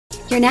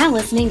You're now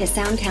listening to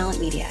Sound Talent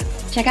Media.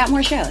 Check out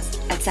more shows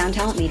at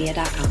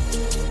soundtalentmedia.com.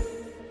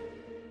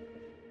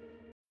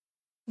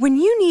 When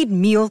you need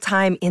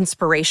mealtime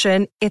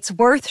inspiration, it's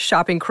worth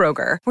shopping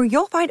Kroger, where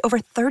you'll find over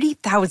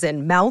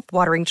 30,000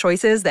 mouth-watering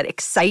choices that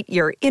excite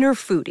your inner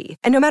foodie.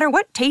 And no matter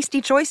what tasty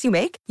choice you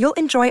make, you'll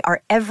enjoy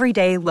our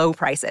everyday low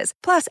prices,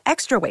 plus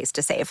extra ways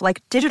to save,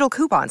 like digital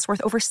coupons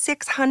worth over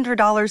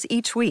 $600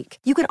 each week.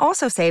 You can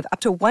also save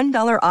up to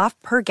 $1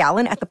 off per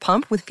gallon at the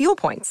pump with fuel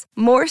points.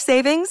 More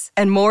savings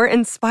and more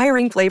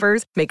inspiring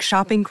flavors make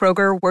shopping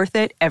Kroger worth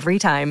it every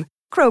time.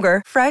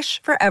 Kroger,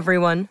 fresh for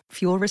everyone.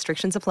 Fuel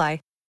restrictions apply.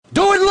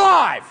 Do it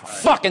live!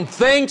 Fucking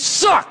thing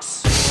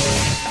sucks!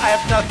 I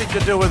have nothing to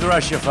do with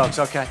Russia, folks,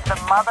 okay? The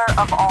mother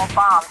of all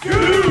bombs. You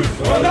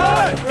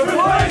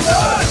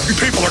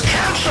people are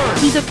cancer!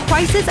 He's a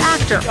crisis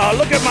actor.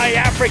 Look at my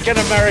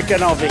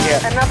African-American over here.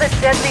 Another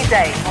deadly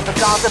day on the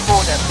Gaza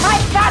border. I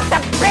thought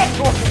the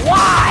bitch was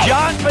wide!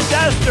 John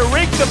Podesta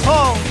rigged the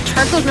poll.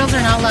 Charcoal grills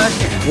are not allowed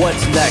here.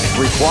 What's next?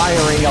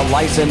 Requiring a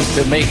license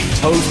to make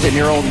toast in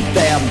your own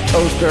damn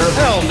toaster?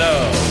 Hell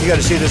no! You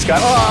gotta see this guy.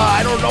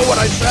 I don't know what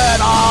I said.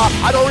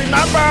 I don't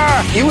remember.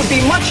 You would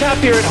be much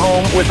happier at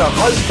home with a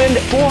husband.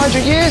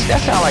 400 years? That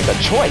sounds like a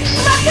choice.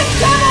 Let the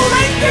devil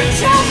rape your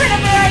children,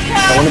 America!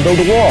 I want to build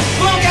a wall.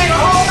 We'll get a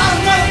whole lot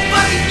of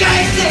motherfucking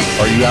gangsters!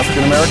 Are you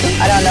African American?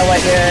 I don't know what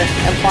you're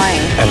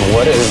implying. And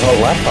what is a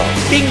lepo?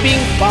 Bing,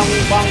 bing, bong,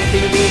 bong,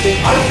 bing, bing, bing.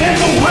 I'll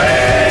take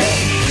away.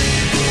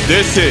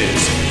 This is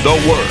the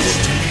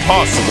worst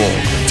possible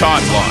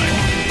timeline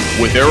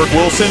with Eric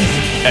Wilson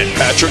and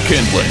Patrick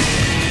Kindley.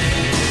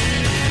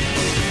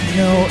 You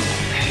know,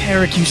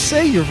 Eric, you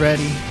say you're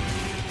ready,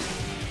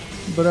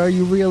 but are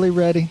you really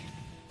ready?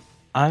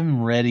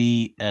 I'm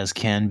ready as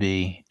can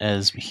be,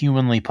 as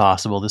humanly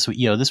possible.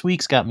 This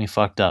week's got me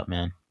fucked up,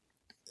 man.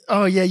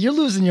 Oh yeah, you're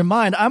losing your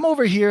mind. I'm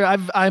over here.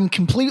 I'm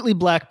completely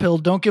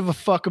black-pilled. Don't give a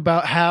fuck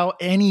about how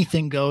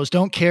anything goes.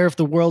 Don't care if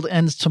the world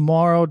ends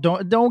tomorrow.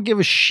 Don't give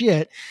a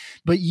shit.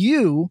 But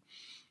you,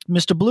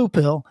 Mr. Blue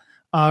Pill,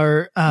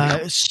 are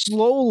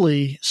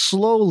slowly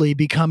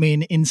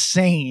becoming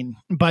insane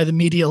by the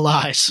media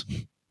lies.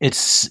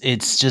 It's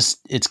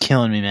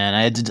killing me, man.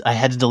 I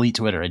had to delete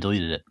Twitter. I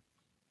deleted it.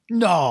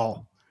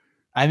 No.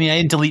 I mean, I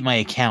didn't delete my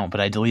account, but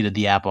I deleted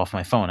the app off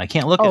my phone. I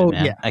can't look at it,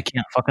 man. Yeah. I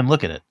can't fucking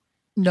look at it.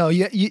 No,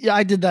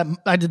 I did that.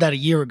 I did that a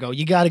year ago.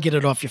 You got to get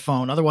it off your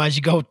phone, otherwise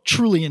you go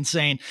truly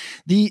insane.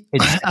 The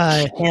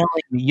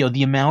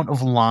amount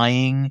of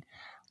lying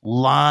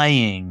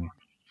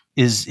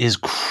is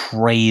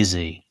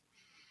crazy.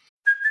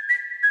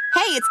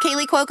 Hey, it's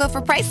Kaylee Cuoco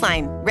for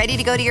Priceline. Ready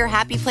to go to your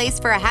happy place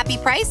for a happy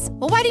price?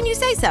 Well, why didn't you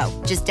say so?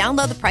 Just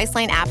download the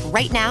Priceline app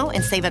right now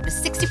and save up to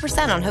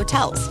 60% on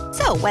hotels.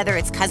 So whether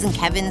it's Cousin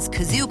Kevin's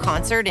Kazoo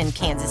Concert in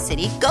Kansas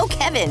City, go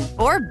Kevin,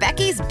 or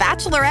Becky's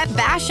Bachelorette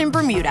Bash in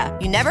Bermuda,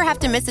 you never have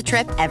to miss a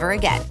trip ever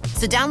again.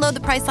 So download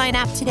the Priceline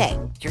app today.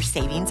 Your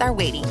savings are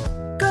waiting.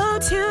 Go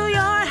to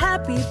your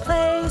happy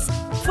place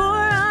for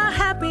a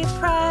happy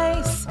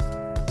price.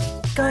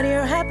 Go to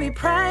your happy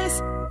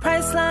price,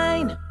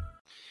 Priceline.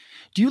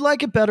 Do you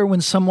like it better when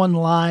someone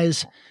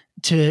lies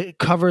to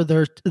cover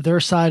their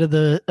side of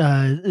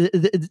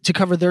to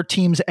cover their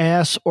team's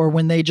ass, or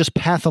when they just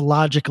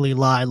pathologically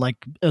lie like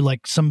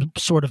some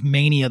sort of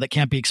mania that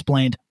can't be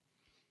explained?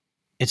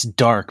 It's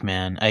dark,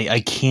 man. I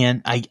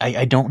can't.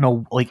 I don't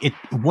know. Like it.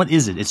 What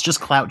is it? It's just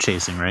clout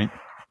chasing, right?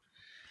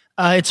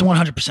 It's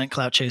 100%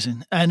 clout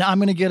chasing, and I'm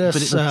going to get us.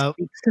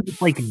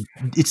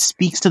 It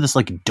speaks to this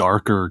like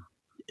darker,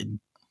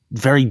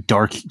 very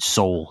dark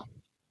soul.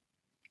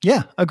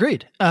 Yeah,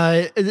 agreed.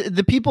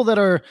 The people that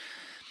are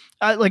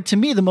to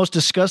me, the most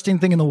disgusting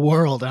thing in the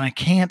world, and I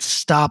can't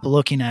stop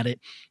looking at it,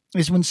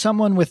 is when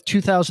someone with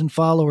 2,000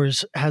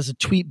 followers has a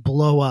tweet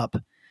blow up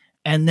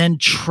and then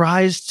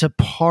tries to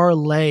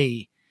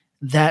parlay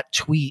that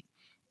tweet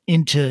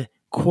into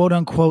quote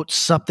unquote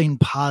something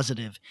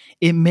positive.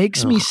 It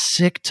makes me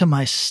sick to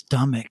my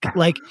stomach.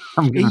 Like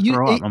I'm gonna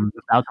throw up. I'm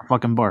about to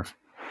fucking barf.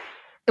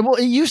 Well,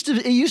 it used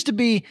to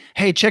be,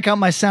 hey, check out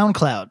my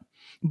SoundCloud,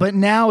 but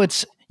now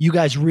it's, you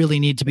guys really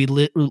need to be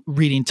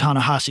reading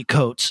Ta-Nehisi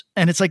Coates.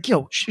 And it's like,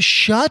 yo,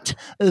 shut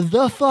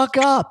the fuck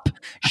up.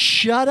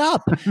 Shut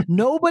up.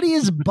 Nobody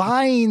is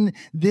buying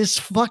this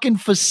fucking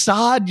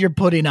facade you're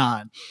putting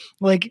on.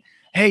 Like,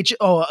 hey,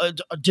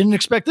 didn't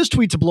expect this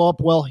tweet to blow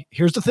up. Well,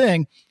 here's the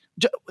thing.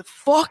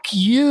 Fuck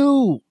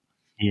you.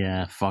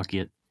 Yeah, fuck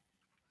it.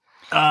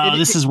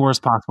 This is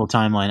worst possible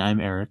timeline.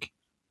 I'm Eric.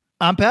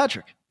 I'm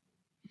Patrick.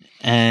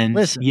 And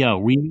listen,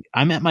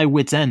 I'm at my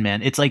wit's end,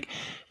 man. It's like,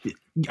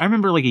 I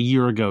remember like a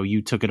year ago,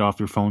 you took it off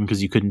your phone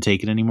because you couldn't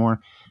take it anymore.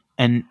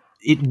 And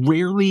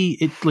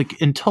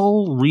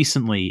until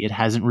recently, it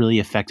hasn't really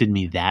affected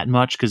me that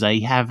much because I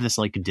have this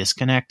like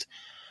disconnect.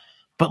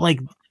 But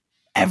like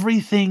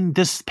everything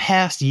this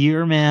past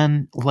year,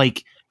 man,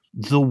 like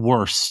the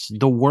worst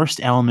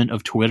element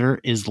of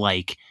Twitter is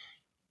like,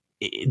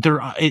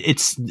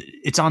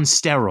 it's on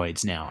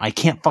steroids now. I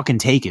can't fucking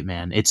take it,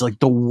 man. It's like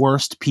the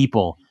worst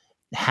people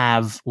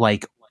have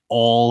like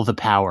all the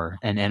power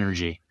and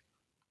energy.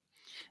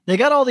 They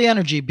got all the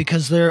energy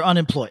because they're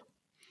unemployed.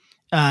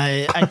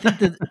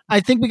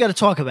 I think we got to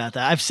talk about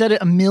that. I've said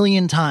it a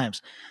million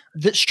times.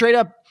 That straight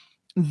up,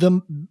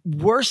 the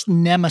worst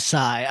nemesis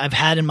I've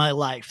had in my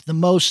life, the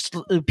most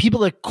people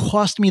that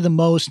cost me the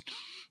most,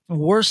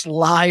 worst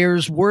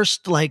liars,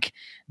 worst like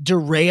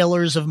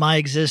derailers of my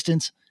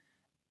existence,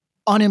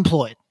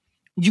 unemployed.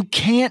 You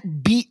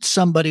can't beat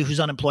somebody who's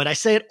unemployed. I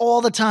say it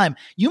all the time.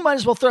 You might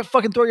as well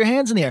fucking throw your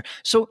hands in the air.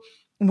 So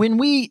when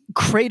we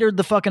cratered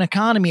the fucking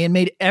economy and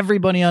made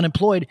everybody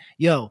unemployed,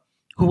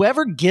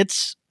 whoever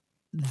gets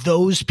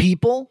those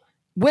people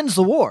wins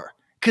the war.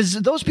 Because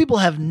those people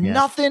have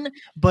nothing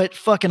but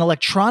fucking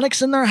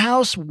electronics in their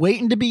house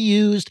waiting to be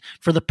used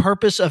for the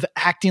purpose of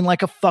acting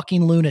like a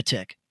fucking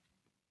lunatic.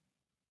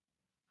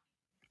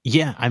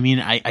 Yeah, I mean,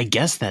 I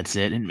guess that's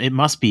it. And it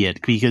must be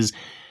it, because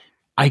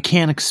I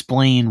can't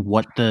explain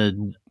what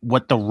the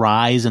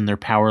rise in their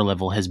power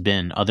level has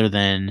been, other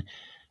than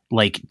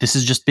like this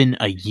has just been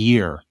a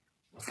year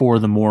for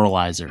the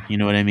moralizer. You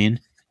know what I mean?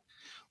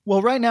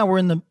 Well, right now we're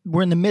in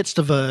the midst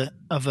of a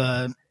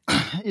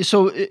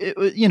so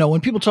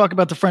when people talk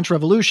about the French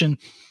Revolution,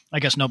 I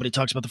guess nobody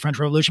talks about the French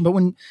Revolution, but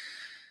when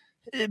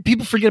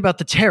people forget about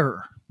the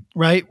terror,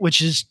 right?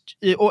 Which is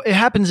it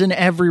happens in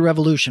every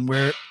revolution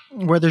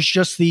where there's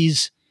just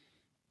these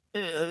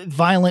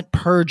violent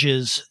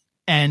purges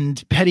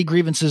and petty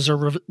grievances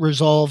are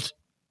resolved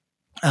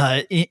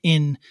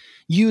in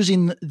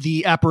using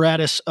the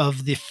apparatus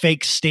of the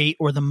fake state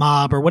or the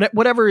mob or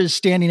whatever is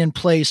standing in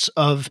place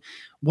of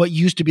what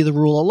used to be the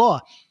rule of law.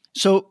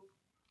 So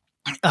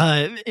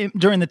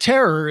during the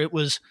terror, it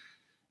was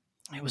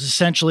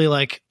essentially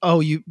like, oh,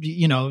 you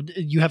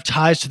have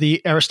ties to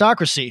the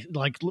aristocracy,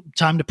 like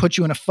time to put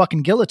you in a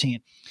fucking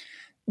guillotine.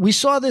 We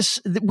saw this.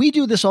 We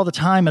do this all the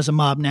time as a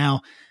mob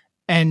now,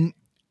 and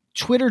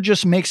Twitter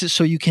just makes it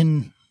so you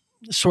can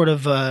sort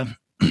of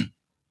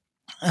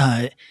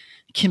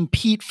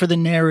compete for the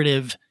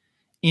narrative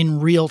in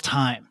real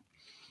time.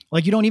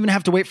 Like you don't even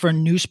have to wait for a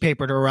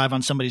newspaper to arrive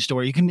on somebody's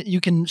door.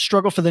 You can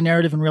struggle for the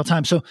narrative in real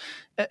time. So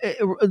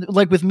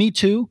like with Me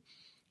Too,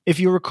 if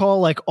you recall,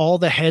 like all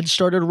the heads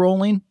started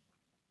rolling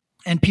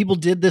and people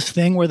did this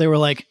thing where they were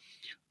like,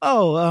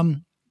 oh,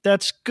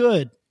 that's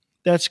good.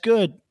 That's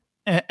good.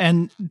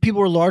 And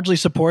people were largely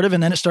supportive.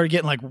 And then it started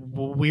getting like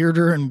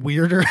weirder and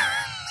weirder.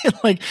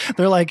 Like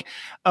they're like,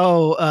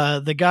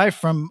 oh, the guy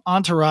from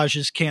Entourage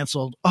is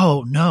canceled.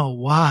 Oh no.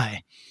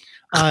 Why?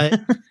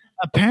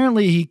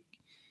 Apparently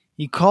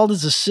he called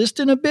his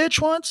assistant a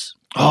bitch once.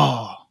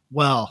 Oh,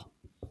 well,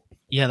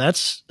 yeah,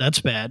 that's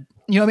bad.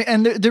 You know what I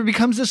mean? And there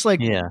becomes this like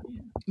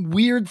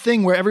weird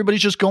thing where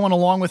everybody's just going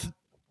along with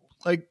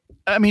like,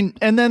 I mean,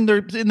 and then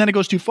it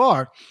goes too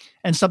far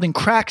and something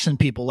cracks in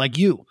people like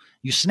you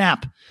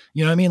snap,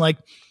 you know what I mean? Like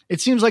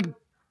it seems like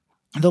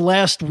the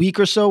last week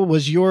or so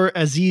was your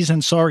Aziz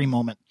Ansari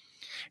moment.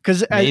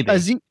 Cause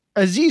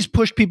Aziz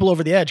pushed people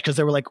over the edge because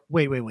they were like,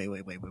 wait.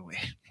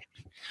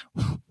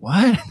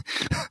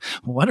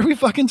 What are we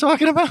fucking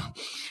talking about?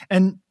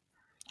 And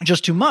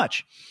just too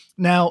much.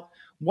 Now,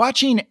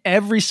 watching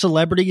every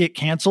celebrity get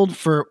canceled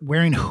for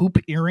wearing hoop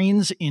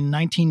earrings in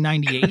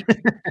 1998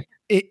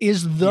 it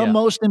is the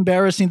most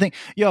embarrassing thing.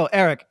 Yo,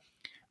 Eric,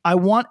 I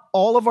want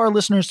all of our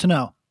listeners to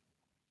know,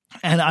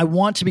 and I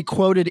want to be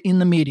quoted in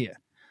the media.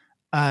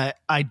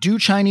 I do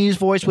Chinese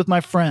voice with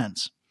my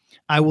friends.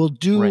 I will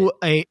do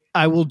a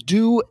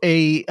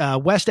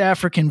West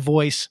African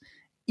voice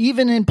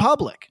even in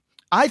public.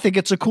 I think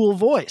it's a cool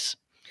voice.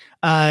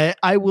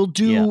 I will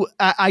do.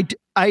 Yeah. I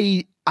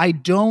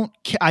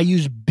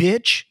use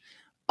bitch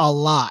a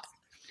lot.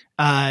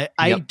 I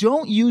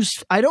don't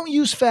use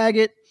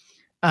faggot.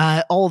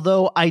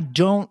 Although I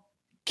don't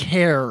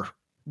care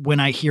when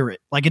I hear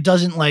it. Like it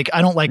doesn't like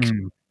I don't like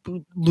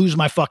lose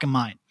my fucking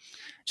mind.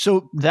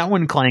 So that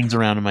one clangs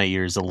around in my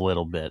ears a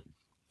little bit.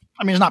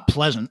 I mean, it's not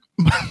pleasant,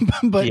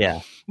 but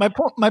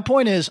my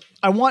point is,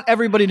 I want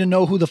everybody to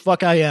know who the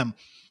fuck I am.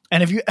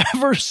 And if you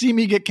ever see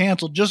me get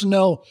canceled, just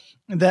know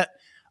that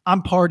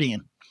I'm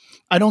partying.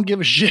 I don't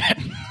give a shit.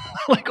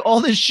 Like all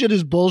this shit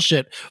is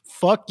bullshit.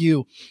 Fuck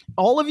you.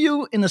 All of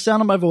you in the sound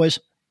of my voice.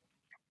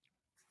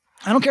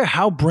 I don't care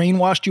how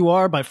brainwashed you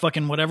are by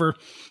fucking whatever,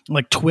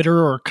 like Twitter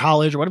or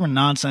college or whatever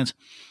nonsense.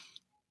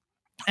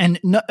 And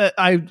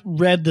I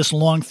read this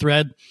long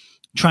thread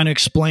trying to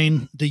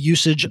explain the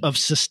usage of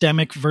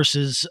systemic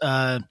versus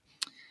not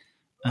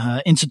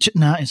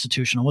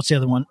institutional. What's the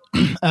other one?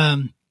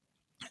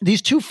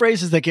 These two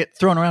phrases that get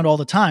thrown around all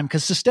the time,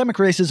 because systemic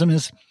racism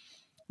is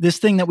this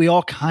thing that we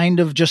all kind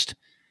of just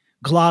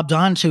globbed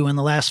onto in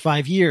the last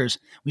 5 years.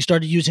 We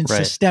started using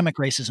systemic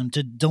racism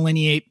to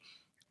delineate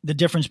the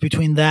difference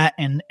between that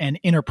and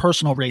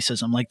interpersonal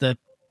racism, like the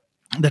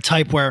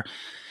type where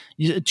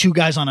two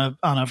guys on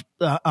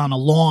a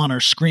lawn are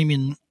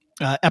screaming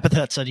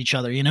epithets at each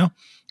other, you know,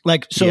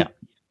 like so. Yeah.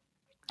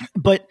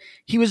 But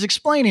he was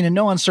explaining in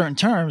no uncertain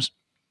terms,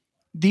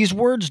 these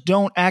words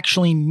don't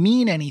actually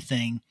mean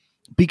anything.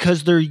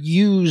 Because they're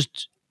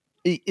used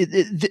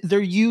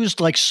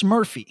like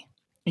Smurfy,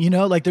 you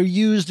know, like they're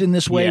used in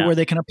this way where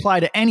they can apply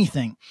to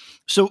anything.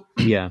 So,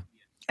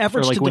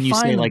 efforts or like to when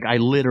define you say like I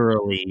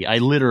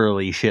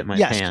literally shit my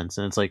Yes. pants,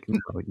 and it's like no,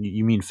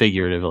 you mean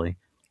figuratively.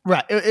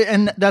 Right.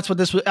 And that's what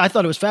this was. I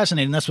thought it was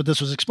fascinating. That's what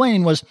this was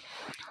explaining was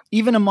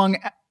even among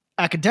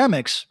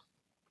academics,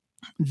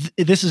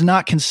 this is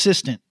not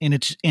consistent in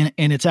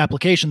its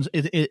applications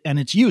and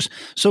its use.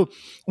 So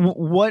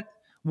what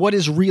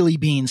is really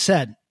being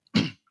said?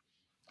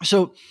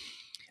 So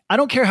I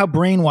don't care how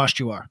brainwashed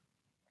you are.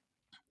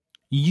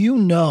 You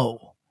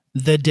know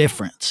the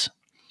difference.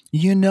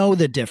 You know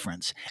the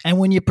difference. And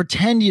when you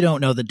pretend you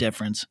don't know the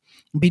difference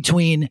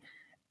between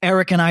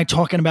Eric and I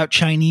talking about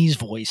Chinese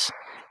voice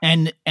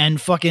and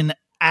fucking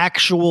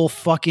actual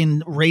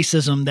fucking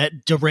racism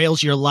that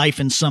derails your life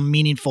in some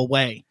meaningful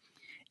way,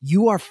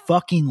 you are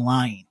fucking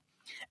lying.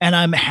 And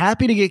I'm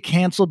happy to get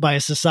canceled by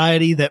a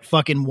society that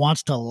fucking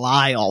wants to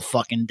lie all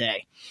fucking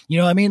day. You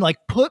know what I mean? Like,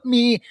 put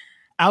me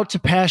out to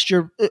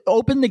pasture,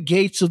 open the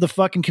gates of the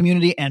fucking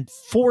community and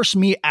force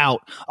me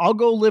out. I'll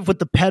go live with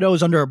the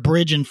pedos under a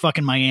bridge in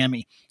fucking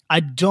Miami. I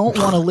don't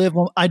want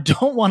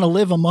to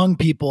live among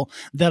people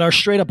that are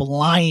straight up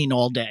lying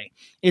all day.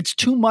 It's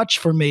too much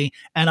for me,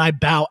 and I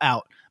bow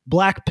out.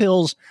 Black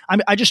pills.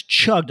 I just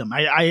chugged them.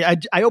 I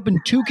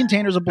opened 2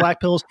 containers of black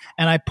pills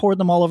and I poured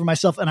them all over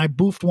myself and I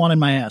boofed one in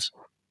my ass.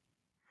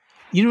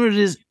 You know what it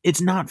is?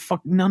 It's not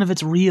none of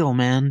it's real,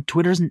 man.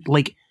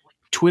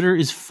 Twitter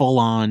is full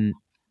on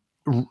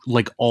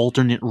like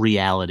alternate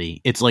reality.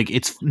 It's like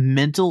it's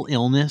mental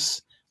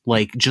illness,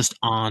 like just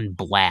on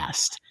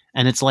blast.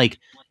 And it's like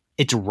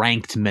it's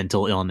ranked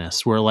mental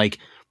illness where like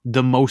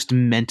the most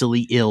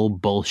mentally ill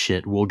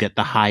bullshit will get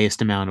the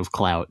highest amount of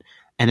clout.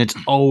 And it's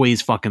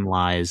always fucking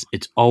lies.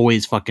 It's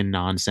always fucking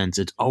nonsense.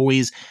 It's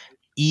always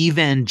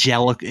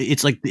evangelical.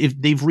 It's like if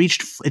they've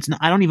reached, it's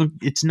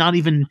not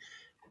even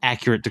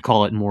accurate to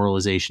call it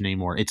moralization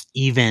anymore. It's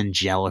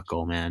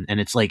evangelical, man. And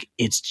it's like,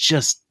 it's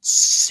just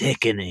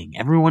sickening.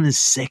 Everyone is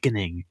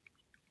sickening.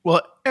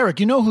 Well, Eric,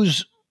 you know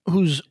who's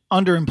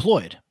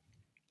underemployed?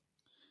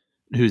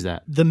 Who's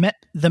that?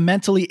 The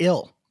mentally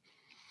ill.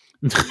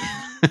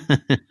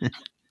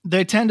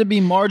 They tend to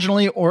be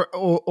marginally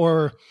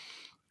or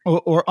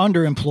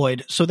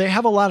underemployed, so they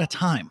have a lot of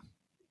time.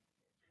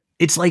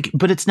 It's like,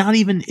 but it's not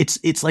even.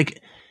 It's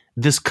like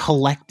this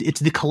It's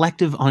the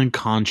collective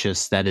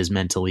unconscious that is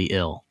mentally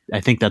ill. I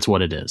think that's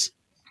what it is.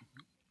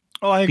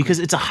 Oh, I agree. Because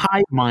it's a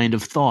hive mind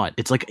of thought.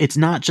 It's like it's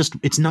not just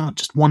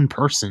one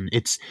person.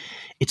 It's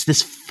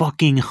this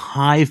fucking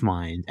hive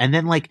mind. And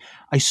then like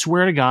I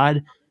swear to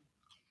God,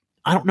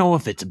 I don't know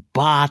if it's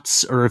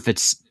bots or if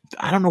it's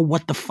I don't know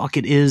what the fuck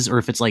it is or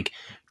if it's like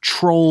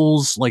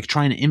trolls like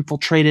trying to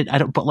infiltrate it.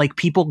 But like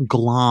people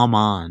glom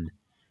on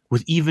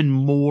with even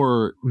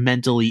more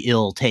mentally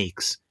ill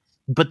takes.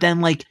 But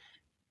then like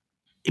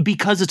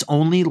because it's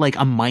only like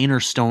a minor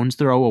stone's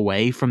throw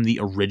away from the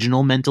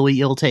original mentally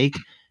ill take,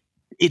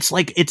 it's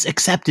like it's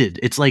accepted.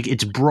 It's like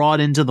it's brought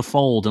into the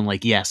fold and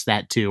like yes,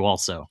 that too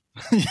also.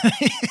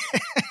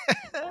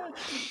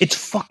 It's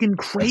fucking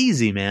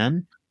crazy,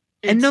 man.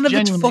 And none of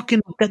it's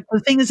fucking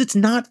the thing is it's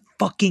not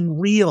fucking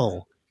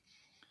real.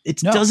 It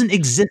doesn't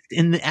exist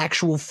in the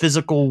actual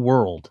physical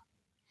world.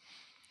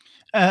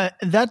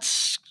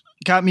 That's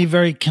got me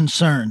very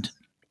concerned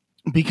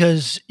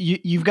because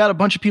you've got a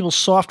bunch of people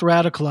soft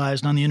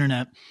radicalized on the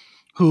internet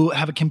who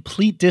have a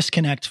complete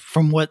disconnect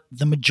from what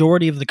the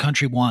majority of the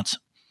country wants.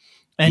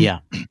 And yeah,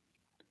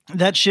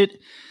 that shit.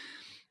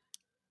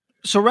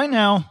 So right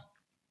now,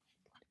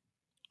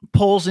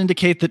 polls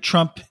indicate that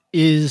Trump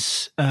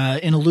is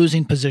in a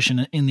losing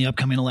position in the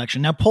upcoming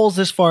election. Now, polls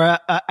this far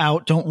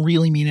out don't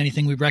really mean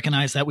anything. We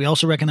recognize that. We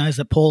also recognize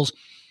that polls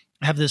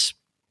have this,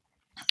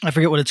 I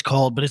forget what it's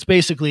called, but it's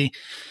basically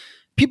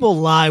people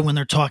lie when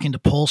they're talking to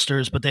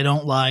pollsters, but they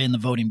don't lie in the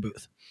voting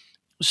booth.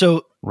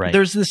 So right.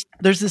 there's this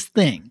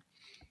thing.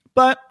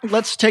 But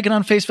let's take it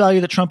on face value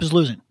that Trump is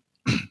losing.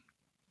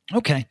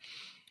 Okay.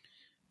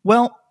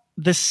 Well,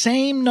 the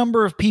same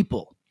number of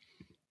people,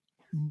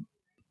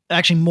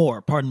 actually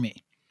more, pardon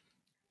me,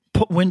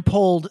 when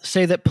polled,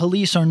 say that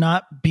police are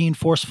not being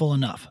forceful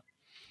enough.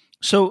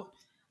 So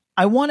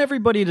I want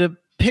everybody to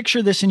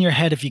picture this in your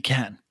head if you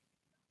can.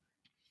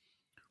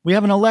 We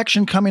have an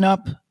election coming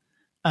up.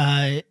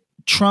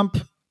 Trump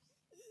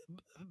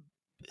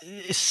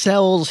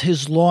sells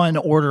his Law and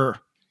Order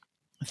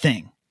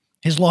thing,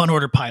 his Law and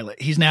Order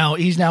pilot. He's now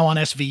on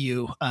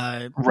SVU.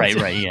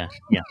 Right, yeah.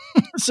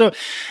 So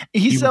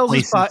he sells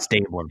his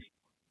Stabler.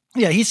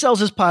 Yeah, he sells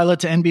his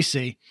pilot to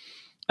NBC.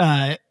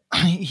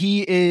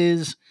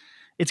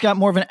 It's got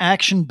more of an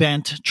action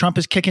bent. Trump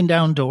is kicking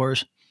down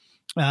doors,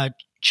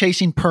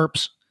 chasing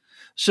perps.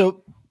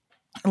 So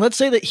let's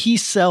say that he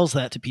sells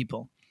that to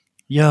people.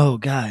 Yo,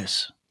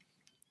 guys,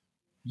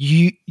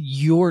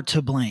 you're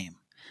to blame.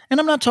 And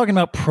I'm not talking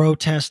about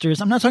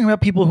protesters. I'm not talking about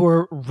people who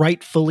are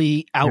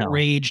rightfully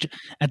outraged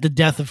at the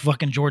death of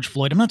fucking George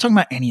Floyd. I'm not talking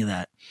about any of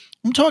that.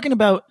 I'm talking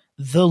about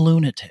the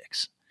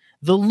lunatics.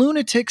 The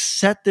lunatics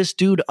set this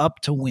dude up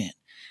to win.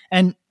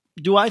 And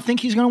do I think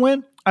he's going to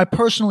win? I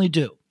personally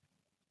do.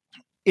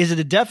 Is it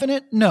a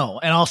definite? No.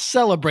 And I'll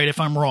celebrate if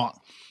I'm wrong.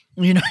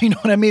 You know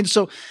what I mean?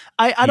 So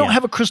I don't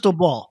have a crystal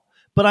ball,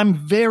 but I'm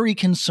very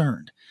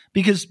concerned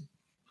because,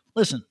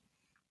 listen,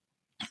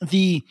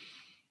 Bill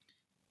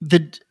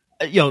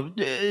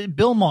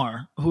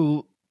Maher,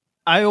 who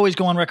I always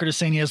go on record as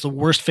saying he has the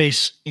worst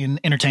face in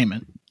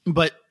entertainment,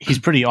 but he's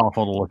pretty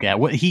awful to look at.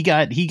 What he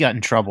got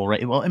in trouble,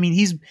 right? Well, I mean,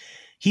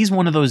 he's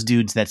one of those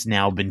dudes that's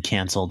now been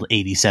canceled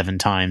 87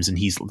 times, and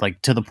he's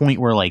like to the point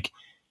where like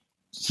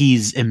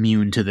he's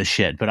immune to the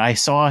shit. But I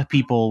saw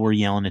people were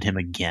yelling at him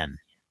again.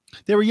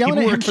 They were yelling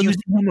people at him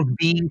accusing him of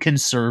being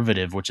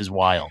conservative, which is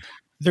wild.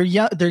 They're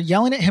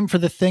yelling at him for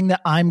the thing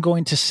that I'm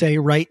going to say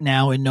right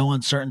now in no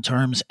uncertain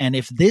terms. And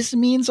if this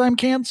means I'm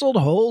canceled,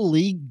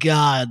 holy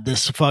God,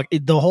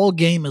 the whole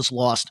game is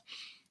lost.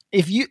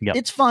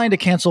 It's fine to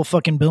cancel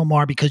fucking Bill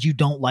Maher because you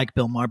don't like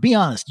Bill Maher. Be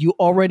honest, you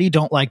already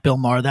don't like Bill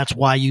Maher. That's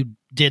why you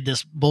did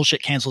this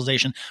bullshit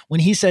cancelization. When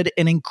he said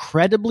an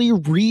incredibly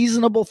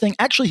reasonable thing,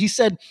 actually, he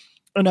said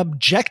an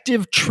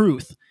objective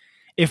truth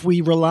if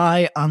we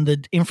rely on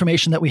the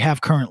information that we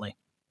have currently,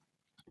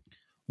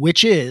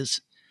 which is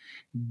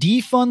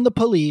defund the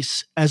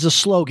police as a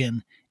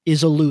slogan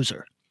is a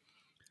loser.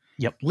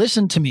 Yep.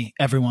 Listen to me,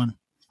 everyone.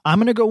 I'm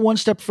going to go one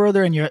step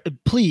further and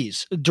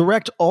please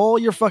direct all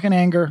your fucking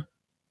anger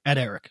at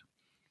Eric.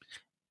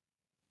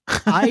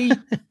 I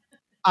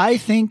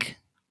think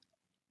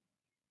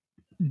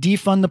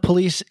defund the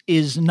police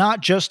is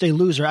not just a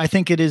loser. I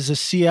think it is a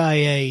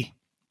CIA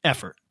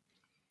effort.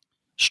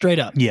 Straight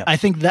up. Yeah. I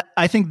think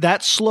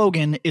that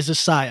slogan is a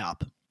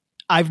psyop.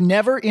 I've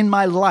never in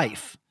my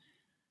life,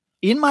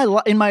 in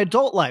my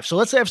adult life. So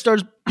let's say I've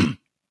started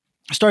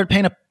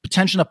paying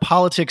attention to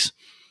politics,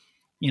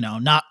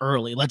 not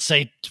early. Let's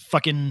say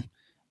fucking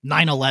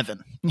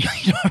 9/11. You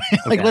know what I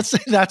mean? Like, Okay. let's say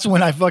that's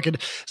when I fucking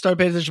started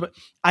paying attention. But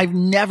I've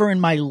never in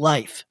my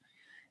life,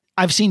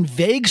 I've seen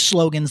vague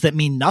slogans that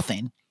mean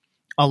nothing.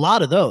 A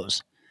lot of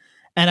those.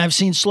 And I've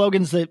seen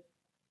slogans that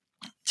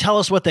tell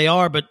us what they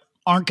are, but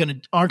aren't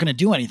gonna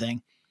do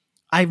anything.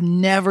 I've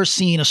never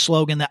seen a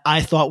slogan that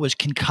I thought was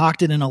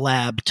concocted in a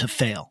lab to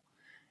fail.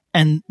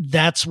 And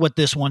that's what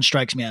this one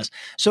strikes me as.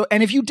 So,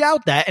 and if you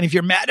doubt that, and if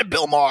you're mad at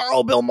Bill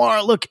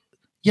Maher, look,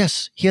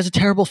 yes, he has a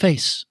terrible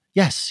face.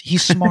 Yes,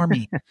 he's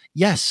smarmy.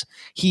 Yes,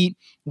 he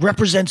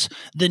represents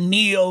the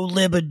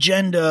neo-lib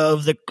agenda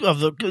of the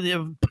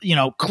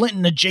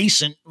Clinton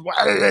adjacent.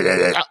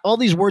 All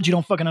these words you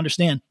don't fucking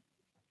understand.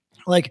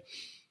 Like,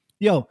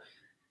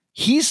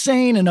 he's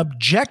saying an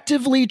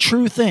objectively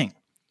true thing,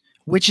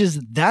 which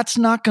is that's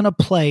not going to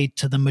play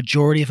to the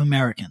majority of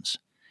Americans.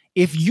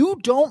 If you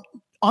don't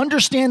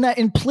understand that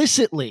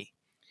implicitly,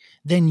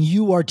 then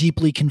you are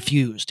deeply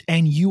confused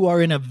and you are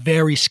in a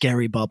very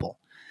scary bubble.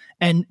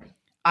 And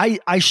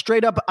I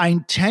straight up,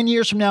 10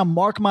 years from now,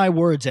 mark my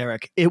words,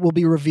 Eric, it will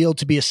be revealed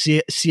to be a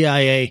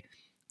CIA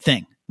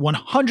thing.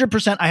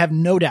 100%. I have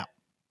no doubt.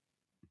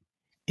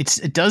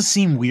 It does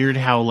seem weird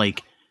how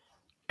like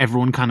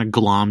everyone kind of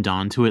glommed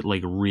onto it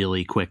like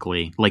really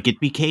quickly. Like it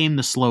became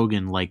the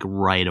slogan like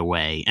right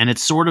away. And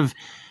it's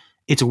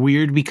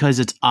weird because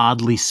it's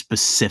oddly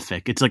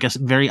specific. It's like a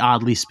very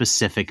oddly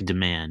specific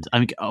demand. I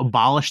mean,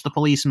 abolish the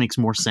police makes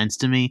more sense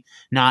to me,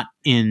 not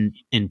in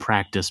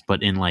practice,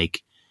 but in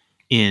like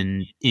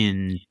in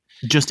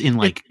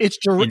like it's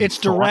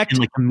direct. In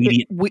like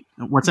immediate. We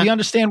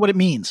understand what it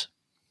means.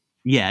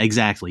 Yeah,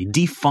 exactly.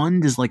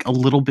 Defund is like a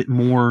little bit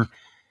more.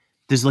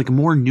 There's like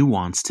more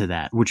nuance to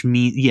that, which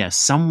means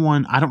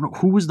someone. I don't know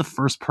who was the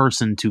first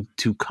person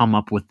to come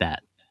up with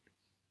that.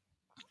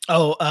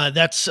 Oh,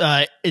 that's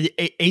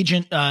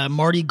Agent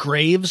Marty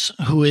Graves,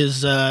 who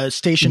is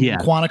stationed in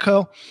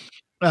Quantico.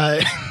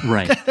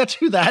 Right. That's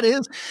who that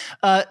is.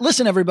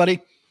 Listen, everybody.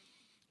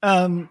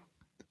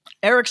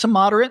 Eric's a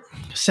moderate,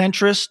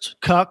 centrist,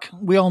 cuck.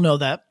 We all know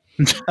that.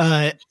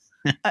 I'm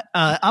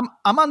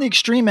on the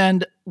extreme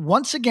end.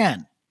 Once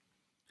again,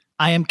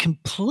 I am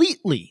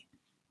completely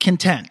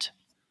content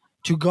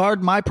to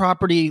guard my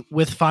property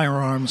with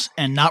firearms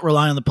and not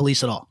rely on the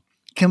police at all.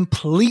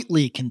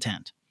 Completely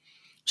content.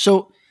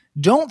 So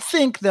don't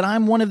think that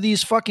I'm one of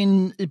these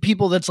fucking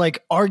people that's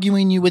like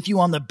arguing with you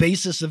on the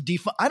basis of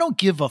defund. I don't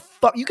give a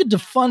fuck. You could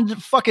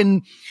defund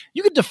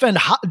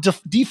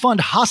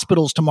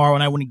hospitals tomorrow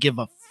and I wouldn't give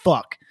a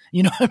fuck.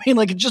 You know what I mean?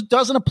 Like, it just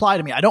doesn't apply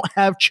to me. I don't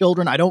have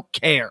children. I don't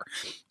care.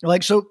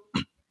 Like, so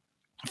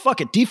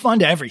fuck it.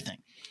 Defund everything.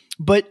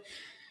 But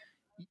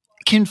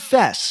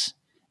confess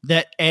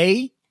that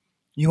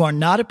you are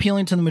not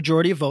appealing to the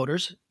majority of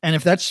voters. And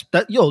if that's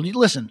that,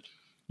 listen,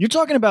 you're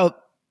talking about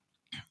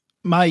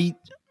my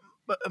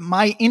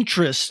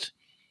interest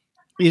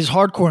is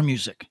hardcore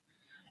music.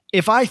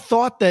 If I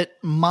thought that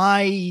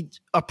my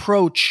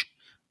approach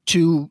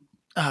to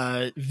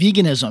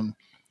veganism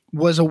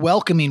was a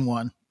welcoming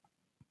one,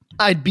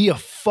 I'd be a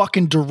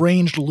fucking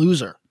deranged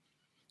loser.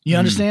 You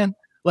understand?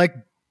 Like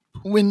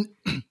when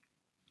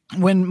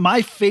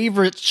my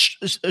favorite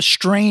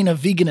strain of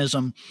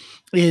veganism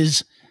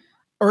is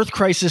Earth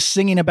Crisis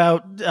singing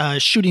about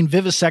shooting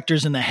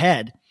vivisectors in the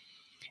head.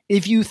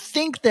 If you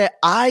think that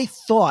I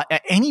thought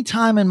at any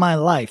time in my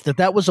life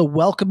that was a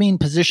welcoming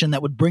position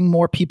that would bring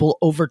more people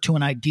over to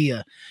an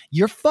idea,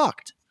 you're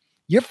fucked.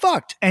 you're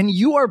fucked. And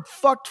you are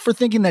fucked for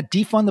thinking that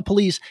defund the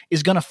police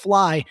is going to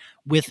fly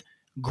with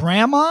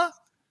grandma,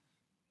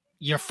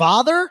 your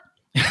father,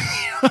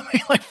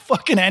 like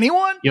fucking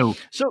anyone. Yo,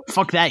 so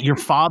fuck that. Your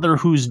father,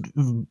 who's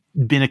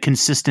been a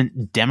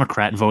consistent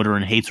Democrat voter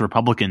and hates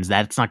Republicans,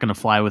 that's not going to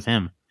fly with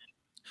him.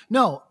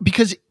 No,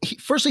 because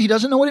firstly, he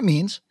doesn't know what it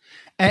means.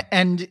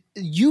 And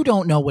you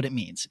don't know what it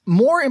means.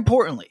 More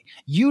importantly,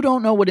 you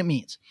don't know what it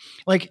means.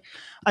 Like,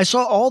 I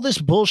saw all this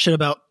bullshit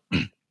about,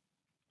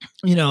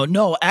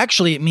 no,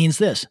 actually it means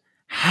this.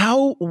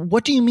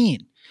 What do you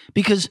mean?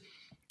 Because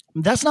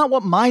that's not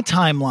what my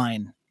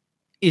timeline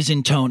is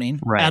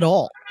intoning at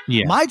all.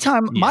 Yeah. My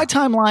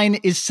timeline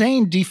is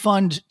saying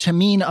defund to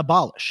mean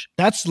abolish.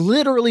 That's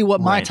literally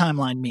what my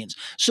timeline means.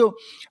 So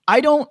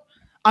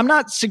I'm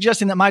not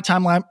suggesting that my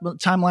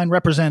timeline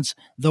represents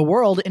the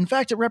world. In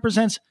fact, it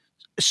represents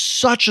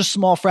such a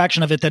small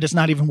fraction of it that it's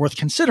not even worth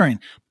considering.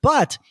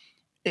 But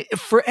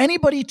for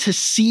anybody to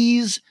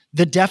seize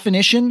the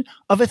definition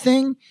of a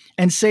thing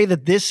and say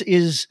that this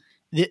is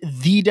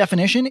the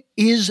definition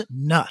is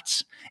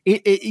nuts.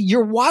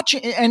 You're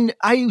watching, and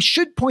I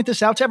should point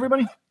this out to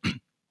everybody.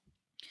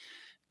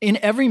 In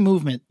every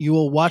movement, you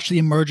will watch the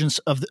emergence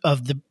of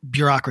the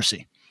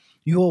bureaucracy.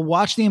 You will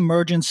watch the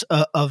emergence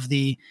of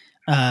the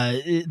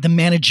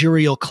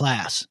managerial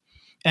class,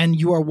 and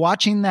you are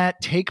watching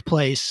that take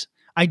place.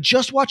 I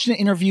just watched an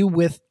interview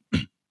with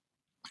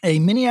a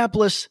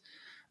Minneapolis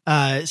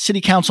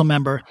city council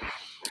member,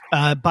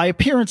 by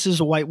appearances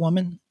a white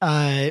woman,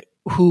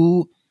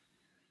 who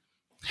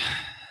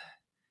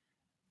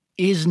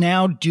is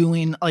now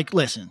doing, like,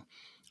 listen,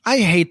 I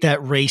hate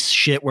that race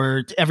shit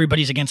where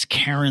everybody's against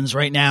Karens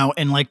right now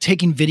and like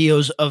taking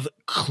videos of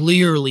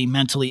clearly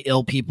mentally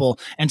ill people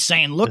and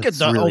saying, look at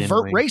the really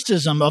overt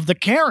racism of the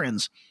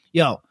Karens.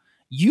 Yo,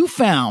 you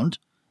found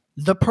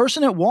the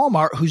person at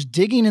Walmart who's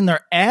digging in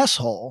their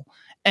asshole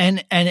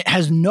and it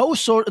has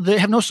they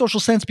have no social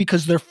sense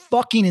because they're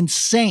fucking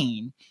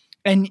insane.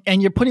 And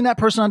you're putting that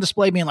person on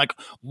display being like,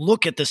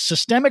 look at the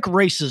systemic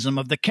racism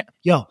of the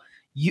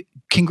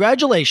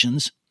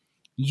congratulations.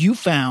 You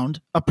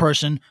found a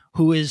person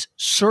who is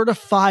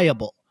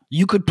certifiable.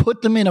 You could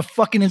put them in a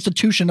fucking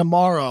institution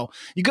tomorrow.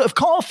 You could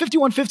call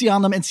 5150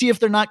 on them and see if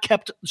they're not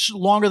kept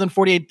longer than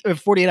 48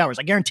 hours.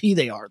 I guarantee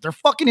they are. They're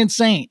fucking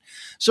insane.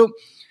 So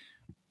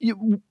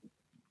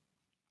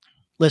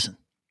listen,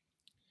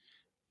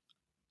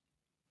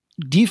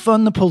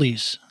 defund the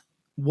police.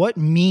 What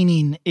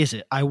meaning is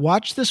it? I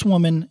watched this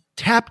woman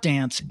tap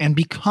dance and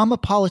become a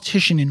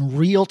politician in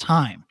real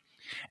time.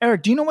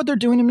 Eric, do you know what they're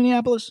doing in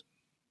Minneapolis?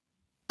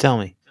 Tell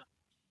me.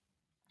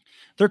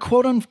 They're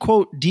quote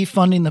unquote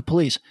defunding the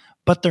police,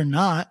 but they're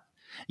not.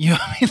 You know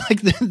what I mean?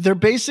 Like they're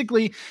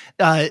basically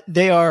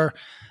they are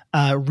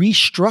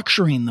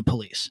restructuring the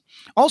police.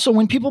 Also,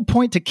 when people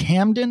point to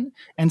Camden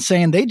and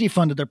saying they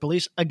defunded their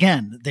police,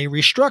 again, they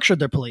restructured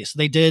their police.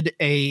 They did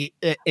a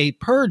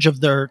purge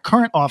of their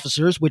current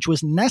officers, which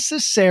was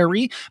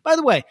necessary. By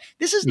the way,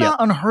 this is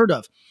not unheard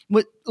of.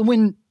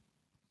 When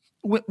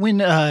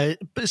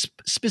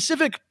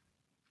specific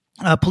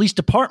police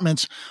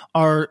departments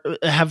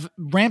have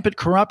rampant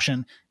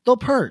corruption, they'll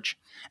purge.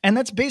 And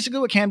that's basically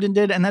what Camden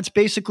did. And that's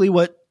basically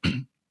what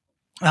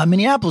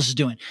Minneapolis is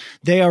doing.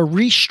 They are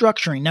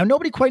restructuring. Now,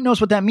 nobody quite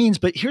knows what that means,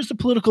 but here's the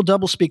political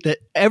doublespeak that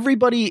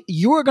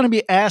you are going to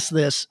be asked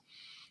this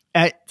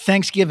at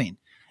Thanksgiving.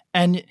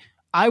 And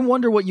I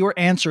wonder what your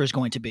answer is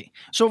going to be.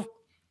 So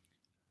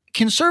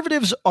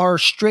conservatives are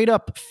straight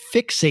up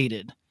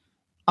fixated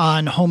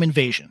on home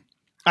invasion.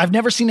 I've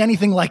never seen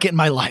anything like it in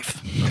my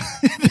life.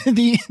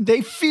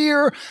 They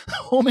fear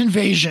home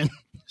invasion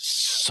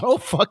so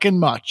fucking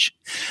much.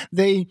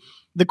 The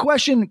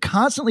question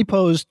constantly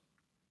posed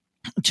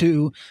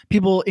to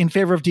people in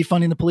favor of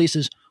defunding the police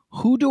is,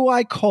 who do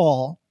I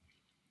call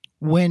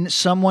when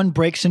someone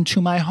breaks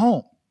into my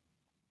home?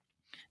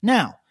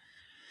 Now,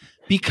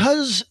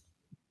 because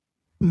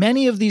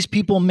many of these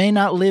people may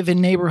not live in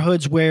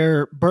neighborhoods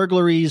where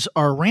burglaries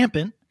are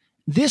rampant,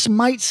 this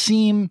might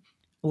seem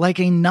like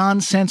a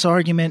nonsense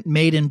argument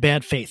made in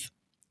bad faith.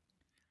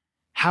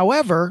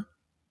 However,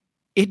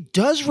 it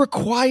does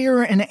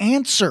require an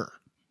answer.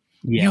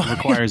 Yeah, it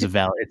requires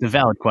it's a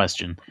valid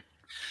question.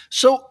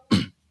 So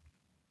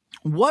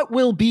what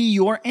will be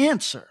your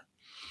answer?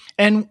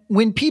 And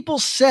when people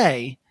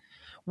say,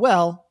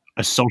 well,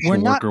 a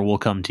social worker will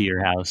come to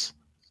your house.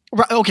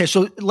 Right. Okay.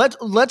 So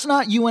let's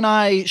not you and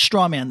I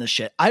straw man this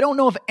shit. I don't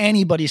know if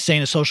anybody's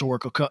saying a social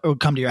worker will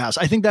come to your house.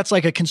 I think that's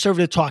like a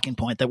conservative talking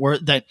point that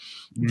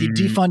the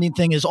defunding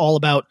thing is all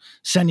about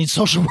sending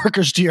social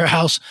workers to your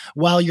house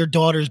while your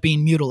daughter's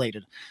being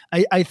mutilated.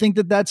 I think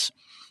that's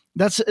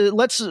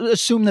let's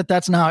assume that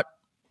that's not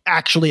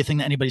actually a thing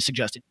that anybody's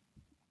suggesting.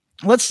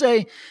 Let's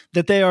say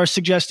that they are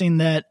suggesting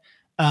that,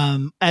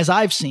 as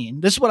I've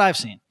seen, this is what I've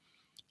seen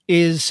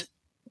is,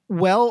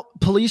 well,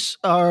 police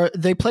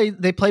they play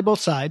both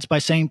sides by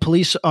saying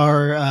police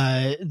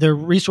are their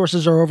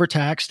resources are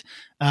overtaxed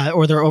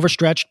or they're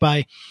overstretched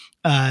by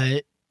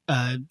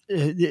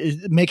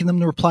making them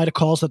to reply to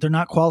calls that they're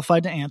not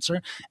qualified to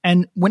answer.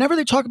 And whenever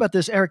they talk about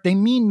this, Eric, they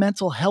mean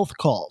mental health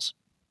calls.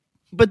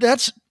 But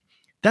that's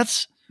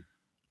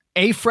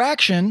a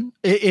fraction.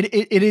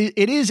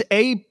 It is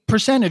a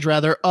percentage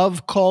rather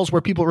of calls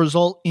where people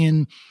result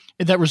in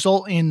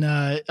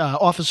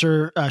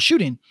officer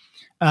shooting.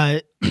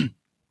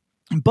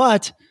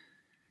 But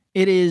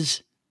it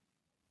is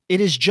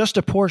just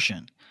a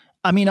portion.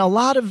 I mean, a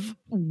lot of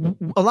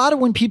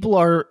when people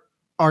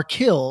are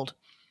killed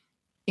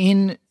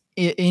in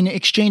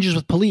exchanges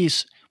with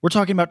police, we're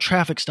talking about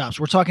traffic stops.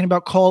 We're talking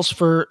about calls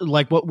for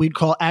like what we'd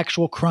call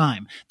actual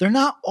crime. They're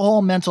not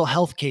all mental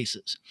health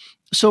cases.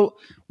 So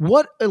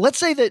let's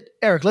say that,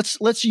 Eric,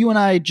 let's you and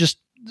I just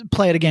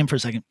play it again for a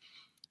second.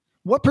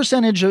 What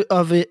percentage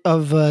of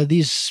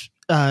these,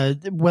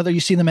 whether you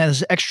see them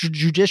as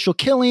extrajudicial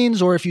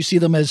killings or if you see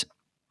them as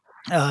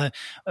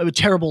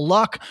terrible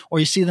luck, or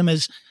you see them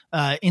as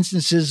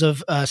instances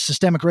of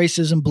systemic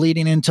racism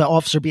bleeding into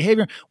officer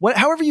behavior,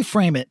 however you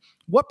frame it,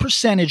 what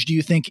percentage do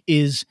you think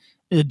is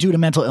due to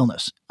mental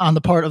illness on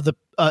the part of the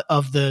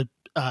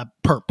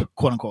perp,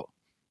 quote unquote?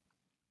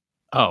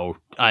 Oh,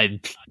 I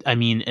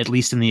mean, at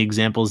least in the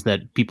examples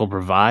that people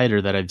provide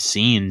or that I've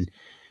seen,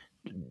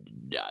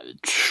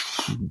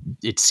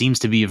 it seems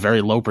to be a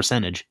very low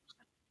percentage.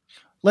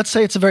 Let's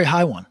say it's a very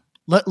high one.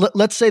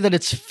 Let's say that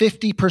it's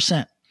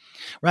 50%,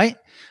 right?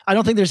 I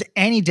don't think there's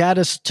any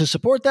data to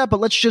support that, but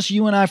let's just,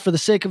 you and I, for the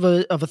sake of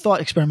a thought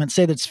experiment,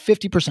 say that's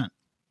 50%.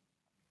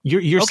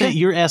 You're okay.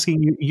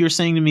 saying you're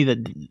saying to me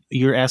that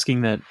you're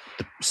asking that.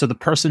 So the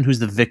person who's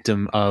the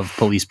victim of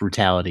police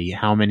brutality,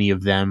 how many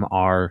of them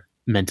are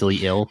mentally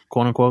ill,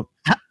 quote unquote?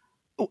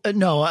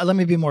 No, let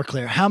me be more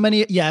clear. How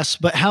many? Yes,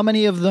 but how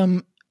many of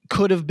them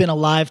could have been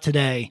alive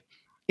today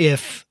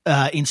if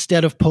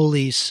instead of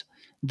police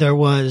there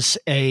was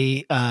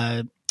a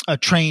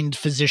trained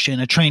physician,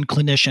 a trained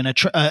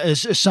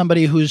clinician,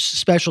 somebody whose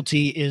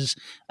specialty is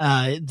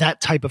that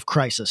type of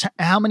crisis?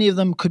 How many of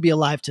them could be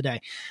alive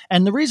today?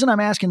 And the reason I'm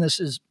asking this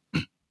is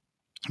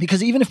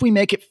because even if we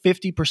make it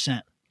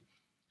 50%,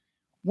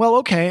 well,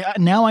 okay,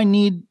 now I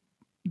need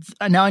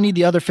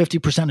the other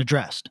 50%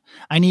 addressed.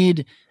 I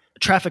need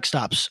traffic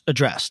stops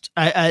addressed.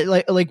 I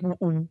like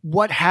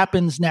what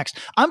happens next?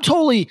 I'm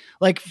totally,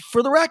 like,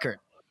 for the record,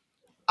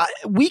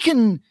 we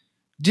can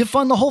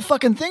defund the whole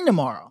fucking thing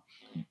tomorrow.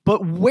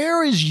 But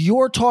where is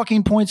your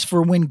talking points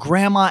for when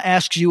grandma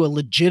asks you a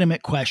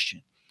legitimate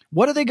question?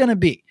 What are they going to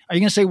be? Are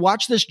you going to say,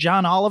 watch this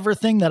John Oliver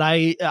thing that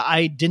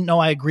I didn't know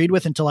I agreed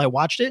with until I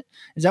watched it?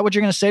 Is that what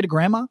you're going to say to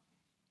grandma?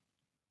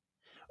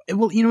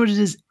 Well, you know what it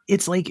is?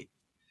 It's like,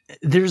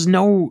 there's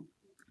no,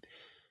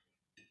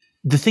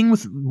 the thing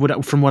with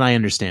from what I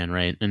understand,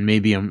 right? And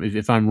maybe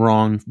if I'm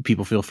wrong,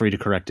 people feel free to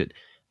correct it.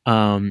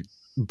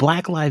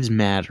 Black Lives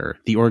Matter,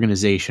 the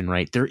organization,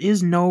 right? There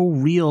is no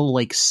real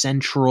like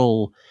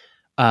central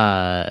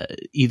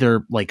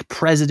either like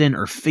president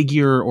or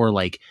figure or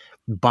like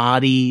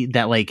body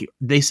that, like,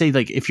 they say,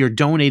 like, if you're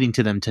donating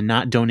to them, to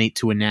not donate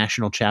to a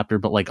national chapter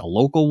but like a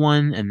local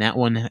one, and that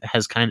one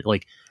has kind of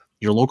like,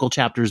 your local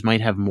chapters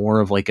might have more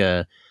of like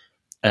a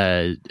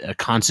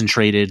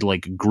concentrated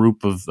like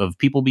group of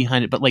people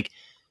behind it. But like,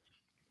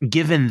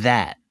 given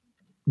that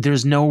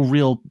there's no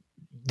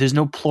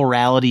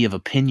plurality of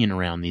opinion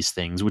around these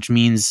things, which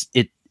means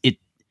it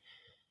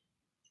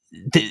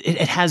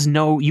has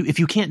no, if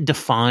you can't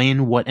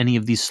define what any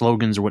of these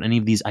slogans or what any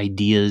of these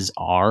ideas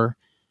are,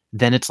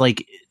 then it's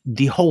like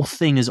the whole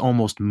thing is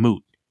almost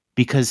moot,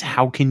 because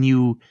how can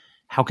you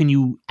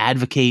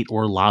advocate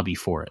or lobby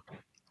for it?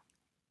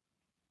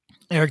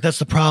 Eric, that's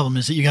the problem,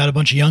 is that you got a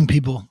bunch of young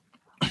people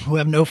who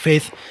have no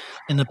faith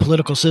in the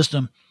political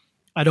system.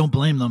 I don't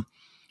blame them,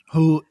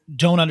 who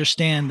don't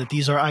understand that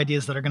these are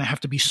ideas that are going to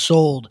have to be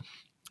sold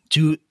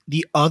to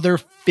the other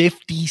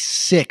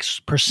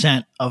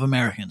 56% of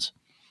Americans.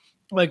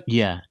 Like,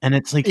 yeah. And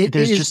it's like,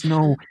 there's just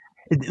no,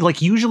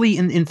 like, usually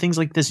in things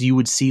like this, you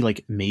would see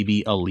like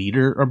maybe a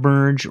leader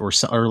emerge or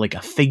like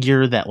a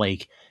figure that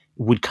like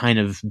would kind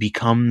of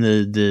become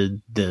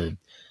the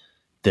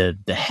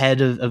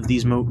head of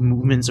these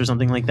movements or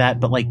something like that.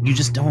 But like, you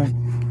just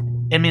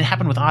don't, I mean, it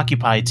happened with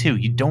Occupy too.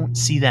 You don't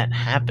see that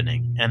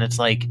happening. And it's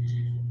like,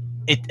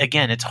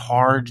 it's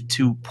hard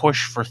to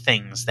push for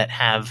things that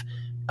have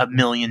a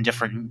million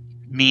different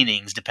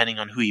meanings depending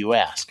on who you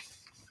ask.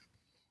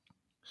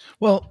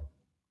 Well,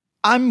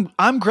 I'm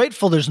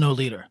grateful there's no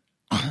leader.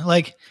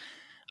 Like,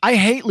 I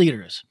hate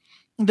leaders.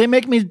 They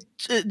make me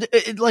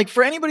like,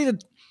 for anybody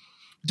that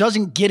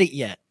doesn't get it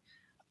yet,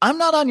 I'm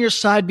not on your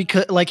side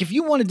because, like, if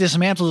you want to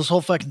dismantle this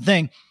whole fucking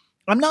thing,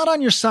 I'm not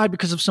on your side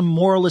because of some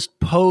moralist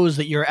pose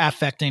that you're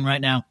affecting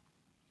right now.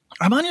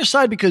 I'm on your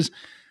side because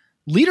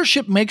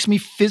leadership makes me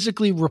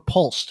physically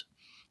repulsed.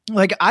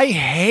 Like, I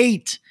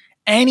hate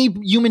any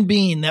human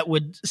being that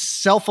would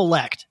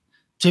self-elect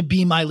to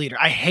be my leader.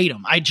 I hate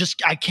them. I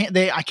can't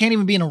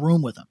even be in a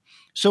room with them.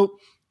 So,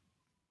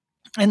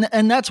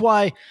 and that's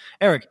why,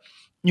 Eric,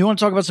 you want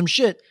to talk about some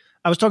shit?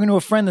 I was talking to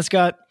a friend that's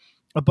got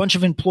a bunch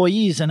of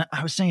employees, and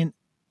I was saying,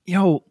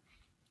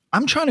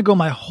 I'm trying to go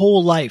my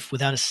whole life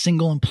without a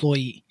single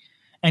employee.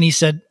 And he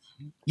said,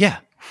 yeah.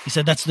 He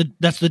said, that's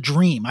the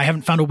dream. I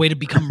haven't found a way to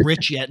become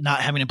rich yet,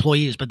 not having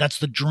employees, but that's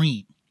the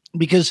dream.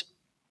 Because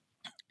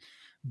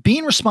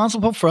being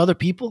responsible for other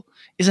people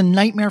is a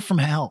nightmare from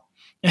hell.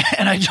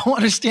 And I don't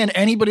understand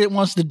anybody that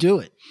wants to do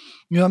it.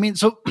 You know what I mean?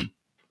 So,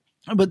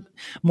 but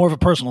more of a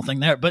personal thing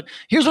there. But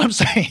here's what I'm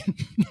saying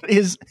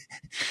is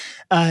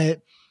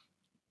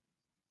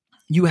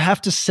you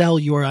have to sell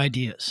your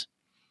ideas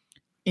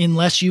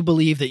unless you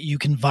believe that you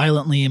can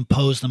violently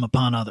impose them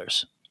upon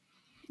others.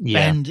 Yeah.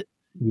 And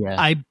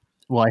I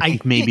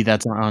think maybe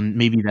that's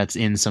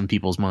in some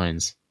people's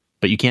minds,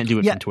 but you can't do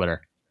it from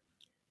Twitter.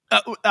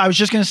 I was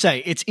just going to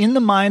say, it's in the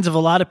minds of a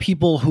lot of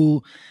people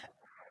who,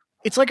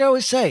 it's like I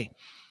always say,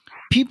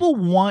 people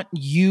want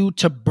you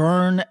to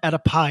burn at a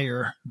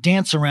pyre,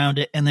 dance around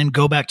it, and then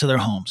go back to their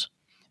homes.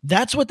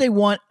 That's what they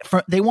want.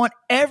 They want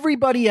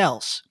everybody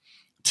else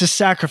to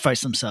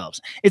sacrifice themselves.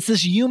 It's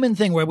this human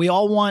thing where we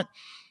all want,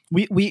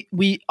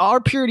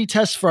 our purity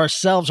tests for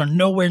ourselves are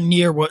nowhere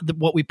near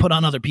what we put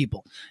on other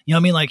people. You know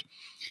what I mean? Like,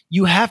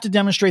 you have to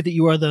demonstrate that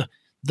you are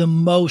the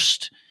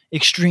most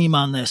extreme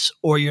on this,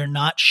 or you're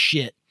not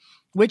shit.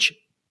 Which,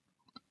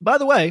 by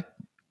the way,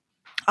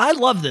 I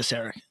love this,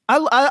 Eric.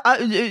 What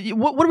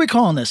are we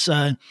calling this?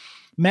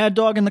 Mad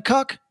Dog and the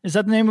Cuck? Is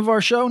that the name of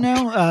our show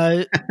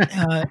now?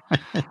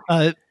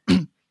 The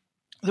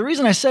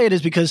reason I say it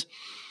is because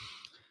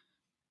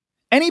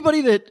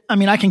anybody that, I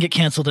mean, I can get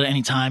canceled at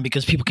any time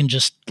because people can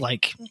just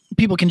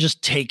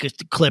take a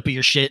clip of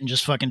your shit and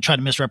just fucking try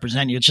to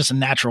misrepresent you. It's just a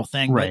natural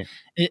thing. Right.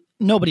 But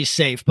nobody's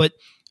safe. But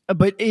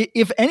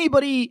if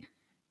anybody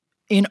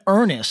in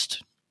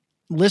earnest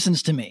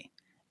listens to me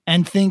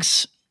and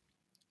thinks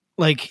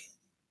like,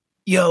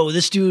 yo,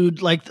 this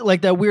dude, like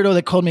that weirdo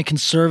that called me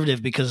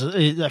conservative because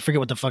I forget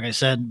what the fuck I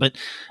said, but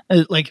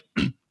if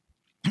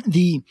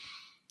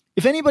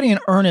anybody in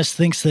earnest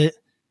thinks that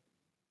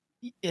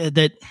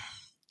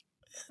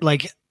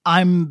like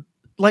I'm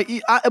like,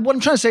 what I'm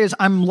trying to say is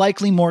I'm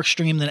likely more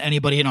extreme than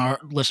anybody in our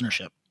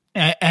listenership.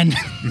 And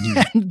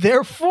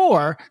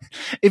therefore,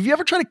 if you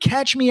ever try to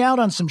catch me out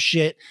on some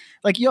shit,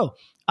 like, yo,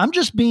 I'm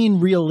just being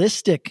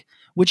realistic,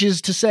 which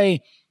is to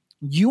say,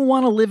 you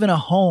want to live in a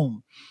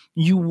home.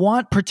 You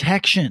want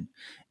protection.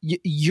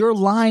 You're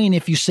lying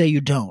if you say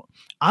you don't.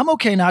 I'm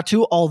okay not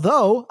to,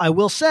 although I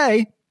will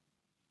say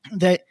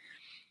that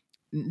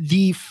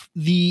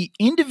the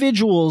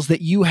individuals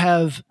that you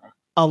have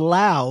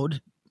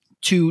allowed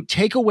to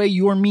take away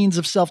your means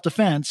of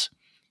self-defense,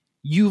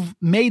 you've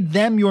made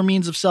them your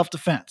means of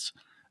self-defense.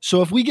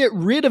 So if we get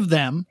rid of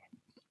them,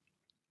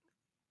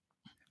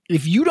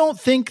 if you don't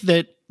think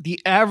that the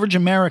average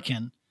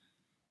American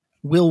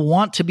will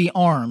want to be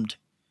armed,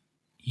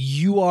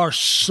 you are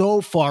so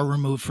far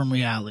removed from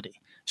reality.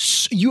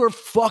 You are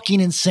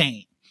fucking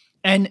insane.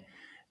 And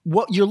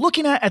what you're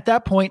looking at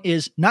that point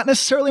is not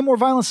necessarily a more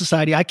violent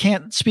society. I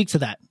can't speak to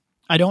that.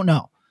 I don't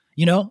know.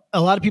 You know,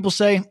 a lot of people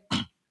say,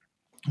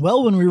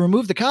 well, when we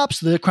removed the cops,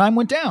 the crime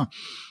went down.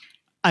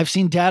 I've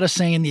seen data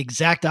saying the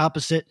exact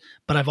opposite,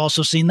 but I've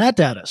also seen that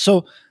data.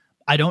 So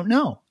I don't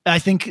know. I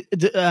think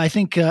a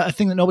thing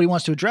that nobody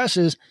wants to address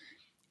is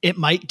it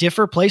might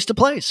differ place to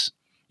place.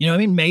 You know what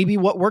I mean? Maybe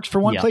what works for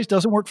one place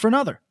doesn't work for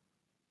another.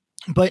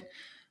 But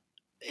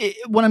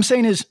what I'm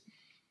saying is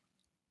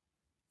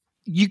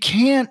you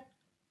can't.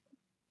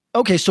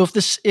 Okay, so if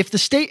the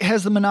state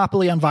has the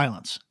monopoly on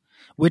violence,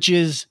 which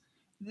is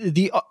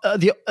the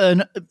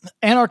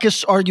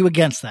anarchists argue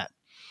against that.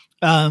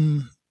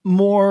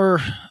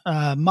 More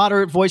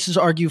moderate voices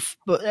argue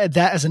that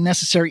as a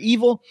necessary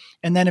evil.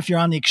 And then if you're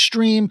on the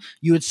extreme,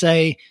 you would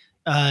say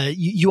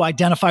you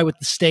identify with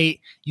the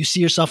state, you see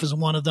yourself as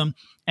one of them,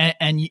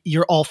 and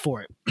you're all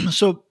for it.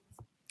 So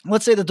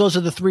let's say that those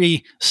are the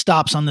three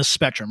stops on this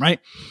spectrum, right?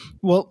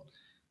 Well,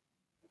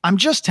 I'm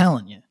just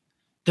telling you,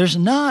 there's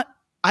not,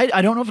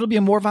 I don't know if it'll be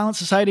a more violent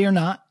society or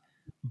not,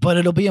 but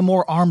it'll be a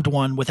more armed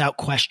one without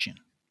question.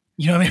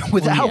 You know what I mean?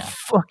 Without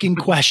fucking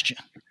question.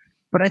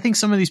 But I think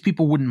some of these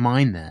people wouldn't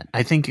mind that.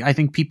 I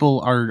think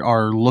people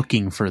are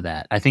looking for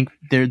that. I think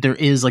there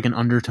is like an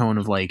undertone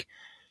of like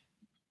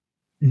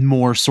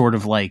more sort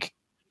of like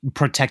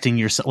protecting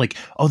yourself. Like,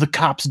 oh, the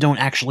cops don't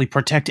actually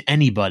protect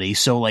anybody,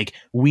 so like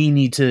we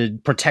need to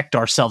protect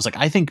ourselves. Like,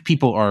 I think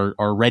people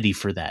are ready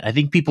for that. I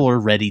think people are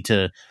ready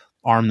to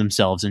arm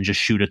themselves and just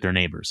shoot at their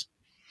neighbors.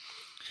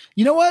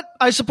 You know what?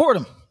 I support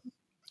them.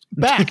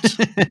 Backed.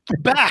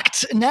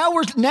 Now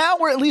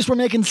we're at least we're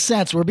making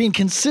sense. We're being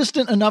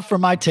consistent enough for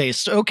my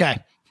taste. Okay.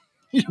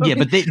 You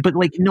know but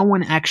like no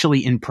one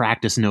actually in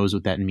practice knows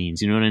what that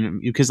means. You know what I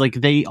mean? Because like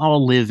they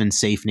all live in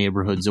safe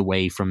neighborhoods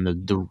away from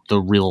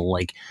the real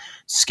like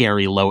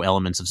scary low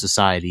elements of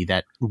society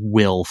that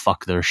will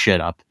fuck their shit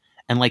up.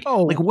 And like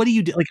what do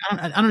you do? Like I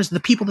don't understand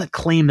the people that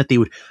claim that they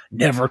would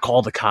never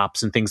call the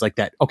cops and things like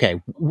that.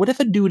 Okay, what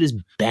if a dude is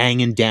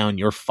banging down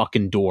your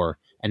fucking door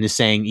and is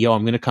saying, yo,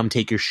 I'm going to come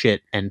take your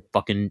shit and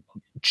fucking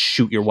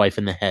shoot your wife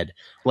in the head?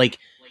 Like,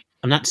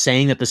 I'm not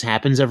saying that this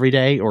happens every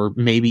day or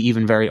maybe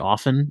even very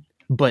often,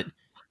 but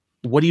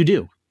what do you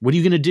do? What are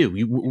you going to do?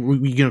 You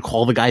going to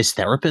call the guy's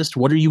therapist?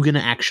 What are you going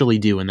to actually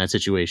do in that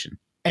situation?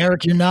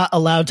 Eric, you're not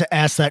allowed to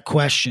ask that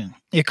question.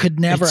 It could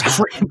never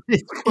happen.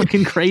 It's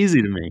fucking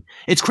crazy to me.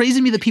 It's crazy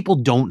to me that people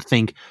don't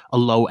think a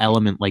low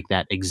element like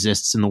that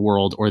exists in the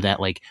world, or that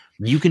like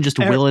you can just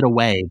will it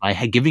away by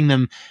giving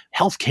them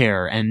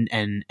healthcare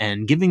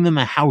and giving them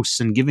a house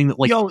and giving them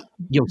like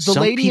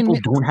some people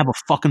don't have a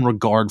fucking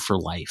regard for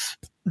life.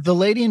 The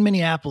lady in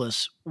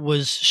Minneapolis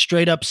was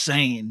straight up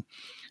saying,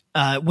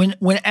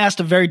 when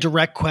asked a very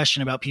direct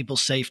question about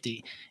people's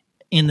safety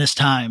in this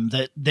time,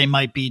 that they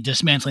might be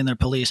dismantling their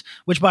police,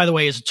 which by the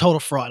way is a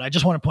total fraud. I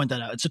just want to point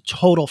that out. It's a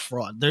total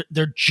fraud.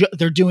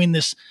 They're doing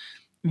this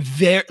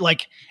very,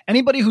 like,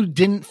 anybody who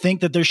didn't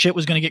think that their shit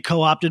was going to get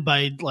co-opted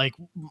by, like,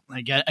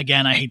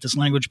 again, I hate this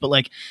language, but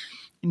like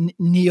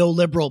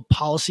neoliberal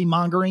policy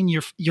mongering,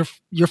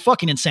 you're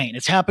fucking insane.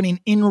 It's happening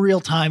in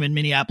real time in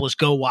Minneapolis.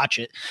 Go watch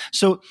it.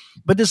 So,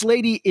 but this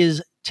lady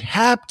is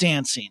tap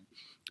dancing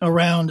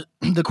around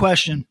the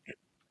question,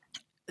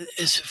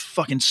 is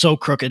fucking so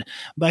crooked,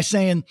 by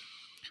saying,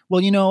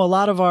 well, a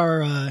lot of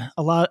our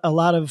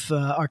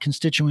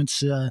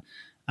constituents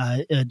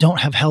don't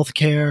have health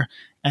care,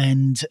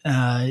 and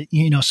so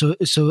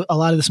a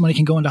lot of this money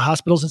can go into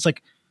hospitals. It's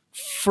like,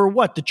 for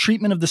what? The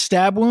treatment of the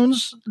stab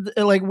wounds?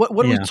 Like,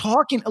 what are we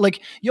talking? Like,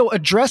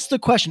 address the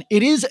question.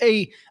 It is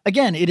a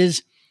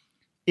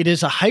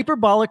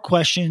hyperbolic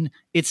question.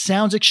 It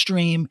sounds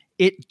extreme.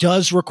 It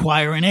does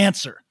require an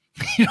answer.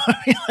 You know what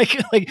I mean?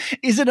 Like,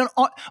 is it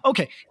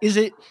is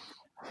it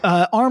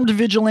armed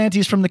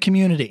vigilantes from the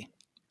community?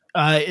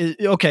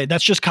 Okay,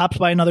 that's just cops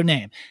by another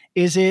name.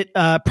 Is it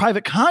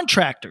private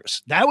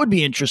contractors? That would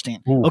be interesting.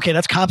 Ooh, okay,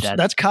 that's cops.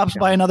 That's cops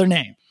by another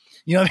name.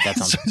 You know, that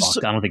sounds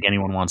fucked. I don't think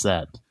anyone wants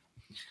that.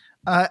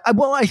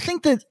 Well, I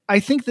think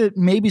that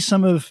maybe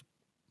some of,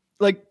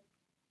 like,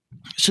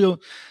 so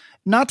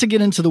not to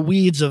get into the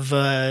weeds of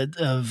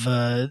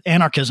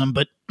anarchism,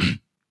 but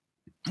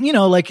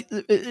like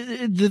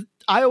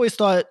I always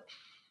thought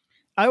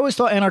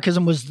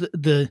anarchism was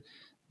the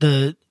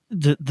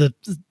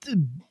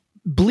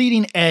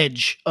bleeding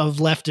edge of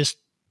leftist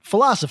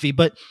philosophy,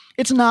 but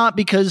it's not,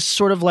 because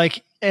sort of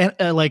like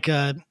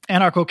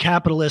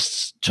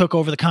anarcho-capitalists took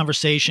over the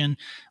conversation,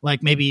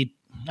 like maybe,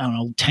 I don't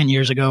know, 10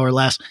 years ago or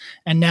less,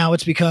 and now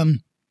it's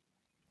become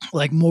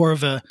like more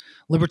of a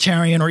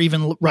libertarian or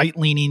even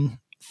right-leaning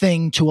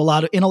thing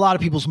in a lot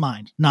of people's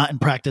mind, not in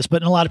practice,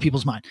 but in a lot of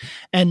people's mind.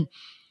 And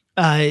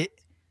I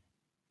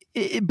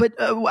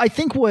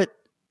think what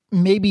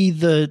maybe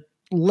the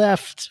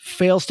left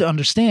fails to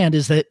understand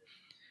is that,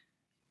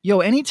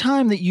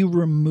 anytime that you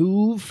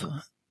remove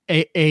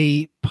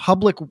a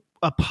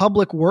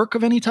public work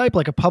of any type,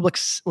 like a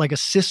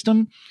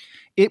system,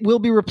 it will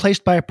be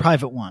replaced by a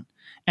private one.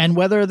 And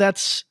whether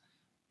that's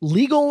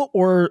legal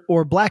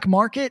or black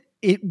market,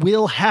 it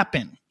will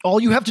happen. All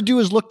you have to do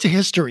is look to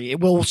history. It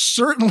will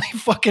certainly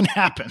fucking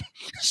happen.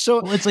 So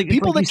it's like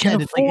people that can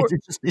afford,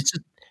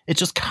 it's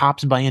just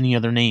cops by any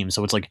other name.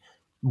 So it's like,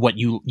 what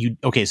you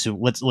okay, so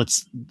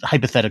let's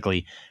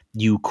hypothetically,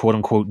 you quote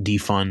unquote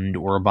defund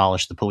or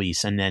abolish the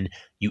police, and then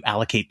you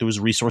allocate those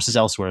resources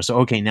elsewhere. So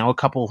okay, now a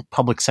couple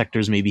public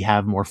sectors maybe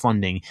have more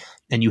funding,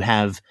 and you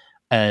have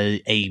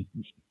a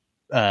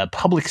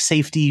public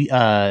safety you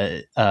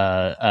have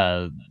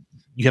a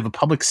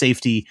public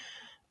safety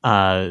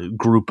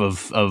group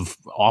of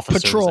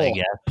officers, Patrol. I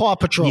guess. Paw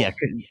Patrol.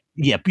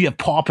 Yeah,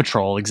 Paw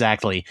Patrol,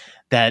 exactly.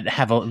 That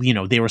have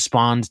they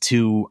respond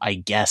to, I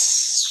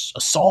guess,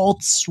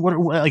 assaults.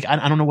 Like,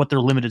 I don't know what their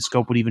limited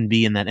scope would even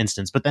be in that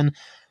instance. But then,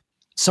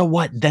 so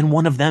what? Then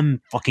one of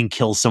them fucking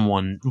kills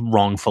someone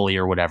wrongfully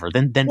or whatever.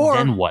 Then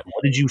what?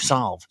 What did you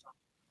solve?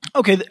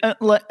 Okay,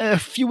 a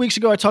few weeks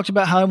ago I talked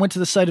about how I went to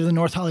the site of the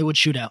North Hollywood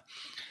shootout.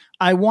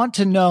 I want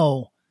to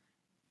know,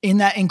 in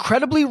that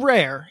incredibly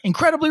rare,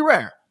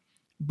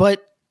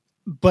 but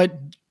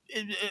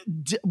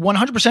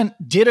 100%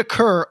 did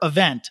occur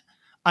event,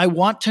 I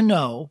want to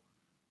know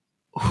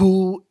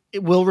who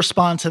will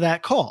respond to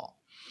that call,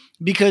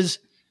 because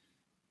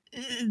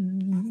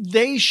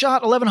they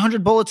shot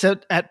 1,100 bullets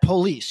at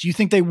police. You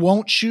think they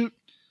won't shoot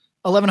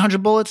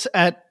 1,100 bullets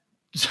at?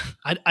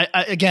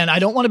 Again, I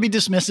don't want to be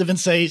dismissive and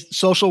say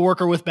social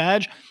worker with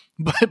badge,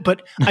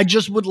 but I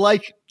just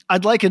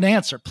I'd like an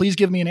answer. Please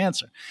give me an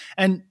answer.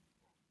 And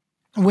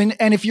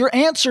if your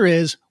answer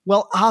is,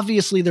 well,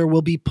 obviously there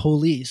will be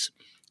police,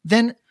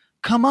 then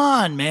come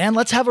on, man,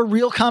 let's have a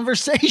real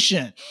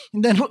conversation.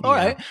 And then, all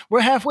right,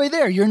 we're halfway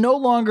there. You're no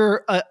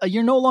longer a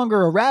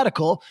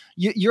radical.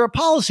 You're a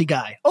policy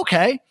guy.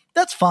 Okay,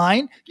 that's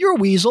fine. You're a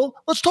weasel.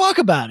 Let's talk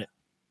about it.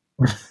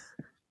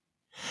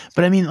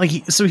 But I mean, like,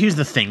 so here's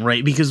the thing,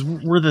 right? Because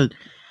this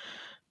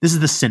is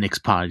the Cynics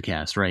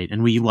podcast, right?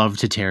 And we love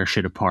to tear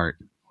shit apart.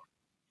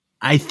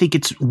 I think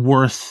it's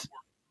worth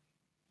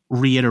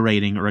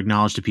reiterating or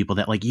acknowledge to people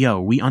that, like,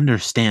 we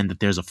understand that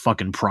there's a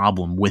fucking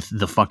problem with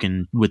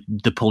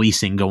the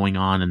policing going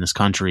on in this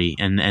country,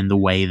 and the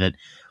way that,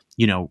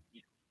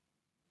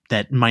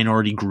 that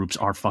minority groups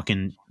are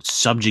fucking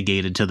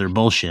subjugated to their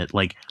bullshit.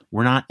 Like,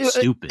 we're not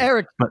stupid,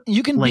 Eric. But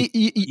you can be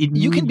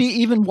you can be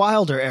even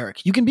wilder,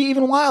 Eric. You can be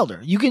even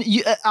wilder.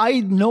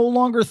 I no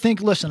longer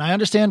think. Listen, I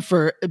understand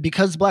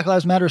because Black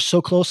Lives Matter is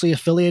so closely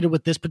affiliated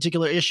with this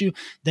particular issue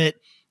that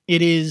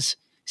it is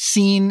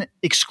seen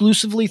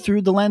exclusively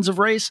through the lens of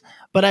race.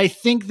 But I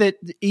think that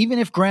even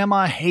if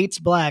grandma hates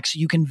blacks,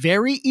 you can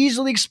very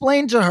easily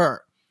explain to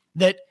her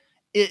that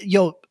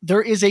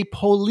there is a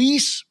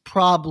police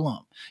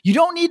problem. You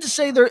don't need to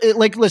say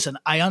listen,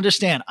 I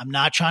understand. I'm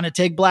not trying to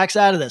take blacks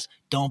out of this.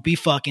 Don't be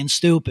fucking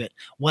stupid.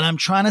 What I'm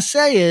trying to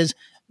say is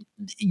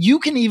you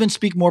can even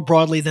speak more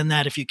broadly than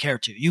that if you care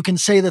to. You can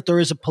say that there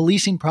is a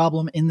policing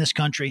problem in this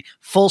country,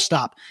 full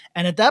stop.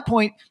 And at that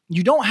point,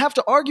 you don't have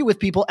to argue with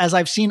people, as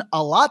I've seen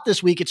a lot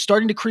this week. It's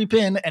starting to creep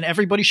in, and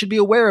everybody should be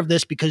aware of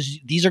this because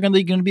these are going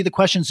to be the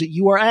questions that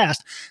you are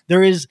asked.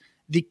 There is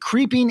the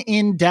creeping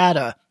in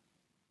data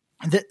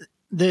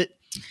the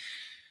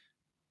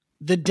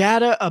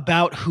data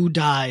about who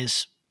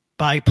dies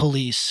by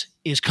police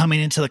is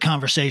coming into the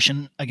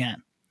conversation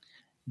again.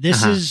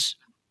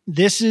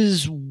 This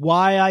is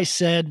why I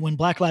said when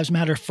Black Lives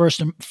Matter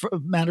first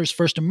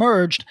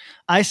emerged,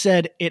 I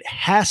said it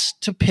has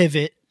to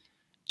pivot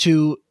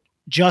to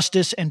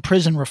justice and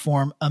prison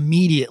reform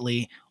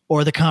immediately,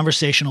 or the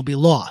conversation will be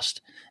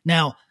lost.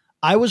 Now,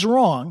 I was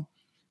wrong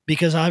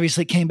because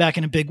obviously it came back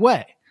in a big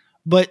way,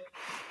 but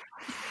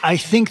I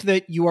think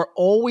that you are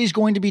always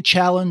going to be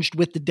challenged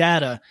with the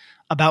data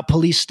about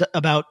police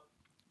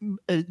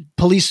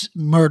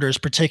murders,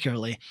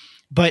 particularly.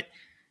 But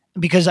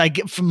because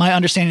from my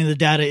understanding of the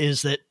data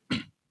is that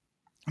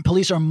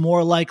police are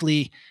more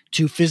likely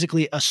to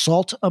physically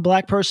assault a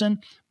black person,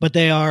 but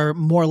they are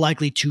more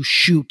likely to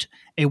shoot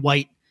a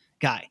white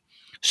guy.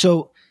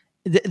 So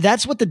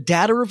that's what the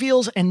data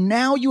reveals. And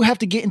now you have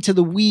to get into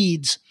the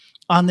weeds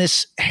on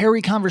this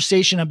hairy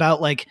conversation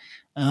about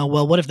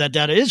well, what if that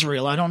data is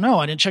real? I don't know.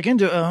 I didn't check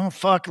into it. Oh,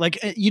 fuck.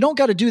 You don't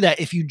got to do that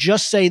if you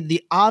just say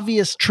the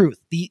obvious truth,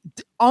 the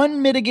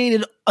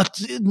unmitigated,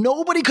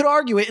 nobody could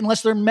argue it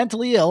unless they're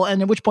mentally ill,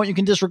 and at which point you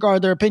can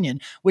disregard their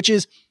opinion, which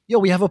is,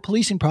 we have a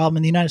policing problem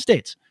in the United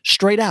States.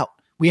 Straight out.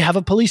 We have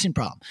a policing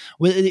problem.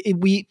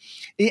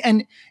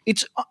 And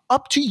it's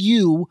up to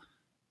you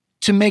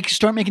to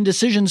start making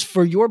decisions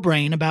for your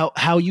brain about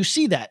how you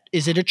see that.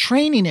 Is it a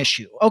training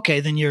issue? Okay,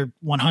 then you're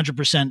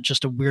 100%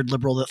 just a weird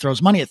liberal that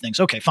throws money at things.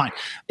 Okay, fine.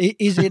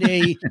 Is it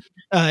a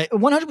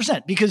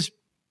 100%? Because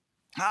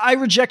I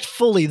reject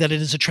fully that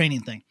it is a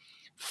training thing.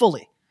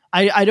 Fully.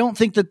 I don't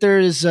think that there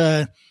is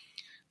I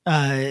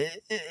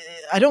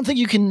don't think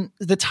you can,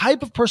 the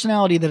type of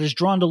personality that is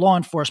drawn to law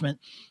enforcement,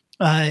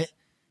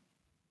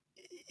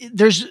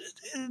 there's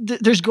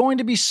going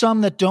to be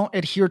some that don't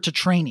adhere to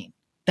training.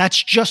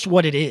 That's just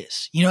what it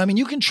is.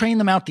 You can train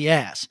them out the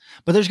ass,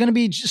 but there's going to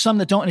be some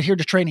that don't adhere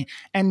to training.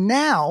 And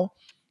now,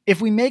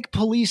 if we make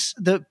police,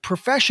 the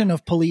profession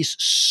of police,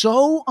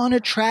 so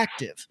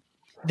unattractive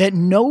that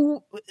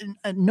no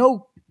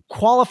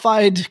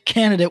qualified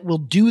candidate will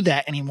do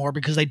that anymore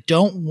because they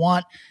don't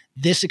want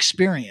this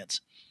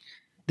experience.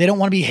 They don't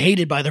want to be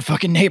hated by their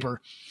fucking neighbor.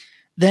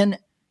 Then,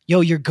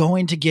 you're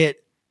going to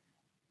get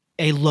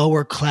a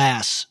lower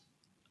class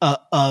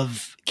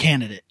of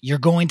candidate. You're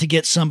going to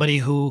get somebody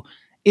who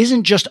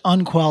isn't just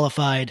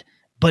unqualified,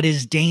 but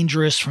is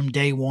dangerous from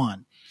day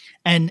one.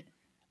 And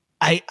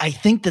I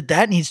think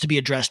that needs to be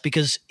addressed,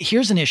 because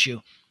here's an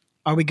issue.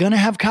 Are we going to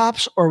have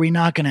cops or are we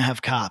not going to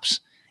have cops?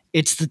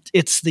 It's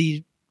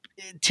the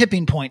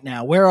tipping point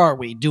now. Where are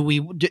we?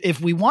 If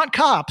we want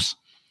cops,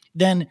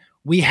 then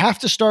we have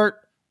to start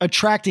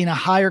attracting a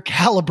higher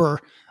caliber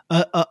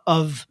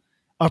of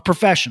a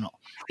professional.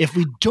 If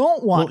we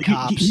don't want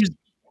cops,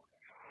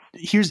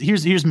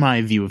 here's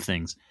my view of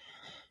things.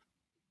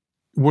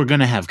 We're going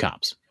to have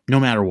cops no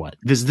matter what.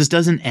 This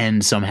doesn't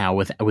end somehow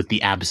with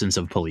the absence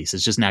of police.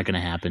 It's just not going to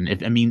happen.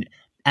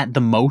 At the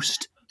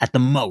most,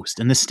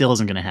 and this still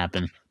isn't going to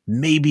happen,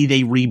 maybe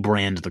they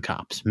rebrand the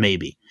cops,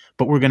 maybe,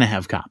 but we're going to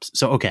have cops.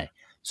 So, okay.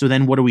 So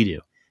then what do we do?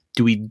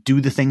 Do we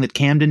do the thing that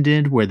Camden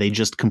did where they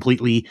just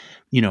completely,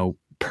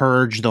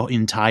 purge the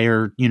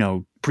entire,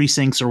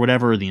 precincts or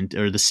whatever,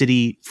 or the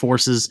city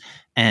forces,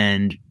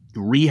 and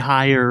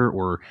rehire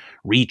or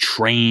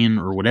retrain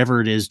or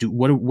whatever it is?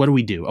 What do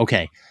we do?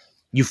 Okay.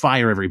 You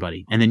fire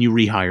everybody and then you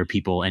rehire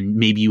people, and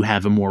maybe you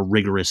have a more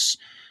rigorous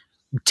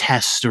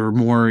test or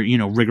more,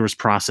 rigorous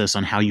process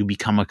on how you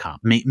become a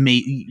cop.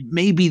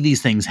 Maybe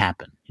these things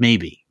happen.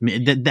 Maybe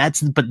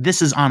but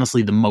this is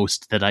honestly the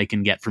most that I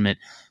can get from it.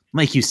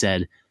 Like you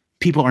said,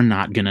 people are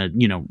not gonna,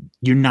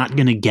 you're not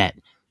gonna get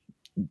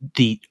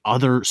the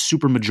other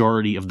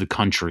supermajority of the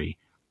country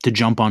to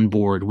jump on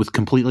board with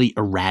completely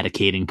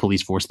eradicating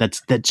police force.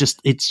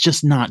 It's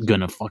just not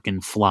gonna fucking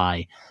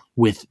fly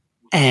with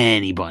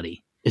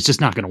anybody. It's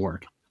just not going to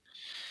work.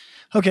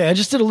 Okay, I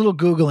just did a little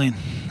Googling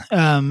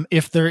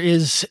if there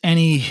is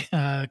any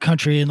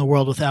country in the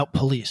world without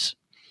police.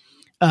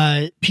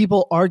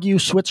 People argue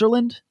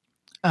Switzerland,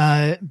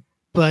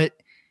 but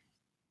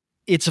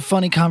it's a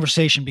funny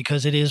conversation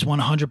because it is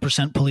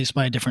 100% police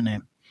by a different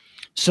name.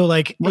 So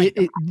like, right,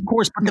 of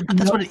course, but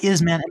that's what it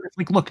is, man. And it's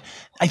like, look,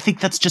 I think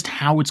that's just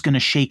how it's going to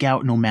shake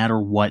out no matter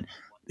what.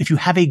 If you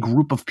have a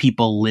group of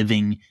people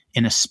living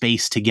in a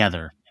space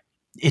together,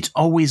 it's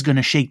always going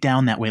to shake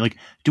down that way. Like,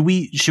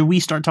 should we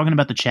start talking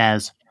about the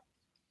Chaz?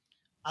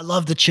 I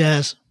love the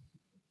Chaz.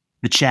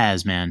 The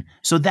Chaz, man.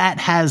 So that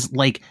has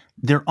like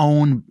their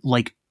own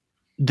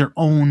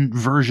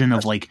version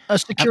of like a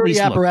security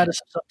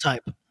apparatus of some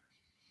type.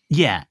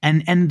 Yeah,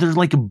 and they're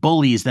like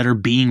bullies that are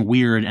being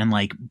weird and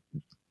like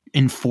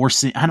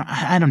enforcing.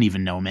 I don't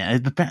even know,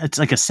 man. It's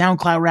like a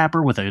SoundCloud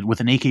rapper with an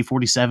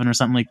AK-47 or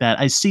something like that.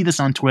 I see this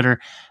on Twitter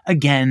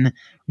again.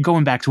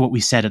 Going back to what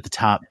we said at the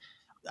top,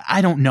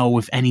 I don't know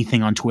if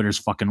anything on Twitter is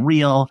fucking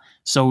real,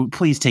 so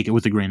please take it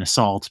with a grain of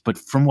salt. But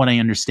from what I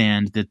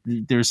understand, that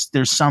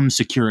there's some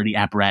security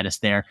apparatus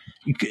there,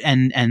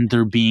 and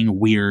they're being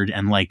weird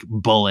and like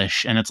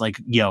bullish, and it's like,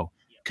 yo,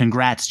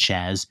 congrats,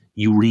 Chaz,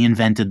 you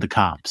reinvented the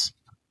cops.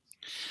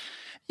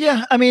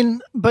 Yeah, I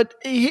mean, but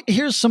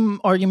here's some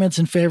arguments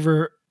in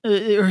favor,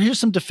 or here's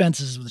some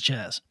defenses of the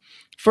Chaz.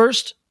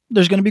 First,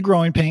 there's going to be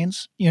growing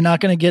pains. You're not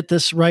going to get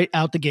this right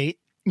out the gate,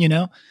 you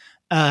know?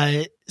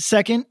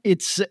 Second,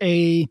 it's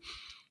a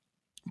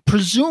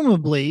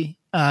presumably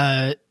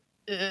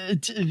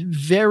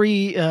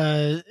very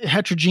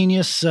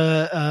heterogeneous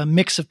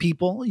mix of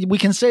people. We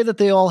can say that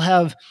they all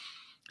have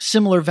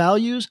similar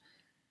values,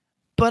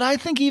 but I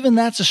think even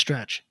that's a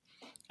stretch.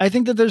 I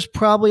think that there's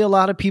probably a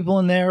lot of people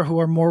in there who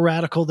are more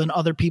radical than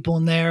other people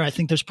in there. I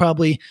think there's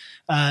probably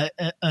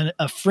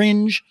a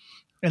fringe.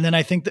 And then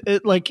I think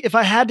that, like, if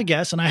I had to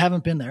guess, and I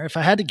haven't been there, if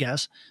I had to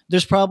guess,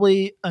 there's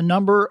probably a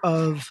number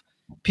of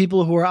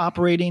people who are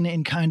operating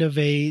in kind of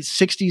a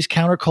 60s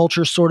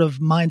counterculture sort of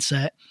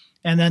mindset.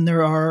 And then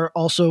there are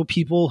also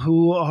people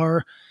who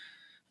are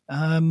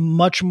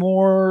much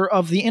more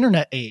of the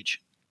internet age.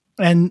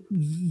 And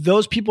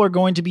those people are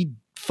going to be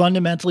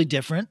fundamentally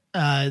different.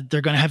 They're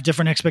going to have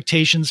different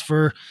expectations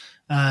for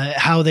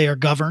how they are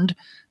governed.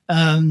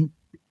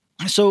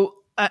 So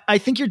I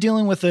think you're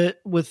dealing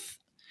with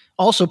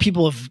also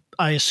people of,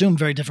 I assume,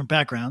 very different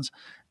backgrounds.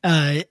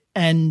 And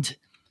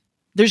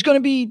it's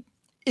going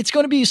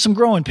to be some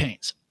growing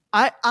pains.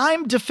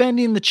 I'm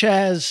defending the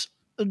Chaz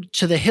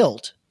to the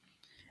hilt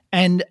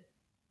and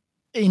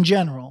in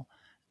general.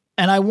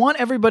 And I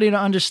want everybody to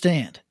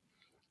understand.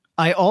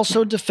 I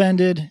also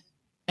defended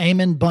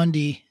Eamon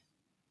Bundy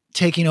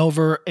taking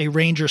over a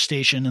ranger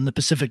station in the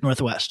Pacific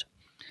Northwest.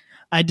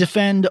 I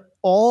defend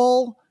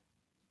all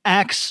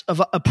acts of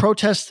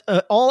protest in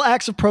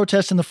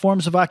the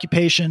forms of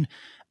occupation,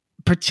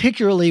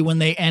 particularly when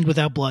they end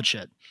without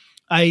bloodshed.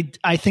 I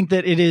think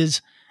that it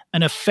is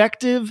an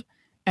effective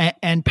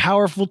and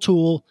powerful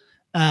tool,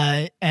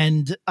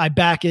 and I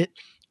back it.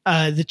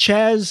 The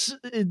Chaz,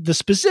 the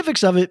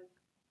specifics of it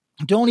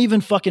don't even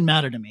fucking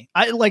matter to me.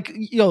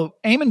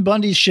 Eamon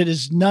Bundy's shit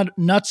is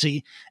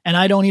nutsy, and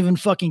I don't even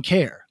fucking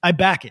care. I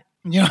back it.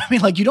 You know what I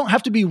mean? Like, you don't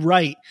have to be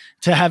right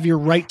to have your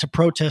right to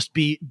protest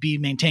be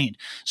maintained.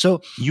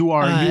 So you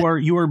are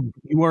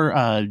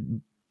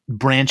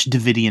Branch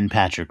Davidian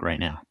Patrick right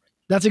now.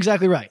 That's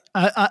exactly right.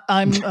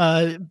 I'm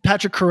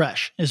Patrick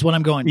Koresh is what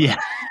I'm going with.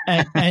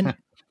 Yeah.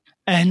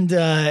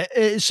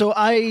 So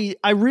I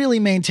really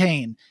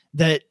maintain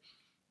that.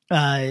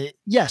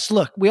 Yes,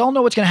 look, we all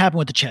know what's going to happen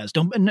with the Chaz.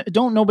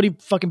 Don't nobody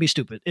fucking be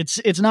stupid.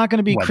 It's not going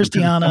to be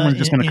Christiana. Someone's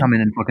just going to come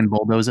in and fucking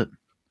bulldoze it.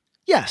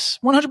 Yes,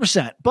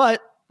 100%.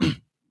 But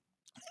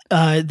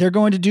they're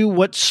going to do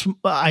what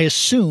I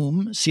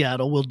assume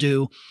Seattle will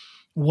do,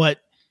 what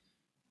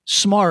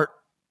smart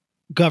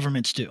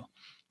governments do,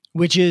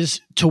 which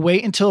is to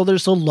wait until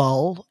there's a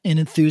lull in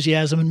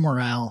enthusiasm and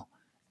morale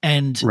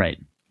and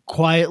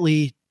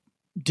quietly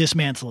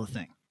dismantle the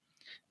thing.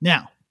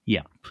 Now,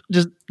 yeah.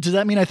 Does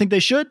that mean I think they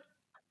should?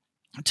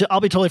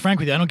 I'll be totally frank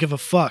with you. I don't give a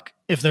fuck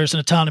if there's an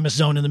autonomous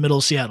zone in the middle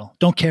of Seattle.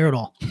 Don't care at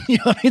all. You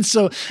know what I mean?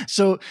 So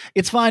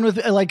it's fine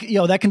with, like,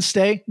 that can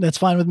stay. That's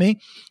fine with me.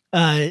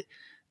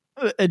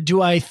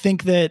 Do I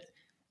think that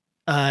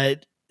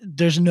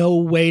there's no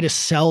way to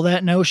sell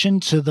that notion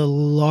to the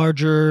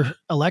larger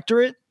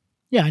electorate?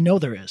 Yeah, I know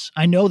there is.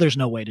 I know there's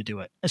no way to do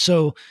it.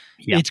 So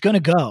it's going to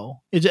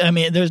go.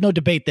 There's no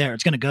debate there.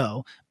 It's going to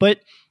go. But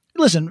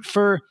listen,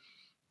 for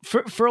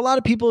a lot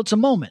of people, it's a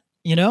moment,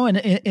 you know, and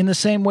in the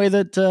same way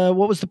that,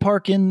 what was the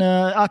park in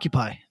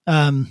Occupy?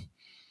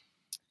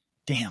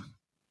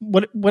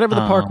 Whatever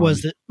the park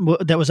was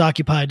that was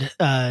occupied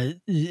at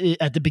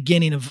the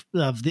beginning of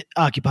the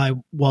Occupy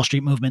Wall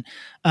Street movement.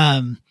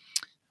 I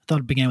thought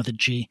it began with a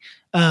G.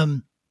 At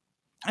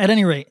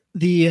any rate,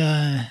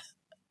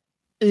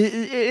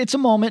 it's a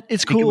moment.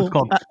 It's cool. It was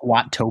called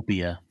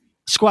Squattopia.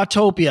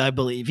 Squattopia, I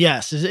believe.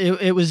 Yes,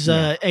 it was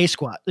a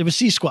squat. It was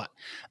C squat.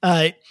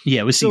 It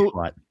was C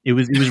squat. It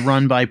was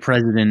run by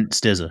President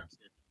Stizza.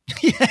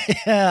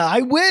 Yeah,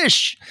 I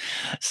wish.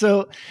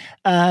 So,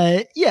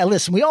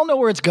 listen, we all know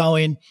where it's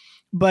going,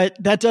 but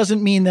that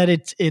doesn't mean that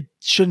it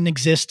shouldn't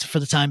exist for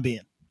the time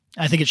being.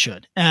 I think it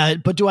should.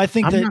 But do I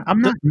think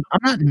I'm not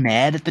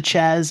mad at the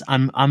Chaz.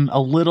 I'm a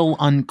little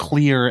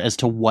unclear as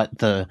to what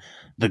the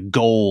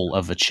goal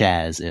of a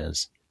Chaz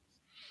is.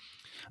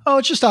 Oh,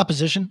 it's just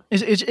opposition.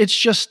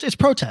 It's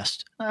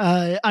protest.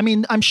 I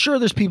mean, I'm sure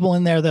there's people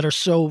in there that are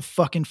so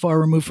fucking far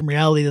removed from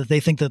reality that they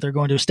think that they're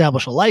going to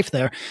establish a life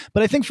there.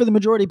 But I think for the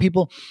majority of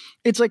people,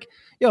 it's like,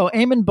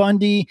 Eamon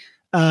Bundy,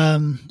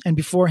 and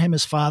before him,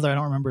 his father, I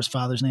don't remember his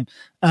father's name.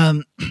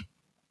 I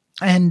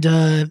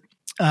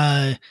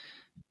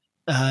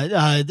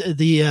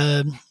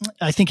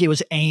think it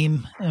was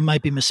AIM. I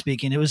might be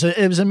misspeaking. It was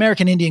an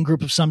American Indian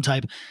group of some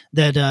type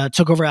that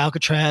took over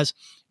Alcatraz.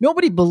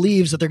 Nobody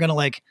believes that they're going to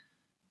like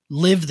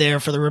live there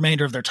for the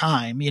remainder of their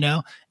time.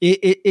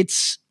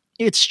 It's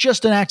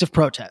just an act of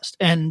protest,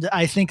 and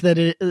I think that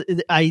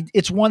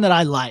it's one that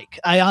I like.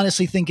 I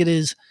honestly think it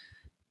is.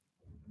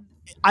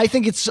 I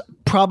think it's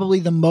probably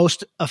the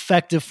most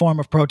effective form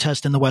of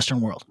protest in the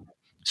Western world.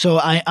 So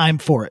I'm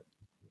for it.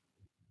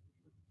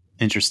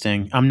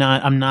 Interesting. I'm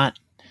not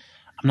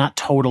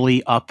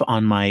totally up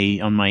on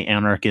my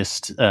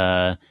anarchist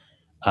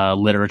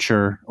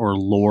literature or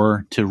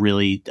lore to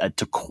really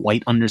to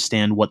quite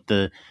understand what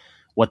the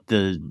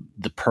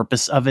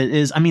purpose of it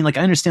is. I mean, like,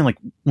 I understand, like,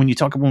 when we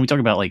talk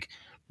about like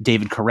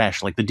David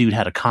Koresh, like the dude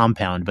had a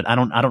compound, but I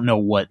don't know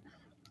what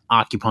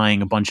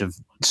occupying a bunch of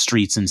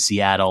streets in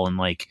Seattle and,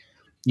 like,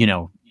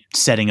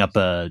 setting up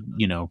a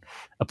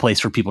place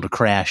for people to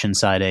crash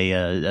inside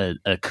a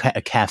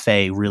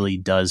cafe really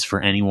does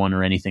for anyone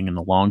or anything in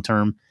the long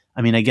term.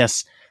 I mean, I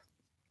guess,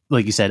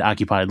 like you said,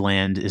 occupied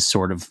land is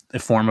sort of a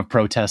form of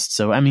protest.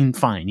 So, I mean,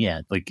 fine.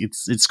 Yeah. Like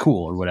it's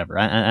cool or whatever.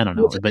 I don't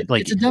know, but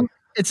like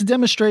it's a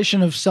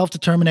demonstration of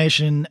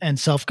self-determination and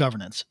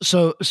self-governance.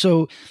 So,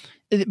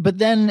 but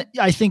then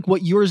I think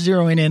what you're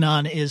zeroing in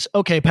on is,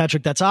 okay,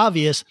 Patrick, that's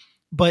obvious,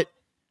 but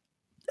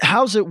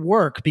how's it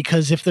work?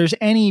 Because if there's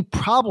any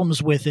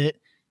problems with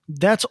it,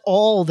 that's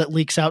all that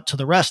leaks out to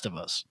the rest of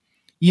us.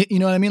 You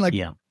know what I mean? Like,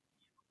 yeah.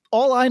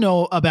 All I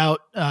know about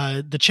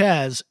the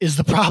Chaz is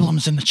the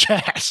problems in the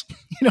Chaz. You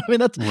know what I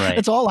mean?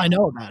 That's all I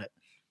know about it.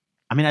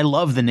 I mean, I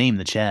love the name,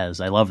 the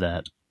Chaz. I love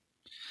that.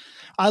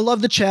 I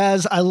love the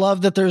Chaz. I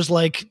love that there's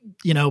like,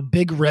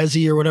 Big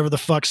Resi or whatever the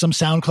fuck, some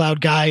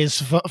SoundCloud guy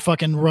is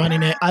fucking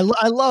running it. I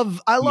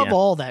love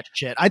all that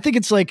shit. I think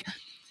it's like,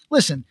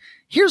 listen,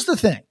 here's the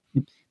thing.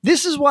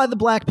 This is why the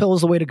black pill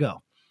is the way to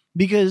go,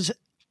 because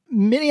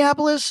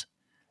Minneapolis,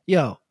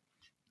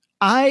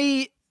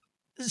 I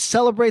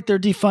celebrate their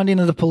defunding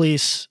of the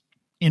police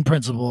in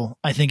principle.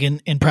 I think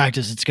in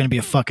practice, it's going to be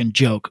a fucking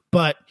joke,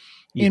 but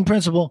in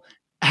principle,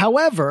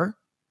 however,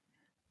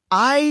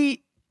 I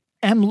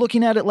am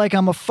looking at it like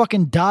I'm a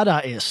fucking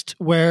Dadaist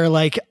where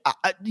like,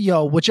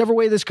 whichever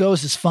way this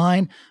goes is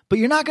fine, but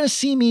you're not going to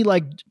see me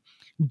like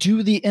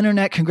do the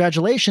internet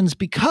congratulations,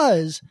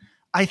 because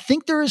I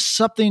think there is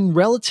something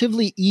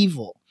relatively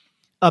evil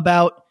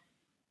about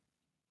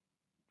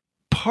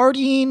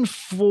partying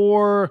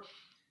for,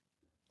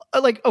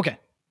 like, okay,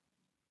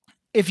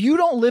 if you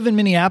don't live in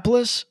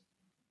Minneapolis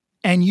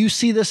and you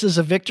see this as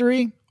a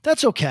victory,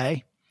 that's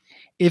okay.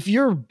 If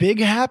you're big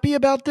happy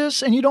about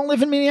this and you don't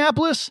live in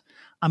Minneapolis,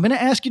 I'm going to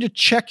ask you to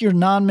check your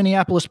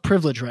non-Minneapolis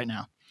privilege right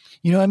now.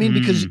 You know what I mean?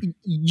 Because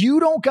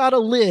you don't got to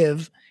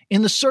live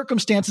in the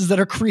circumstances that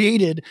are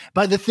created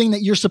by the thing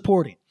that you're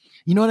supporting.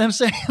 You know what I'm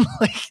saying?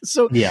 Like,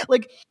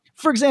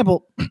 for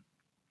example,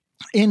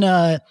 in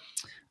where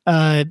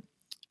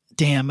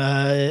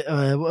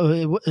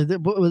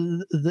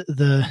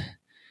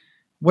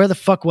the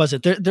fuck was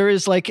it? There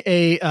is like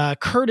a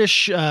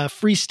Kurdish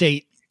free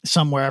state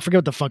somewhere. I forget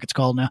what the fuck it's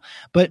called now.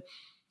 But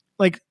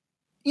like,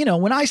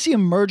 when I see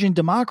emerging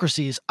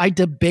democracies, I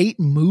debate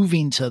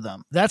moving to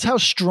them. That's how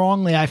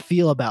strongly I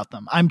feel about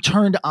them. I'm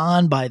turned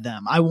on by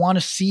them. I want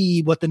to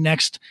see what the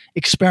next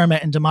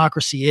experiment in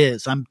democracy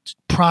is. I'm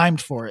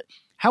primed for it.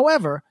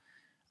 However,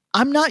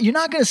 you're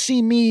not going to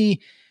see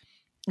me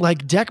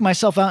like deck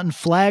myself out in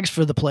flags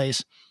for the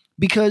place,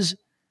 because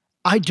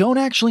I don't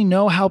actually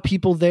know how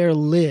people there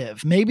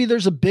live. Maybe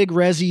there's a Big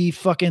Resi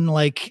fucking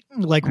like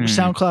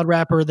SoundCloud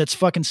rapper that's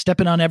fucking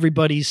stepping on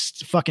everybody's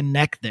fucking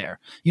neck there.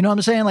 You know what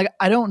I'm saying? Like,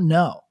 I don't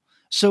know.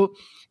 So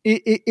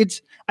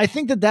it's, I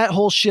think that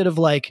whole shit of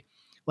like,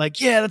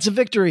 yeah, that's a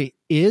victory.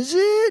 Is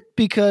it?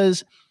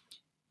 Because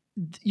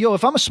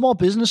if I'm a small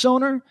business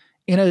owner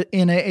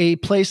in a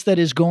place that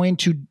is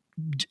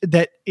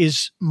that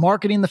is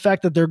marketing the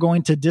fact that they're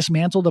going to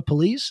dismantle the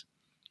police,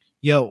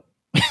 So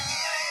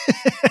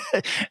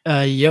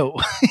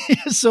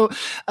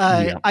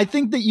I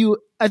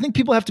think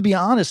people have to be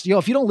honest.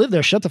 If you don't live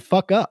there, shut the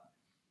fuck up.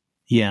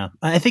 Yeah.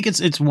 I think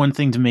it's one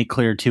thing to make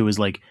clear too, is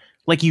like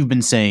you've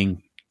been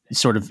saying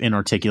sort of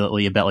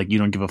inarticulately about like, you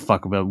don't give a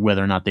fuck about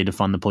whether or not they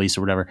defund the police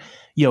or whatever.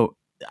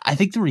 I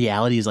think the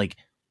reality is like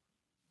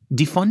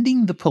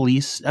defunding the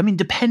police. I mean,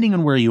 depending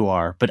on where you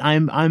are, but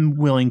I'm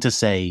willing to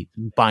say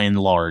by and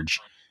large,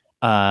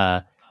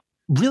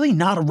 really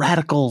not a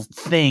radical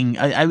thing.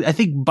 I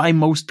think by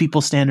most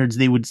people's standards,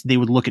 they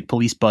would look at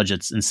police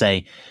budgets and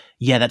say,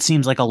 yeah, that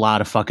seems like a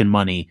lot of fucking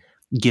money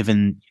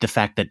given the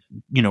fact that,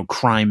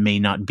 crime may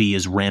not be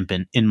as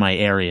rampant in my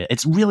area.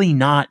 It's really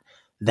not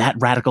that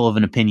radical of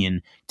an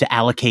opinion to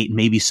allocate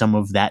maybe some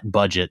of that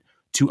budget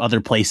to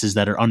other places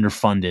that are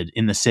underfunded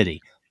in the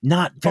city.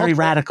 not very Also-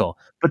 radical.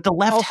 But the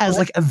left has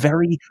like a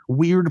very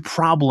weird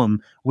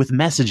problem with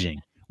messaging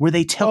where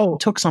they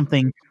took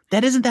something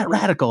that isn't that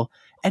radical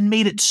and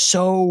made it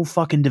so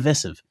fucking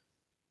divisive.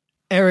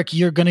 Eric,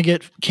 you're going to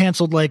get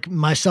canceled like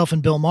myself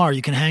and Bill Maher.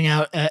 You can hang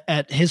out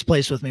at his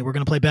place with me. We're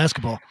going to play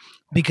basketball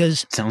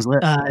because sounds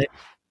lit.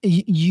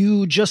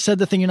 You just said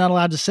the thing you're not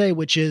allowed to say,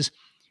 which is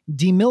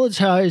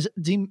demilitarize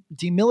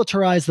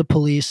the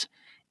police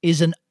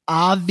is an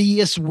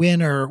obvious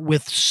winner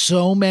with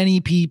so many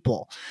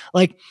people.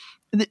 Like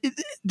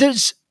there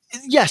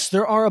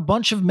are a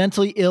bunch of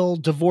mentally ill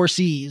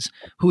divorcees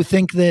who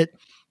think that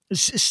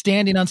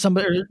standing on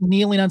somebody or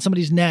kneeling on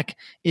somebody's neck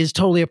is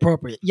totally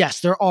appropriate. Yes,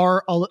 there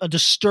are a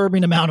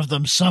disturbing amount of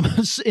them, some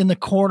in the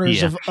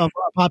corners of our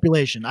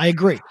population. I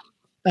agree.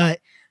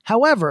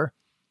 However,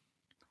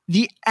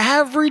 the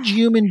average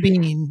human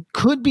being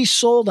could be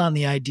sold on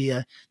the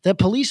idea that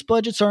police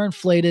budgets are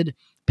inflated,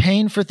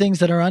 paying for things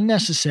that are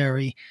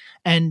unnecessary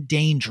and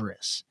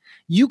dangerous.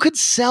 You could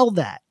sell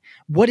that.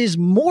 What is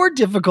more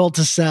difficult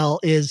to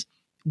sell is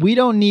we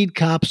don't need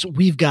cops.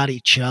 We've got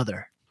each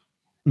other.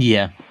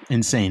 Yeah,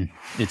 insane.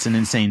 It's an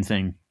insane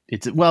thing.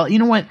 Well, you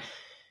know what?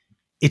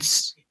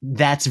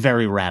 That's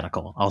very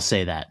radical. I'll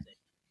say that.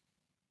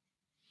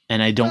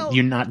 And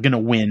you're not going to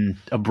win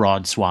a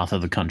broad swath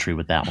of the country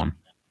with that one.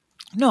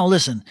 No,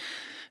 listen,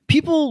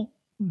 people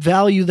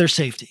value their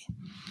safety,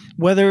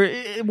 whether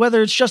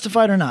it's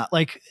justified or not.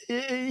 Like,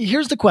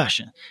 here's the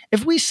question.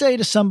 If we say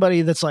to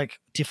somebody that's like,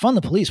 defund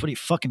the police, what are you,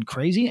 fucking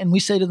crazy? And we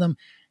say to them,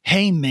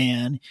 hey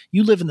man,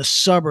 you live in the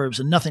suburbs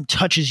and nothing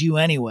touches you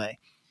anyway.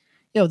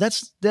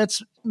 That's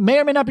may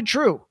or may not be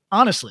true,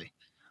 honestly,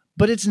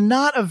 but it's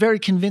not a very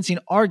convincing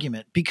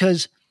argument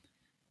because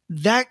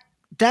that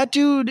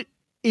dude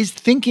is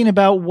thinking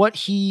about what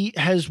he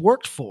has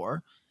worked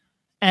for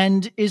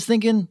and is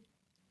thinking,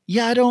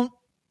 yeah,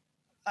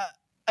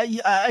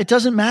 it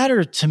doesn't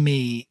matter to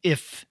me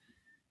if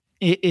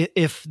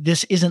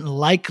this isn't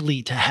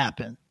likely to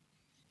happen.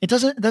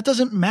 That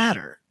doesn't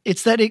matter.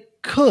 It's that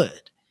it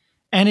could.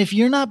 And if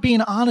you're not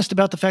being honest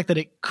about the fact that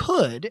it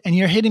could, and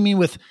you're hitting me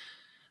with,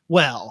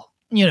 well,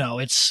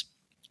 it's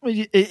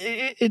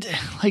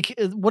like,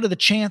 what are the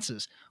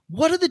chances?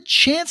 What are the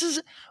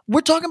chances?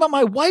 We're talking about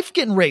my wife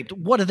getting raped.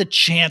 What are the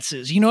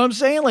chances? You know what I'm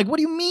saying? Like, what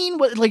do you mean?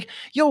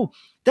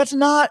 That's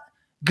not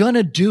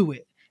gonna do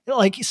it.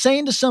 Like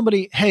saying to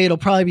somebody, hey, it'll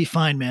probably be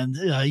fine, man.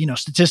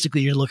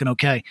 Statistically, you're looking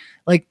okay.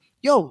 Like,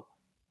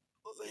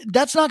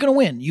 that's not going to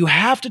win. You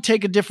have to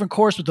take a different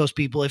course with those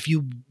people if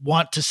you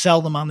want to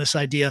sell them on this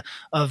idea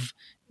of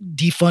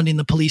defunding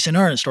the police in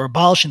earnest or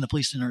abolishing the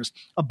police in earnest.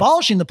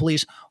 Abolishing the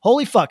police,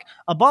 holy fuck.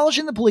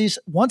 Abolishing the police,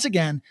 once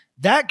again,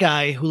 that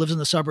guy who lives in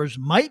the suburbs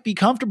might be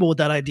comfortable with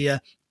that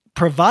idea,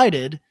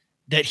 provided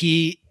that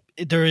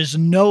there is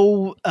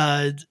no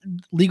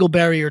legal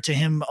barrier to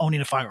him owning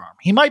a firearm.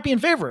 He might be in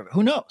favor of it.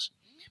 Who knows?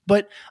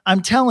 But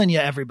I'm telling you,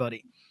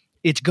 everybody,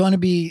 it's going to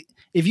be,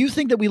 if you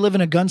think that we live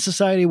in a gun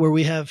society where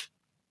we have,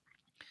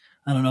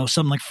 I don't know,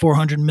 something like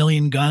 400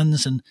 million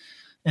guns, and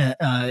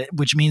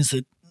which means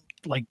that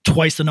like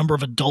twice the number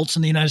of adults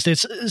in the United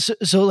States.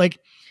 So like,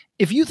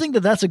 if you think that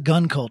that's a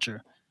gun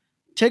culture,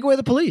 take away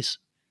the police.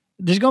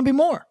 There's going to be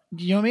more.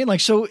 You know what I mean? Like,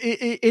 so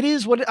it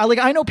is what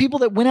I know people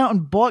that went out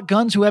and bought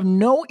guns who have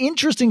no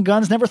interest in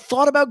guns, never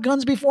thought about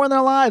guns before in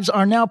their lives,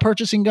 are now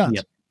purchasing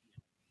guns.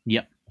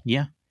 Yep.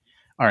 Yeah.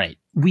 All right.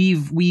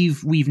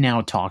 We've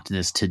now talked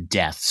this to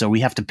death. So we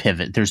have to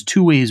pivot. There's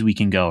two ways we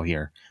can go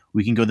here.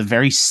 We can go the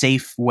very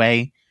safe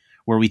way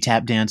where we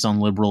tap dance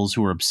on liberals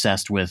who are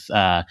obsessed with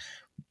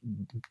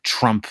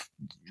Trump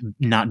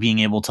not being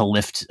able to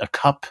lift a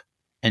cup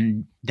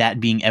and that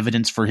being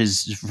evidence for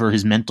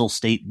his mental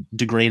state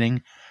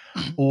degrading,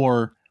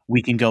 or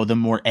we can go the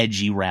more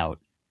edgy route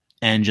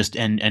and just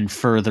and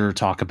further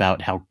talk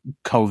about how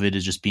COVID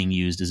is just being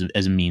used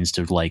as a means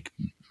to like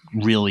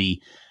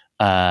really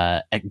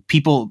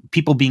people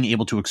being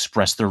able to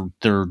express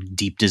their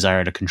deep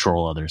desire to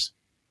control others.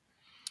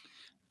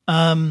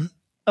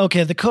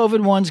 Okay, the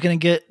COVID one's going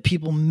to get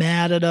people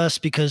mad at us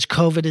because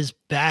COVID is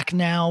back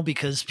now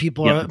because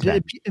people are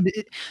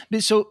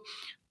so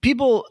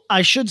people.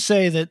 I should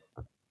say that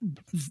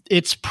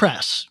it's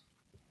press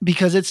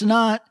because it's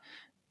not.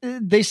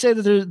 They say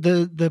that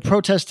the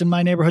protest in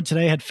my neighborhood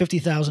today had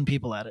 50,000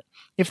 people at it.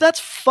 If that's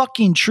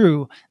fucking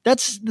true,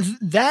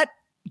 that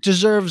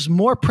deserves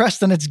more press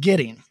than it's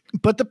getting.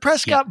 But the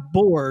press got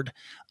bored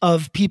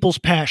of people's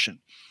passion,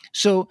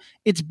 so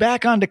it's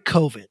back onto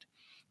COVID.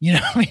 You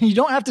know, I mean, you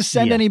don't have to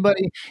send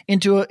anybody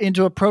into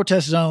a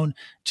protest zone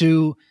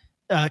to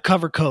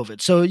cover COVID.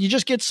 So you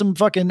just get some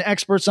fucking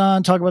experts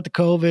on, talk about the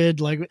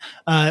COVID, like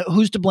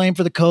who's to blame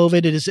for the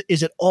COVID?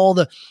 Is it all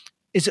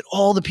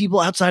the people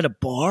outside of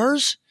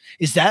bars?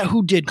 Is that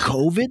who did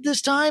COVID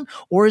this time?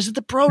 Or is it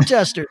the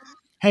protesters?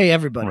 Hey,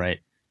 everybody. Right.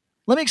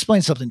 Let me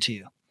explain something to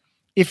you.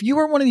 If you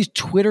are one of these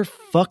Twitter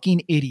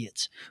fucking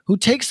idiots who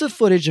takes the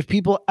footage of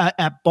people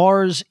at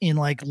bars in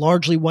like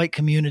largely white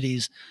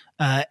communities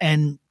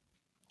and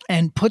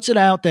puts it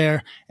out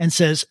there and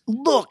says,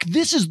 look,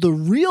 this is the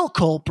real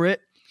culprit,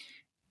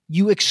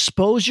 you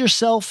expose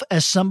yourself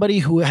as somebody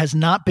who has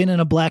not been in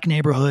a black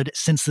neighborhood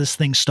since this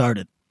thing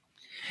started.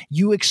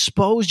 You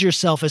expose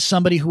yourself as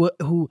somebody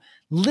who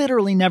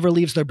literally never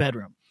leaves their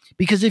bedroom.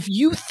 Because if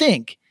you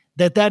think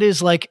that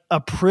is like a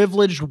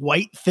privileged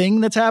white thing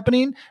that's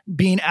happening,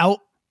 being out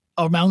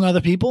among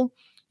other people,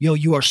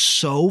 you are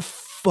so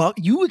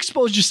you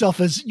exposed yourself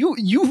as you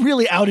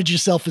really outed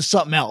yourself as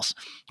something else.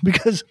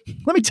 Because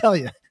let me tell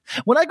you,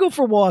 when I go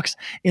for walks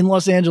in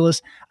Los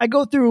Angeles, I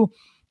go through,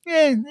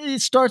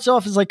 it starts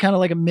off as like kind of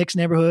like a mixed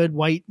neighborhood,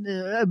 white.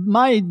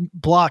 My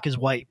block is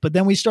white, but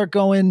then we start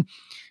going,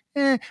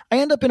 I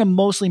end up in a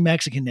mostly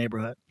Mexican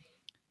neighborhood.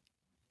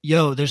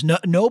 There's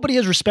nobody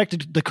has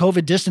respected the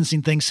COVID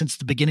distancing thing since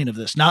the beginning of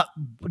this. Not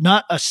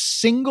a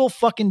single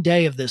fucking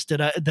day of this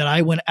that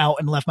I went out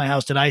and left my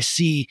house did I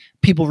see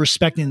people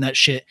respecting that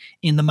shit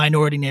in the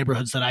minority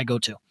neighborhoods that I go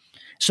to.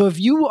 So if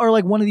you are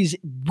like one of these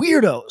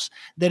weirdos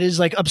that is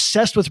like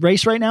obsessed with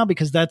race right now,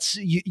 because that's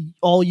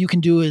all you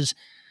can do is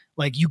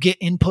like you get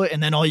input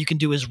and then all you can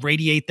do is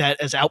radiate that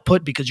as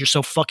output because you're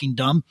so fucking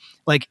dumb.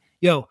 Like,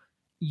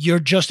 you're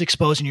just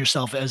exposing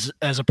yourself as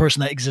a person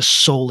that exists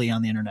solely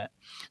on the internet.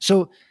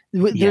 So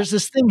there's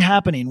this thing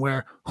happening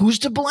where who's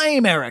to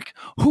blame, Eric?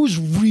 Who's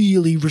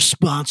really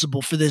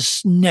responsible for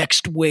this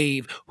next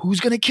wave? Who's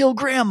going to kill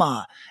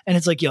grandma? And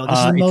it's like, this is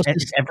the most.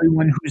 It's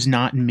everyone who's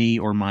not me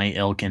or my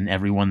ilk and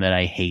everyone that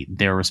I hate,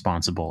 they're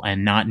responsible,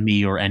 and not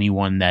me or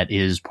anyone that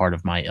is part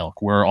of my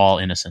ilk. We're all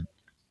innocent.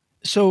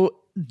 So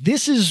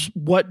this is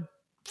what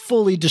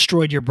fully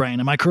destroyed your brain.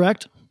 Am I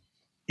correct?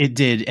 It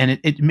did. And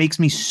it makes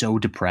me so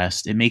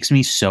depressed. It makes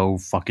me so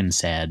fucking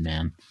sad,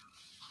 man.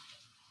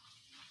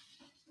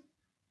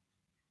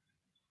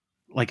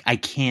 Like I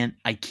can't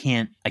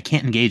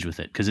engage with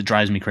it because it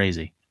drives me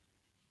crazy.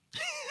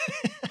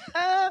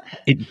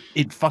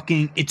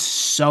 It's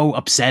so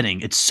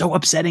upsetting. It's so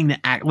upsetting to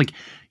act like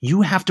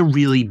you have to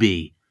really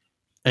be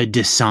a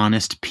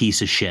dishonest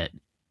piece of shit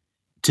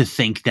to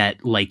think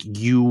that like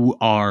you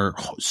are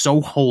so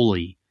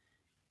holy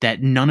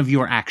that none of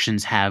your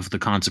actions have the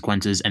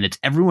consequences, and it's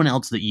everyone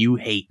else that you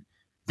hate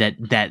that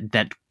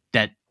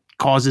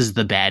causes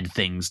the bad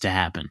things to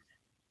happen.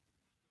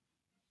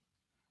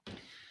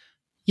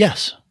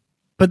 Yes,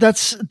 but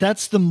that's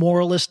the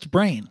moralist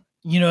brain.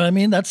 You know what I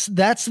mean? That's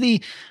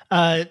the.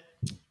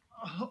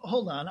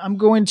 Hold on, I'm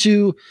going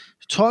to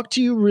talk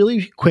to you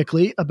really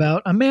quickly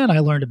about a man I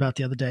learned about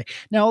the other day.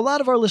 Now, a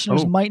lot of our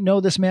listeners might know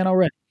this man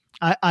already.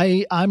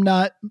 I'm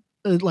not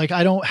like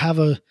I don't have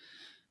a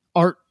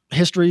art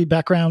history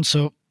background.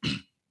 So,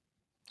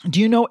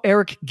 do you know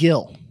Eric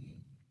Gill?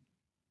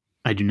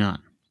 I do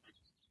not.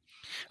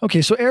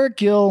 Okay, so Eric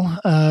Gill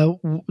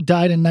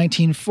died in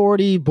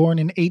 1940, born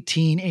in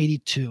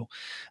 1882.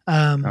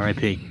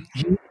 R.I.P.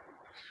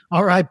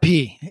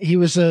 R.I.P. He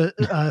was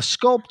a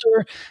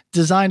sculptor,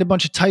 designed a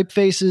bunch of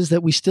typefaces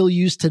that we still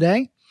use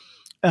today,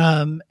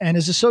 and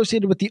is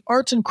associated with the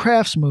arts and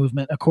crafts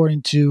movement,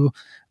 according to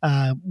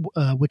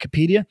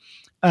Wikipedia.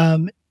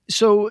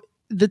 So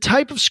the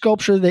type of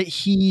sculpture that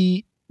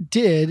he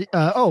did,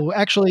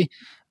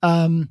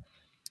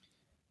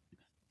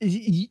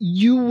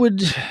 you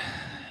would...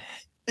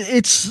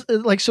 It's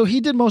like, so he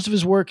did most of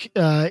his work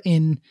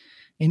in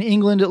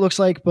England, it looks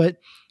like, but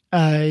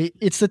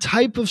it's the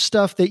type of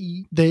stuff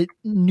that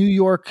New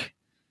York,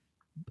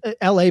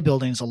 LA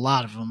buildings, a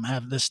lot of them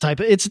have this type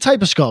of, it's a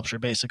type of sculpture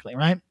basically.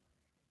 Right.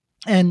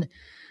 And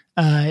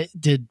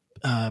did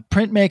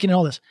printmaking and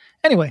all this.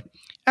 Anyway,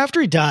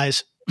 after he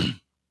dies,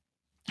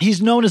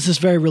 he's known as this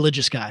very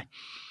religious guy,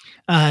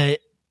 a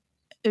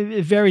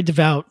very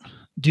devout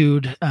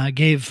dude,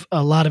 gave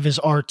a lot of his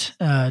art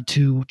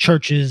to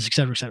churches, et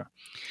cetera, et cetera.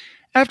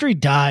 After he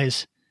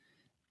dies,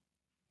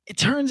 it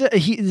turns out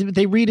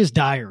they read his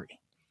diary,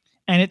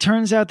 and it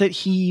turns out that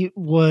he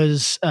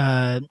was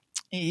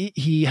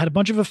he had a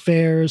bunch of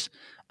affairs.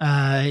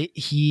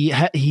 He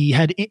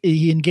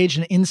engaged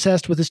in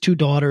incest with his two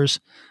daughters.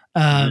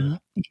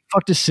 He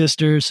fucked his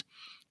sisters,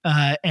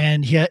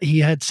 and he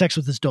had sex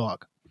with his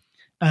dog.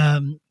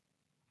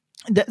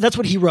 That's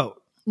what he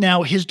wrote.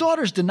 Now his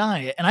daughters deny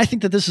it, and I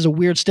think that this is a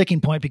weird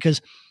sticking point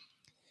because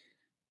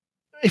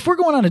if we're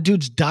going on a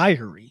dude's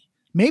diary,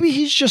 maybe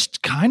he's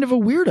just kind of a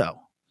weirdo.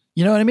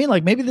 You know what I mean?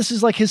 Like maybe this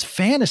is like his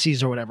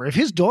fantasies or whatever. If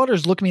his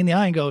daughters look me in the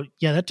eye and go,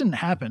 yeah, that didn't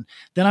happen,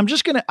 then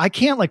I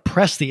can't like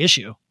press the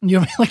issue. You know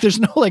what I mean? Like there's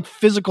no like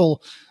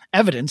physical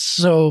evidence.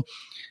 So,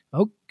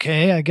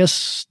 okay, I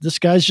guess this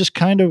guy's just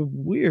kind of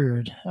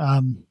weird.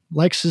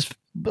 Likes his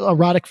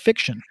erotic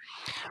fiction.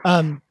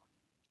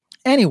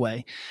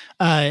 Anyway,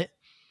 I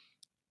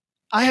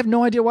have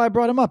no idea why I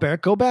brought him up,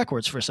 Eric. Go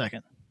backwards for a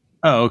second.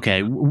 Oh,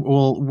 okay.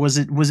 Well, was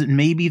it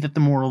maybe that the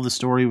moral of the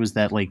story was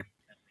that, like,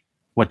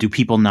 what, do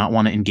people not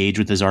want to engage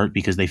with his art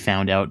because they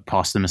found out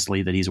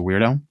posthumously that he's a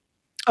weirdo?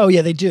 Oh,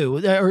 yeah, they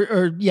do.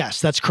 Or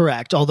yes, that's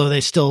correct. Although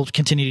they still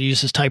continue to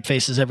use his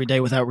typefaces every day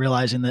without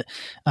realizing that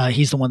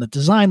he's the one that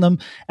designed them,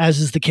 as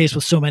is the case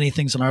with so many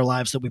things in our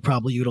lives that we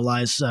probably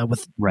utilize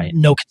with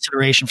no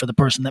consideration for the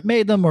person that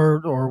made them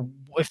or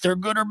if they're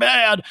good or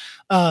bad.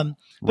 But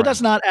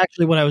that's not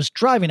actually what I was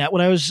driving at.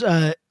 What I was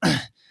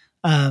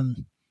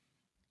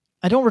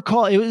I don't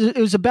recall. It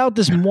was about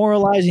this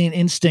moralizing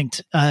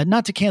instinct,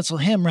 not to cancel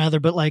him, rather,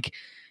 but like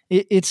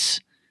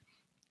it's.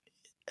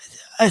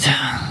 I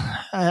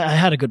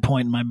had a good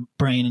point in my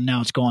brain, and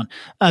now it's gone.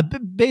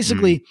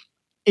 Basically,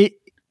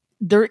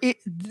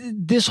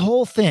 this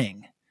whole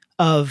thing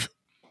of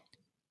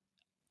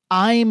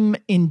I'm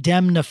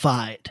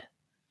indemnified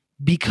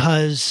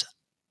because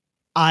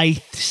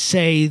I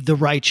say the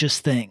righteous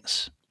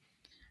things.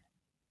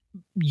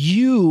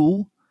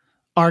 You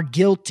are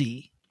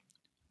guilty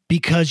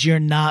because you're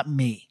not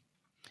me.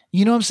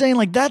 You know what I'm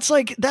saying? That's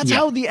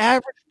how the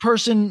average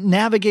person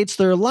navigates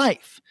their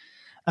life.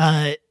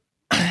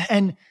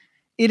 And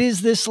it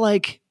is this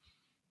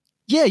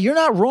you're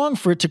not wrong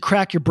for it to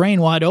crack your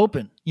brain wide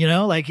open,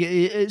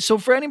 so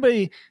for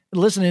anybody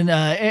listening,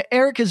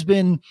 Eric has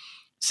been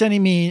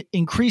sending me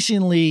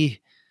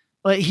increasingly,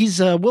 he's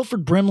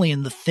Wilford Brimley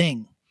in The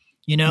Thing,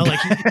 he's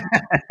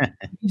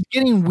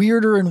getting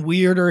weirder and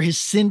weirder. His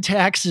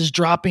syntax is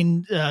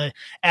dropping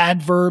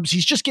adverbs.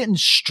 He's just getting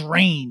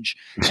strange.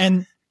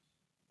 And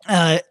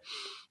but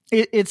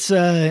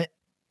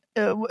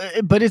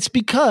it's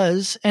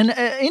because, and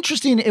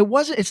interesting,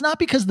 it's not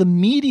because the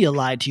media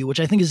lied to you, which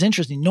I think is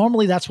interesting.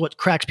 Normally that's what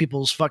cracks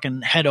people's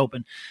fucking head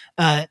open,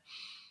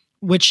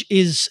 which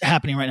is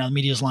happening right now. The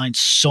media's lying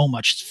so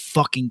much. It's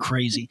fucking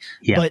crazy.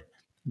 Yeah.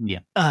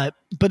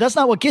 But that's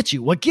not what gets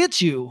you. What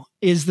gets you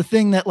is the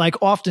thing that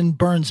often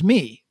burns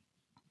me,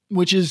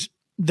 which is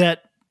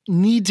that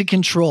need to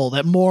control,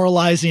 that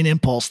moralizing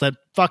impulse, that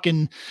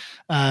fucking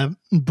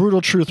brutal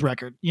truth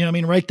record. You know what I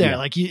mean? Right there.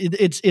 Yeah.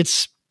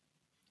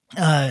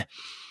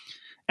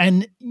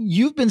 And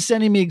you've been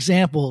sending me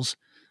examples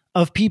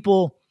of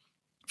people,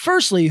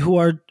 firstly, who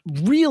are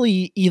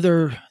really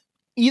either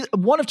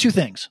one of two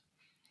things.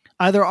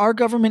 Either our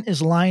government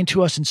is lying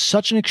to us in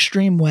such an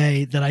extreme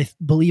way that I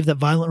believe that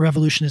violent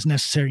revolution is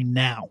necessary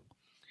now,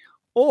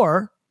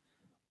 or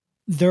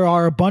there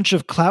are a bunch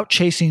of clout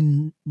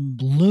chasing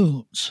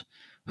loons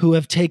who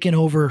have taken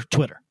over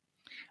Twitter.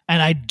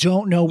 And I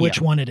don't know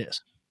which one it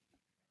is.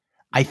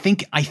 I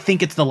think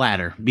it's the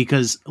latter,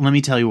 because let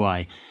me tell you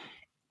why.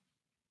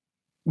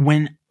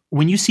 When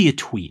you see a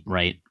tweet,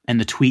 right, and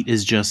the tweet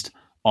is just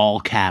all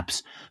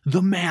caps,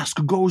 "The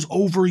mask goes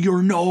over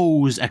your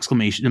nose!" a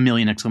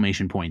million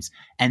exclamation points,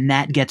 and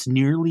that gets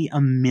nearly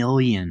 1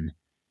 million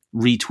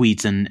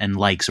retweets and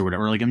likes or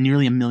whatever,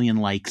 nearly 1 million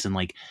likes and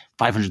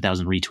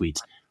 500,000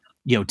 retweets.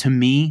 To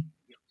me,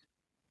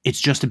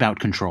 it's just about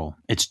control.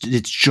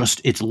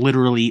 It's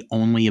literally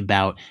only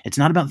about. It's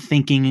not about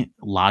thinking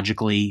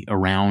logically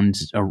around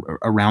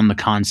the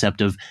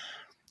concept of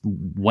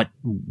what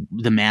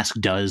the mask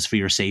does for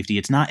your safety.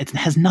 It's not. It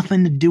has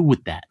nothing to do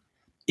with that.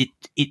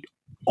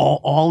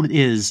 All it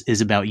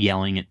is about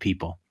yelling at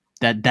people.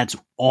 That's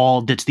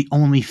all. That's the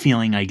only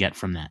feeling I get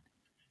from that.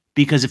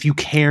 Because if you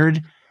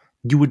cared,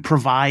 you would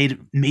provide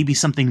maybe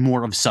something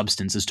more of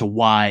substance as to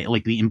why,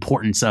 the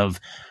importance of,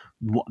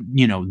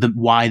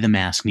 why the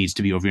mask needs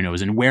to be over your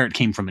nose and where it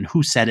came from and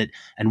who said it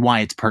and why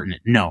it's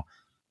pertinent. No,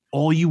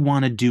 all you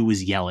want to do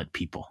is yell at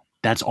people.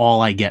 That's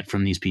all I get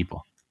from these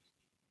people.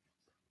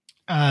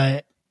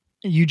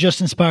 You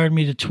just inspired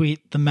me to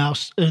tweet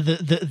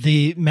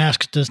the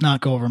mask does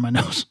not go over my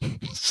nose.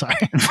 Sorry.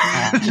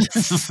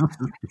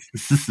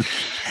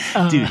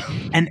 Dude.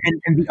 And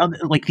the other,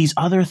 these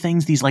other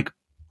things, these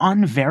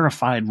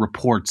unverified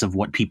reports of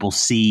what people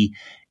see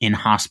in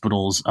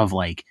hospitals of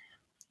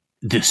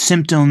the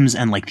symptoms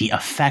and the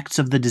effects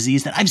of the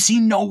disease that I've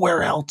seen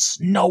nowhere else,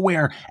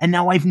 nowhere. And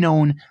now I've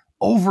known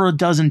over a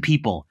dozen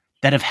people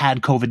that have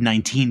had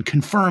COVID-19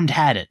 confirmed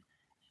had it,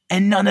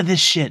 and none of this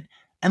shit.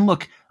 And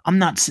look, I'm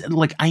not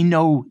I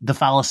know the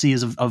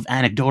fallacies of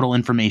anecdotal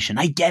information.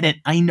 I get it.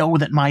 I know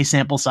that my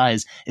sample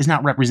size is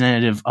not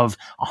representative of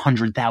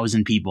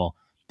 100,000 people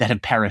that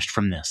have perished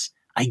from this.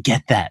 I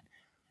get that.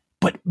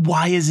 But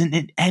why isn't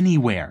it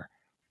anywhere?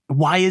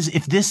 Why is,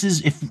 if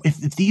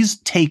these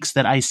takes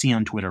that I see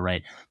on Twitter,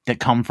 right, that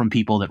come from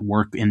people that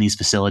work in these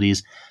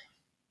facilities,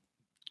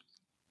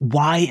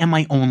 why am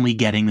I only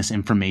getting this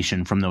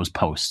information from those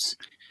posts?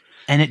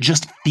 And it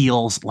just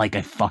feels like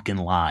a fucking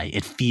lie.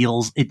 It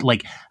feels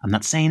I'm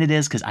not saying it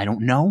is because I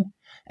don't know.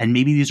 And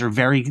maybe these are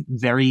very,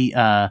 very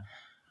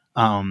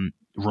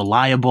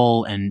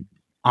reliable and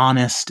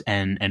honest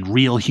and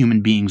real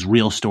human beings,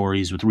 real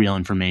stories with real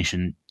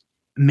information.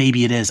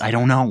 Maybe it is. I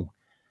don't know.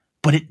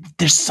 But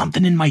there's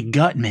something in my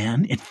gut,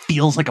 man. It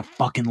feels like a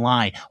fucking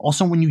lie.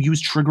 Also, when you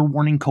use trigger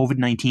warning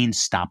COVID-19,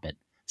 stop it.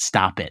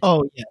 Stop it.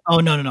 Oh yeah. Oh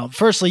no.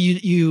 Firstly,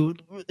 you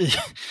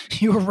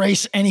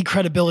erase any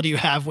credibility you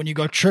have when you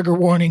go trigger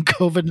warning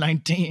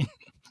COVID-19.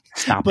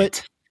 Stop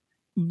it.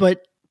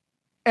 But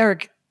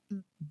Eric,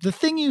 the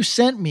thing you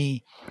sent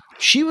me,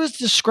 she was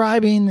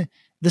describing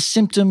the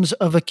symptoms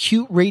of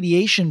acute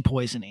radiation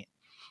poisoning.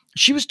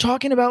 She was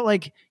talking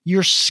about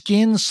your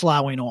skin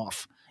sloughing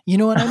off. You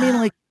know what I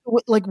mean?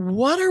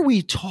 What are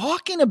we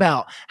talking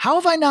about? How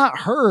have I not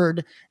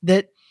heard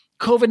that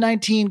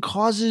COVID-19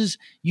 causes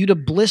you to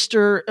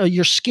blister,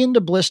 your skin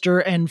to blister,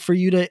 and for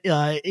you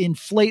to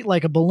inflate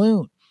like a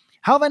balloon?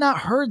 How have I not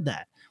heard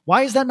that?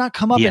 Why has that not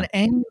come up in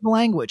any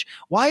language?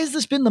 Why has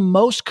this been the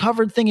most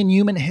covered thing in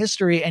human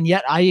history? And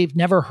yet I've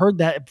never heard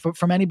that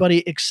from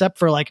anybody except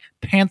for like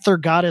Panther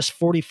Goddess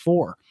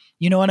 44.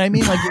 You know what I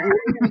mean? Like,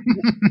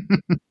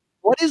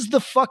 what is the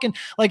fucking,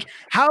 like,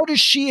 how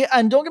does she,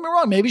 and don't get me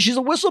wrong, maybe she's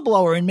a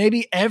whistleblower and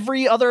maybe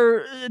every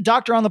other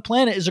doctor on the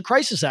planet is a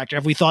crisis actor.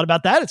 Have we thought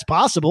about that? It's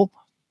possible.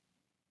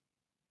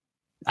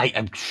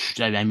 I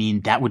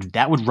mean, that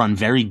would run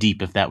very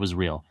deep if that was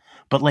real.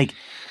 But like,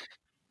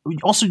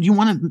 also, do you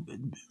want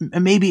to,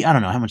 maybe, I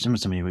don't know how much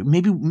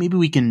maybe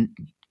we can,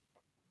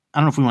 I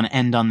don't know if we want to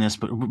end on this,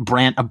 but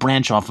a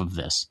branch off of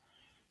this.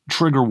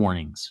 Trigger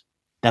warnings.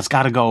 That's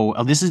got to go.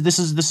 This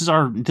is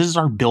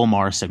our Bill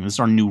Maher segment. This is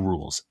our new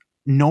rules.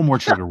 No more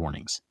trigger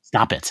warnings.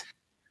 Stop it.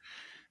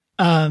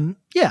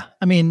 Yeah.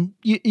 I mean,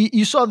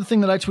 you saw the thing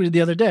that I tweeted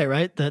the other day,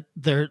 right? That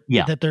they're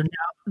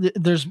now,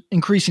 there's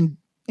increasing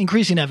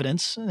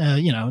evidence.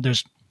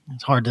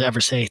 It's hard to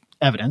ever say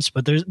evidence,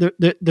 but there's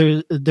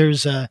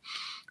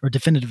or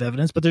definitive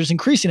evidence, but there's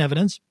increasing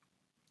evidence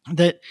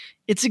that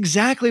it's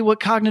exactly what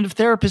cognitive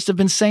therapists have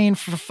been saying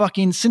for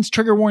since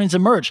trigger warnings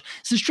emerged.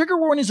 Since trigger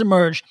warnings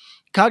emerged,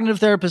 cognitive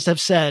therapists have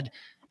said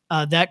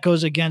that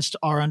goes against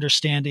our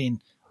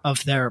understanding of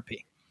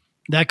therapy.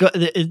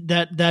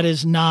 That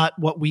is not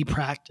what we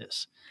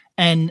practice.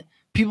 And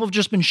people have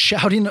just been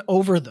shouting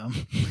over them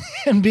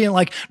and being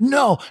like,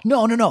 no,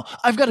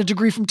 I've got a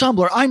degree from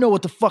Tumblr. I know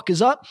what the fuck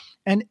is up.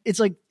 And it's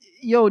like,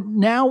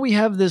 now we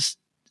have these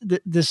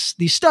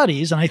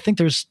studies, and I think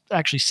there's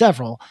actually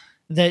several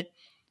that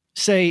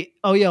say,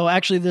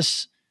 actually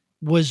this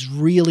was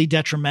really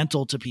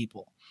detrimental to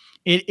people.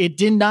 It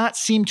did not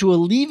seem to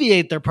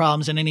alleviate their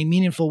problems in any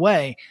meaningful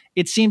way.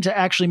 It seemed to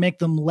actually make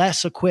them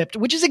less equipped,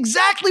 which is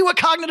exactly what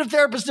cognitive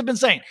therapists have been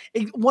saying.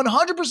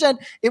 100%.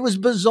 It was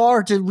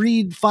bizarre to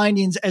read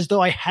findings as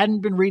though I hadn't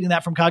been reading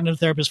that from cognitive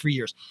therapists for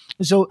years.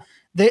 So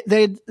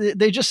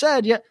they just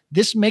said,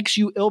 this makes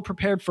you ill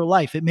prepared for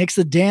life. It makes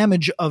the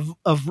damage of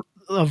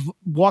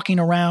walking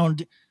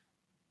around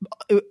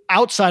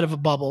outside of a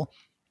bubble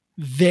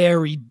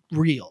very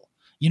real.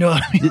 You know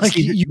what I mean? This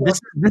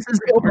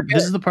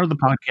is the part of the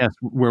podcast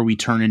where we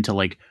turn into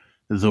like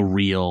the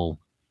real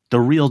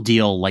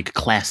deal, like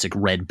classic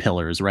red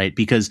pillars, right?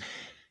 Because,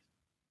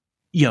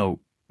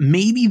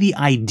 maybe the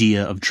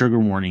idea of trigger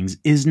warnings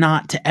is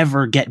not to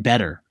ever get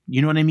better.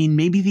 You know what I mean?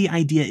 Maybe the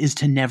idea is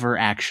to never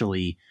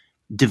actually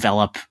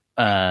develop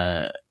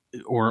or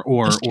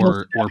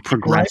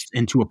progress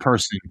into a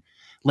person.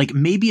 Like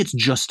maybe it's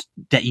just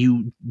that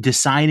you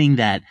deciding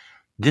that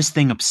this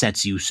thing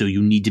upsets you, so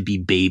you need to be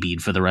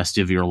babied for the rest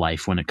of your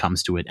life when it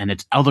comes to it. And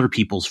it's other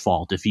people's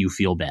fault if you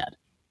feel bad.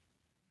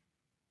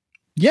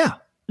 Yeah.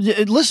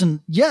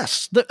 Listen,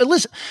 yes.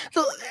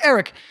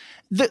 Eric,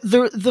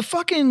 the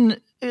fucking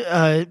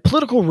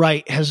political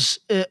right has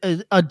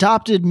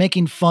adopted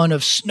making fun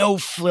of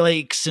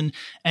snowflakes and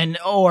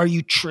are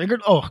you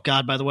triggered? Oh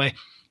God, by the way,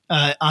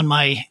 on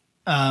my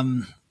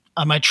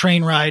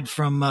train ride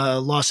from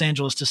Los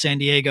Angeles to San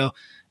Diego,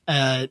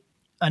 an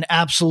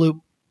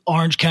absolute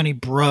Orange County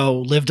bro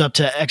lived up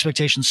to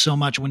expectations so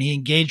much when he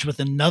engaged with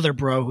another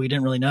bro who he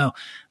didn't really know.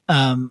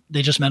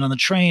 They just met on the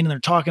train and they're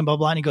talking, blah,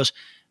 blah. And he goes,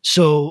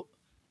 so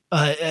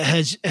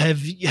has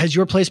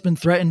your place been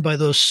threatened by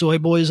those soy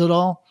boys at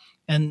all?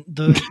 And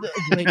the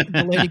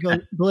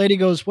lady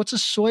goes, what's a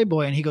soy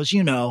boy? And he goes,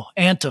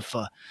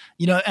 Antifa,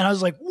 and I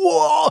was like,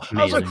 whoa.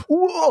 Amazing.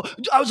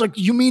 I was like,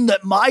 you mean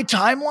that my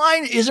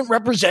timeline isn't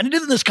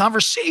representative in this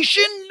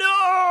conversation?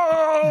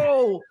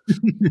 No.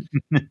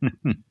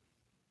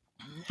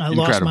 I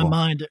lost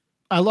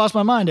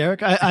my mind,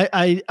 Eric.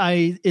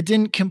 It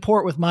didn't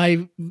comport with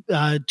my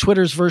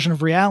Twitter's version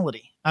of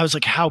reality. I was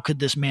like, how could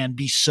this man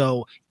be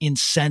so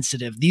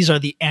insensitive? These are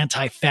the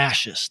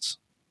anti-fascists.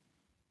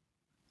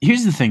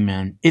 Here's the thing,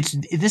 man.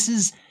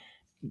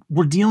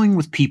 We're dealing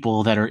with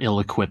people that are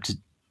ill-equipped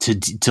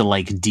to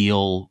like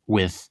deal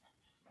with,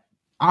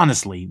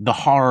 honestly, the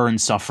horror and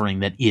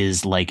suffering that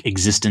is like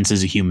existence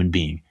as a human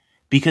being.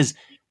 Because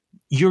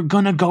you're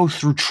going to go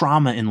through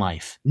trauma in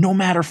life, no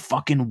matter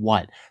fucking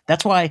what.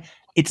 That's why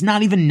it's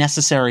not even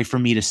necessary for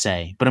me to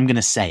say, but I'm going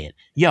to say it.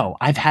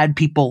 I've had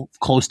people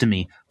close to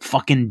me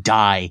fucking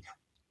die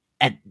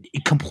at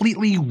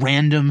completely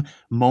random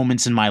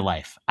moments in my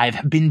life.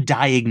 I've been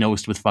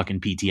diagnosed with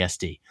fucking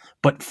PTSD,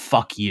 but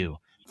fuck you.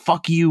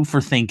 Fuck you for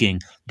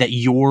thinking that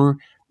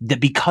that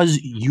because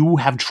you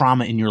have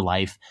trauma in your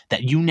life,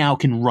 that you now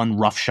can run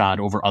roughshod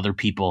over other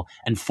people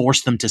and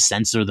force them to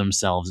censor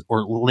themselves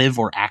or live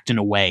or act in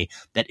a way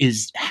that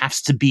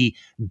has to be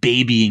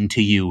babying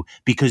to you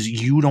because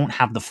you don't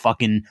have the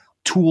fucking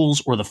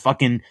tools or the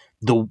fucking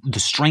the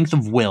strength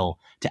of will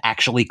to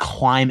actually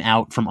climb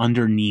out from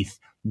underneath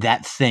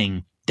that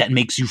thing that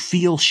makes you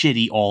feel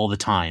shitty all the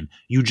time.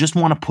 You just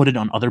want to put it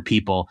on other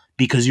people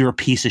because you're a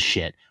piece of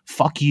shit.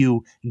 Fuck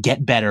you.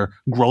 Get better.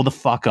 Grow the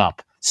fuck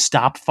up.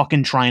 Stop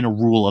fucking trying to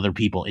rule other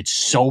people. It's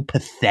so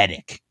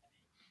pathetic.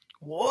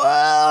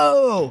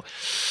 Whoa.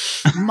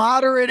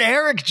 Moderate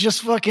Eric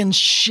just fucking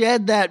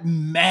shed that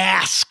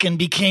mask and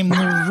became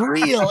the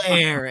real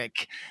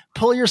Eric.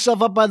 pull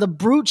yourself up by the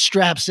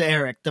bootstraps,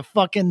 Eric, the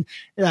fucking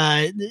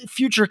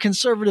future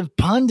conservative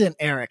pundit,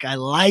 Eric. I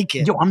like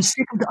it. Yo, I'm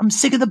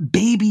sick of the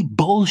baby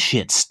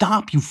bullshit.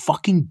 Stop, you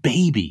fucking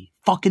baby.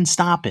 Fucking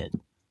stop it.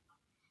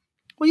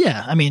 Well,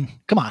 yeah. I mean,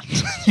 come on.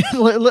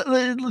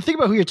 Think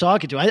about who you're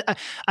talking to.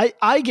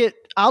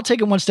 I'll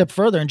take it one step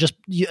further and just,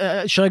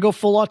 should I go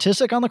full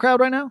autistic on the crowd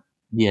right now?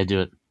 Yeah,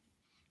 do it.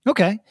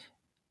 Okay.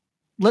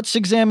 Let's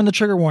examine the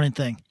trigger warning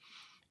thing.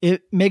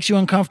 It makes you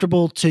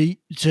uncomfortable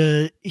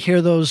to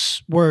hear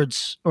those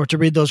words or to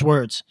read those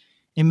words.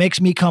 It makes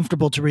me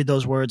comfortable to read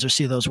those words or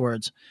see those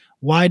words.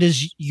 Why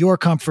does your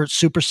comfort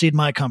supersede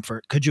my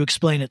comfort? Could you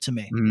explain it to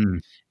me?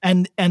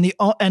 And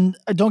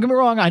don't get me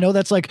wrong, I know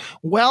that's like,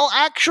 well,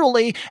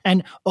 actually,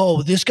 and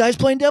oh, this guy's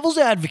playing devil's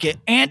advocate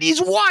and he's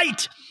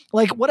white.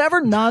 Like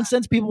whatever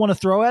nonsense people want to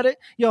throw at it.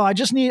 I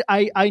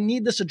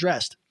need this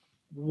addressed.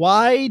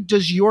 Why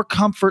does your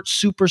comfort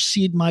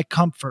supersede my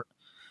comfort?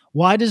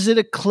 Why does it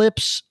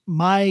eclipse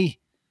my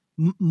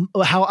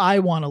how I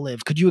want to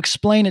live? Could you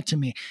explain it to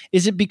me?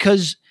 Is it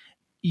because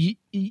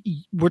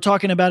we're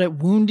talking about it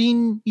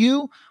wounding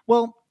you?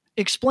 Well,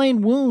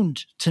 explain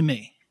wound to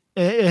me.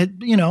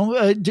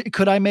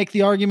 Could I make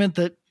the argument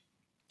that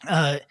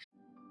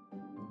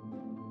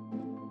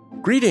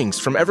Greetings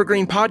from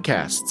Evergreen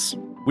Podcasts.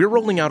 We're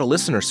rolling out a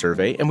listener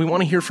survey and we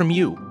want to hear from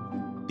you.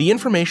 The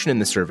information in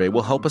the survey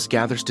will help us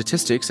gather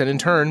statistics and in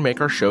turn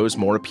make our shows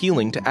more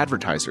appealing to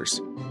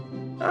advertisers.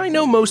 I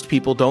know most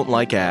people don't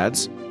like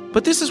ads,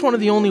 but this is one of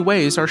the only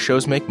ways our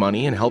shows make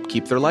money and help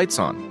keep their lights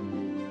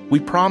on.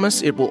 We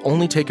promise it will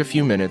only take a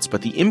few minutes,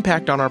 but the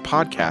impact on our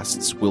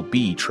podcasts will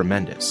be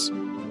tremendous.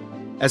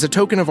 As a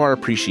token of our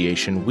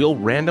appreciation, we'll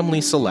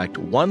randomly select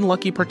one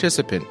lucky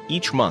participant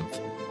each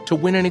month to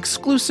win an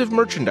exclusive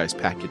merchandise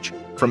package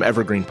from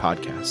Evergreen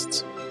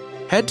Podcasts.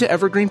 Head to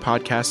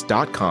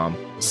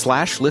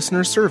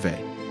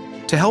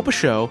evergreenpodcast.com/listenersurvey to help a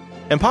show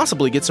and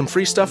possibly get some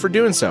free stuff for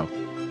doing so.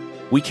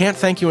 We can't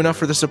thank you enough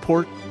for the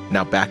support.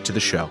 Now back to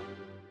the show.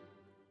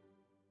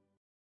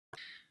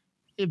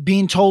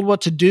 being told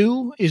what to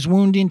do is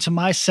wounding to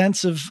my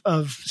sense of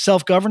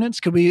self-governance?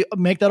 Could we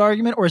make that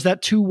argument, or is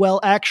that too well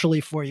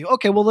actually for you?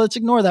 Okay, well, let's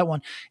ignore that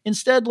one.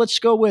 Instead, let's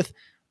go with,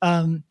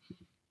 why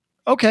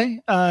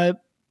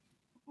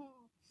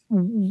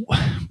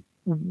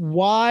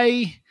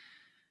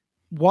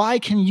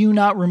can you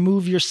not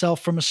remove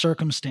yourself from a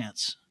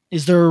circumstance?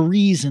 Is there a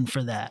reason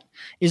for that?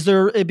 Is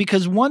there,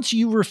 because once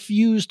you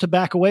refuse to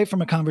back away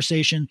from a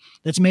conversation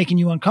that's making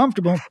you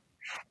uncomfortable,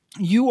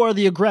 you are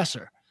the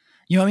aggressor.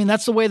 You know what I mean?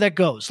 That's the way that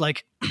goes.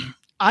 Like,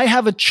 I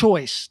have a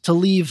choice to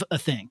leave a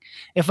thing.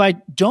 If I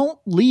don't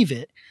leave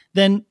it,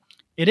 then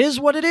it is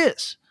what it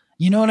is.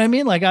 You know what I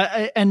mean? Like,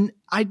 I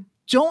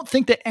don't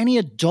think that any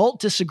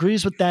adult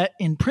disagrees with that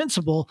in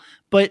principle,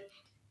 but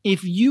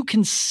if you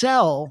can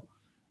sell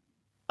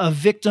a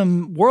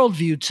victim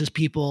worldview to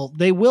people,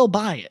 they will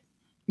buy it.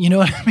 You know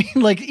what I mean?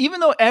 Like, even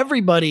though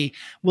everybody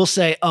will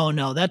say, oh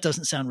no, that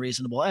doesn't sound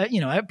reasonable.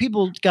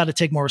 People got to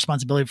take more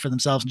responsibility for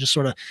themselves and just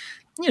sort of,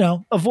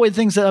 avoid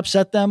things that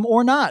upset them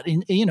or not,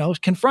 and,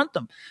 confront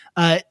them.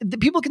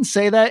 People can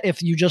say that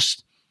if you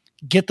just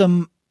get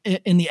them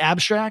in the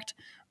abstract,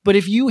 but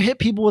if you hit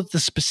people with the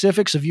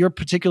specifics of your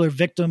particular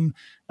victim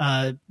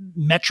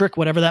metric,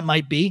 whatever that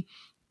might be,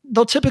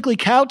 they'll typically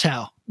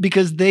kowtow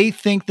because they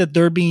think that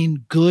they're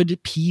being good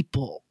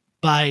people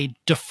by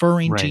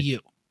deferring to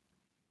you.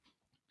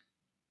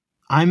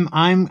 I'm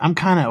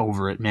kind of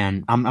over it,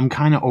 man. I'm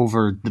kind of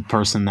over the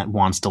person that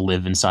wants to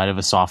live inside of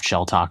a soft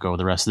shell taco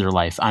the rest of their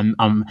life.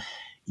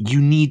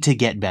 You need to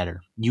get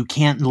better. You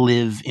can't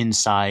live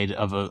inside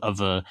of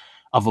a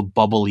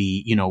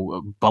bubbly,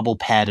 bubble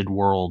padded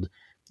world.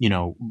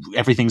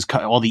 Everything's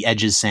all the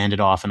edges sanded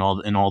off and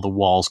all the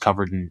walls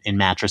covered in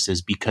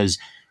mattresses because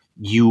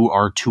you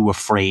are too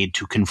afraid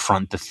to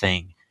confront the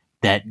thing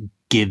that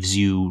gives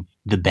you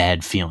the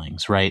bad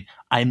feelings, right?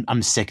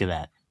 I'm sick of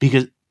that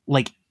because,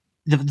 like,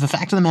 the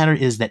fact of the matter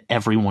is that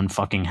everyone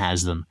fucking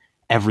has them.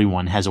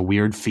 Everyone has a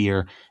weird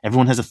fear.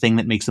 Everyone has a thing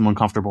that makes them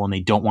uncomfortable and they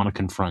don't want to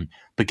confront.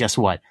 But guess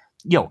what?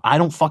 I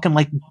don't fucking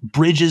like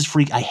bridges.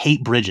 I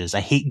hate bridges.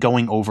 I hate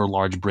going over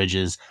large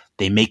bridges.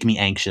 They make me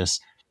anxious,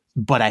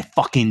 but I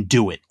fucking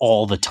do it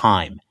all the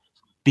time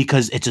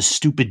because it's a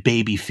stupid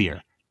baby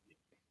fear.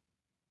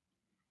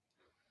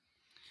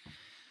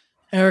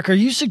 Eric, are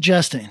you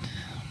suggesting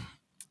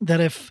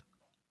that if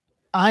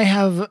I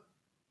have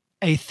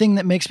a thing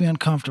that makes me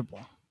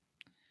uncomfortable,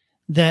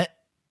 that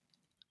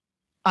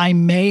I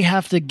may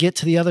have to get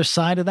to the other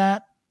side of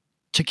that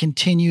to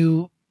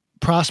continue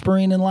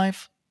prospering in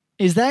life?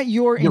 Is that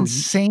your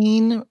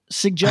insane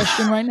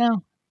suggestion right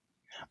now?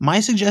 My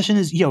suggestion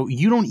is,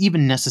 you don't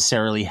even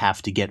necessarily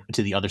have to get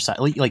to the other side.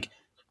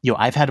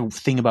 I've had a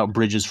thing about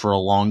bridges for a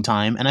long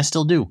time and I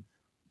still do,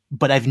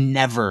 but I've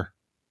never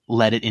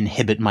let it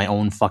inhibit my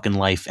own fucking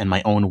life and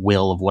my own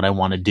will of what I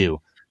want to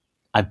do.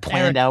 I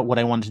planned out what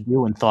I wanted to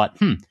do and thought,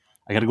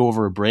 I got to go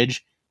over a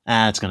bridge.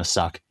 It's going to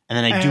suck. And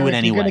then I do it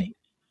anyway.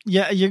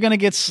 You're going to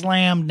get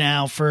slammed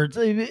now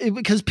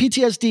because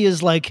PTSD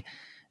is like,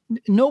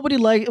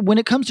 when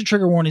it comes to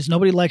trigger warnings,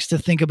 nobody likes to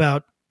think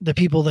about the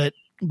people that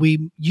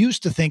we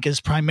used to think as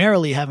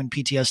primarily having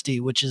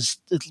PTSD, which is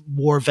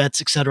war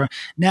vets, etc.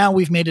 Now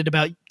we've made it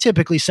about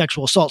typically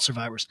sexual assault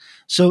survivors.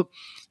 So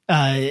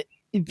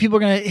people are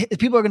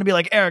gonna be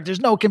like, Eric, there's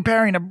no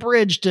comparing a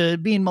bridge to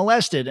being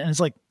molested, and it's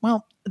like,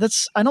 well,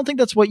 I don't think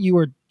that's what you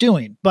were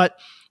doing, but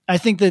I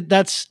think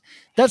that's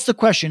the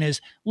question is,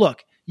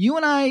 look, you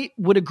and I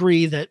would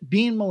agree that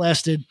being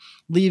molested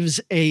leaves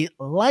a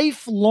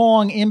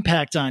lifelong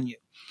impact on you.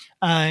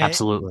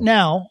 Absolutely.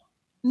 Now,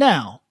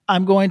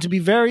 I'm going to be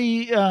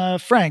very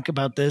frank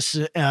about this,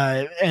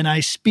 and I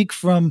speak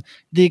from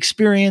the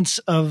experience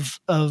of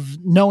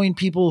knowing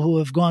people who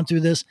have gone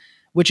through this,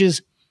 which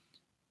is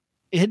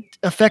it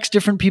affects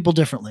different people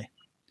differently.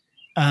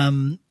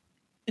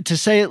 To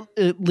say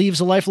it leaves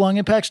a lifelong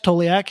impact is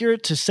totally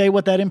accurate. To say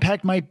what that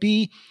impact might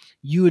be,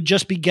 you would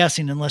just be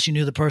guessing unless you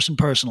knew the person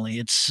personally.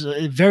 It's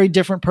very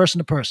different person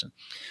to person.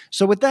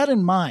 So with that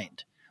in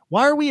mind,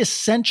 why are we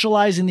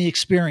essentializing the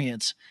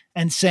experience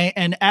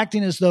and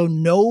acting as though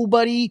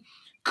nobody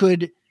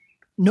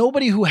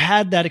who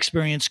had that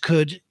experience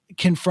could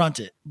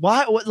confront it?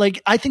 Why?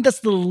 Like, I think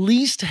that's the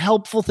least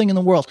helpful thing in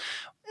the world.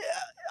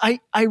 I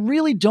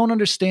really don't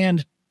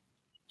understand.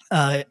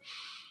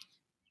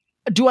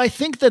 Do I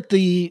think that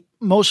the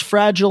most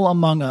fragile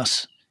among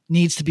us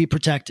needs to be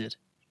protected?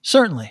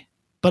 Certainly.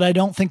 But I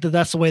don't think that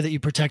that's the way that you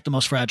protect the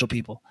most fragile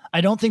people.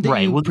 I don't think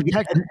that you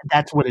protect.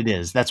 That's what it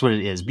is. That's what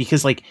it is.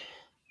 Because like,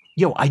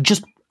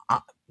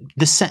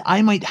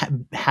 I might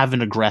have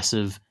an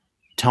aggressive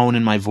tone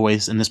in my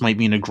voice, and this might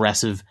be an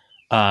aggressive.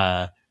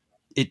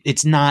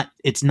 It's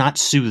not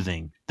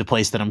soothing the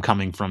place that I'm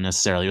coming from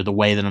necessarily, or the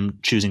way that I'm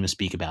choosing to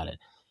speak about it.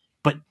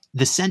 But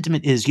the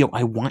sentiment is,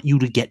 I want you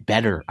to get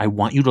better. I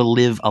want you to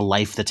live a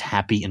life that's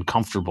happy and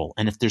comfortable.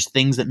 And if there's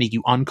things that make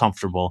you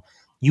uncomfortable,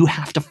 you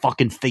have to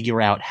fucking figure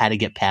out how to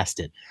get past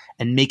it.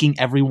 And making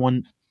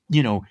everyone,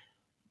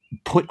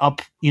 put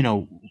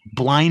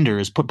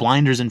blinders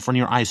in front of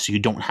your eyes so you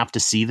don't have to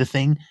see the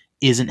thing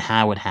isn't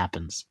how it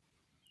happens.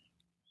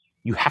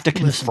 You have to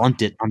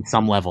confront it on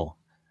some level.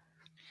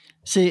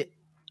 See,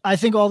 I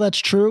think all that's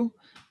true,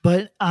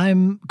 but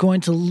I'm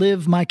going to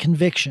live my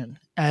conviction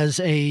as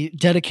a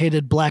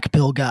dedicated black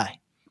pill guy.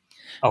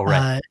 Oh,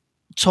 right.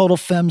 Total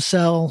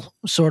femcel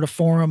sort of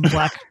forum,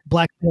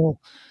 black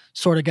pill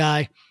sort of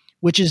guy,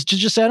 which is to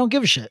just say, I don't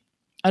give a shit.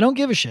 I don't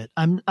give a shit.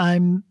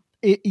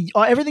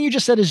 Everything you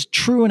just said is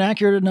true and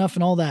accurate enough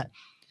and all that.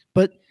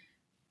 But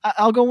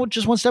I'll go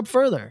just one step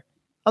further.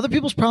 Other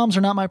people's problems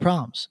are not my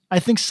problems. I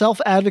think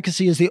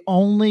self-advocacy is the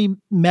only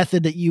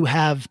method that you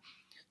have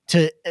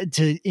to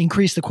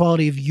increase the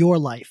quality of your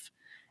life.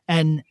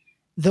 And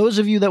those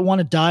of you that want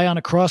to die on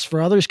a cross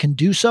for others can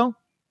do so,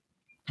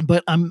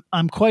 but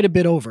I'm quite a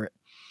bit over it.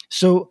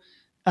 So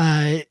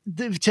to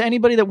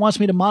anybody that wants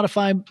me to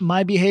modify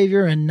my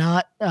behavior and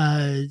not,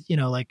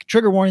 like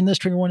trigger warning this,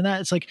 trigger warning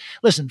that, it's like,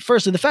 listen,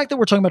 firstly, the fact that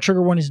we're talking about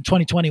trigger warnings in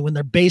 2020 when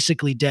they're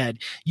basically dead,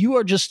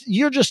 you're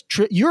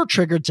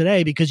triggered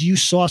today because you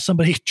saw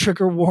somebody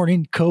trigger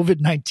warning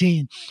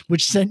COVID-19,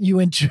 which sent you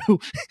into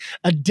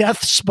a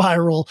death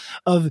spiral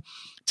of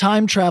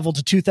time travel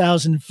to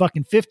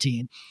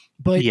 2015.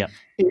 But yeah,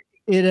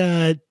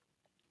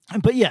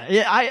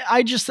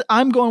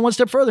 I'm going one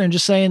step further and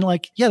just saying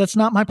like, yeah, that's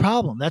not my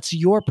problem. That's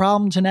your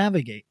problem to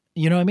navigate.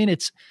 You know what I mean?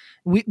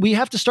 We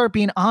have to start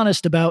being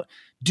honest about,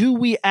 do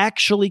we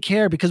actually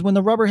care? Because when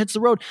the rubber hits the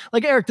road,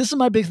 like Eric, this is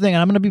my big thing.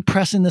 And I'm going to be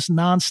pressing this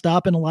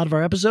nonstop in a lot of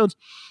our episodes.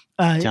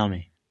 Tell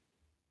me.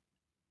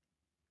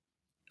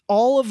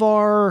 All of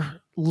our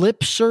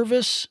lip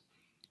service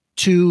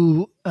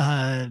to,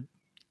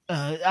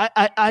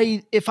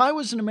 if I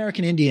was an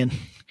American Indian,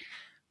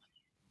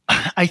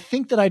 I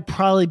think that I'd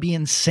probably be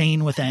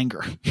insane with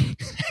anger.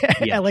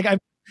 Yeah. Like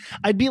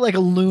I'd be like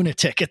a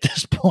lunatic at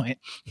this point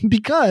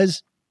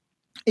because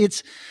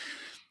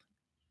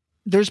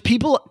there's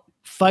people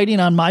fighting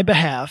on my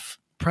behalf,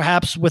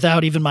 perhaps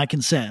without even my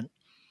consent,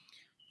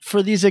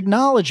 for these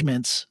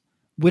acknowledgments,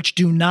 which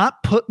do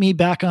not put me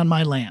back on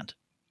my land.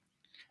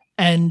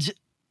 And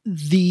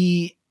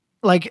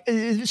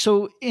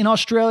so in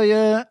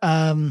Australia,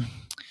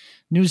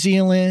 New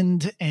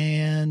Zealand,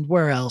 and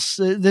where else?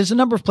 There's a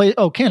number of places.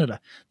 Oh,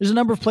 Canada. There's a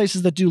number of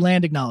places that do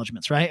land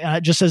acknowledgments,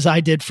 right? Just as I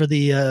did for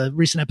the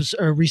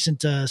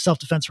recent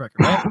self-defense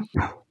record, right?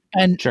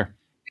 And sure,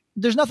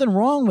 there's nothing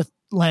wrong with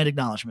land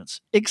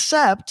acknowledgments,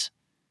 except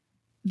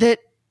that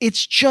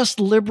it's just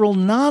liberal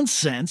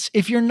nonsense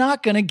if you're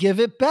not going to give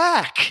it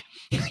back.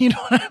 You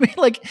know what I mean?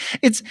 Like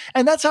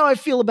and that's how I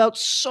feel about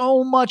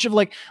so much of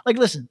like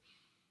listen,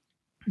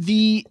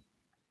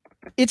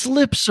 it's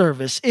lip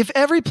service. If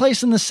every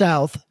place in the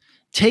South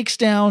takes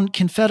down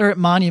Confederate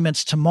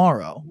monuments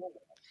tomorrow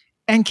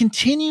and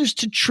continues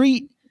to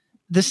treat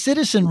the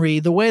citizenry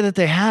the way that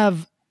they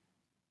have,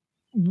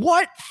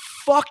 what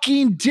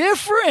fucking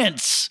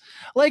difference?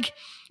 Like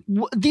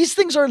these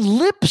things are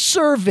lip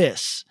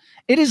service.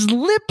 It is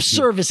lip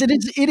service. It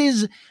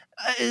is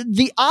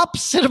the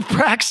opposite of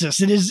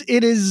praxis. It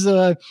is.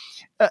 I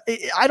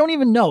don't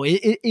even know.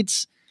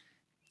 It's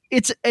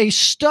a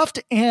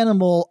stuffed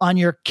animal on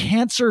your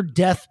cancer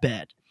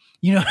deathbed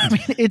You know what I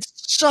mean? It's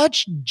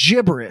such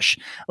gibberish.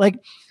 Like,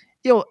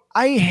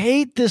 I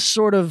hate this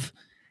sort of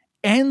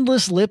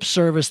endless lip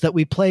service that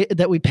we pay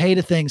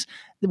to things,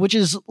 which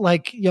is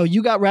like,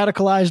 you got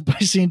radicalized by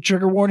seeing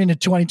Trigger Warning in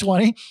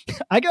 2020.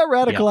 I got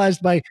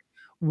radicalized by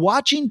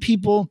watching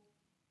people,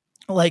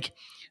 like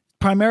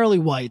primarily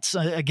whites.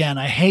 Again,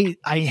 I hate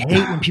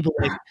when people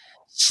like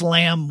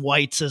slam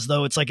whites as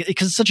though it's like,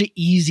 because it's such an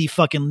easy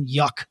fucking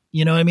yuck.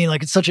 You know what I mean?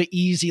 Like it's such an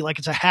easy, like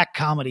it's a hack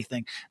comedy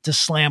thing to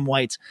slam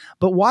whites.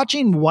 But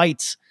watching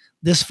whites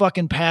this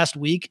fucking past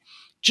week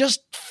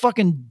just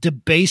fucking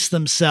debase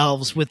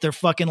themselves with their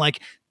fucking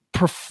like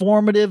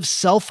performative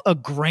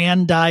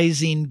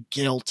self-aggrandizing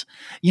guilt.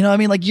 You know what I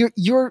mean? Like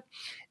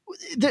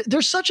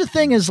there's such a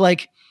thing as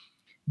like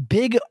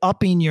big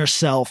upping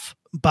yourself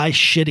by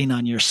shitting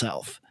on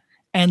yourself.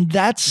 And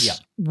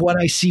that's what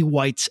I see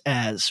whites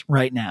as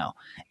right now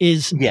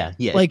is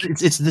like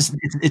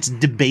it's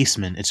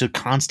debasement. It's a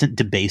constant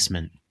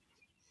debasement.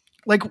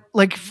 Like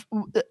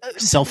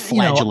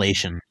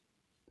self-flagellation.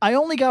 I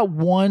only got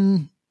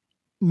one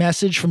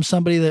message from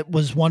somebody that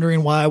was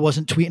wondering why I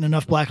wasn't tweeting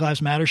enough Black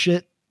Lives Matter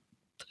shit.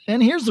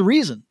 And here's the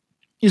reason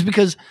is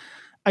because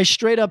I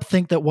straight up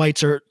think that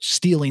whites are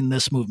stealing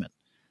this movement.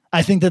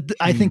 I think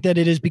that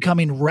it is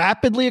becoming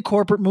rapidly a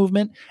corporate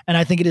movement, and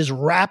I think it is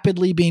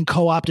rapidly being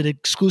co-opted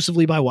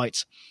exclusively by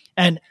whites.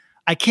 And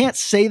I can't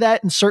say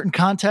that in certain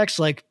contexts,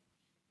 like,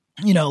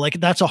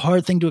 like that's a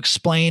hard thing to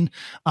explain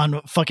on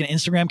a fucking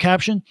Instagram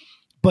caption,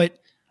 but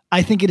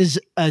I think it is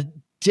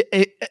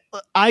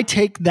I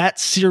take that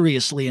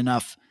seriously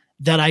enough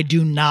that I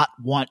do not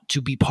want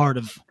to be part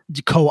of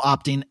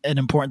co-opting an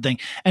important thing.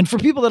 And for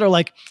people that are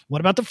like,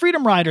 what about the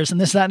Freedom Riders and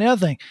this, that, and the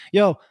other thing?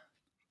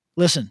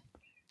 Listen,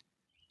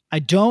 I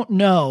don't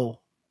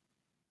know,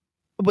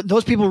 but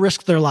those people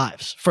risk their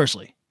lives,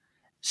 firstly.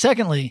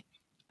 Secondly,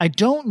 I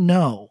don't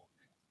know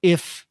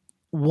if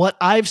what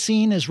I've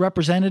seen is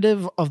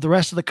representative of the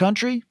rest of the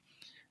country,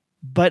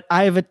 but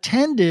I've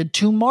attended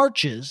 2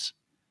 marches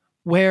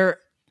where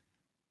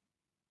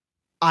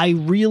I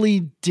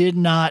really did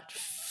not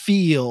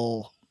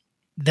feel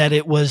that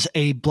it was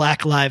a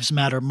Black Lives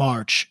Matter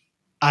march.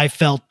 I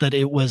felt that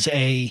it was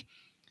a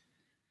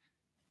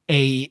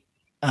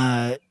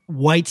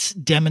whites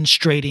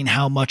demonstrating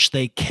how much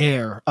they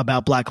care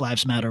about Black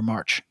Lives Matter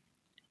march.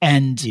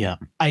 And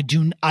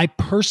I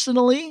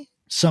personally,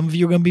 some of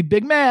you are going to be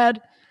big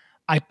mad.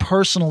 I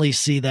personally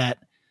see that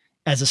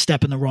as a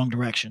step in the wrong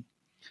direction.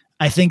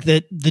 I think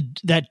that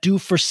that do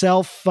for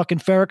self fucking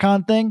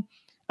Farrakhan thing,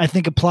 I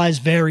think applies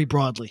very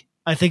broadly.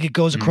 I think it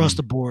goes across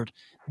the board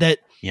that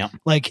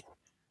like,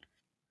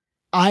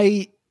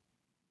 I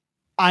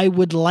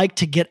would like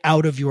to get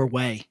out of your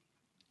way.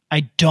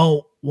 I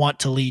don't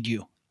want to lead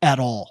you at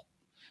all.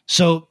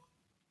 So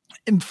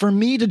for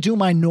me to do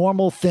my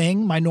normal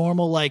thing, my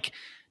normal like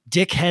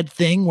dickhead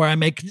thing where I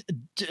make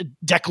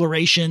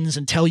declarations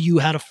and tell you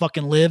how to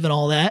fucking live and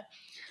all that,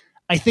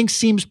 I think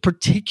seems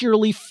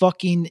particularly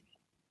fucking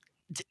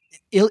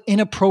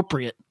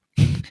inappropriate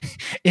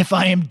if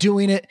I am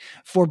doing it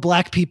for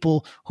Black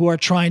people who are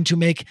trying to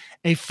make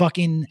a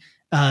fucking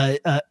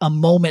a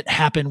moment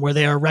happen where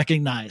they are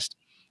recognized.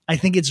 I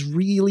think it's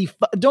really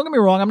don't get me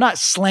wrong, I'm not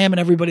slamming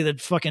everybody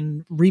that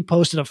fucking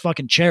reposted a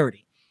fucking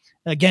charity.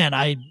 Again,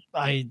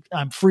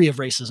 I'm free of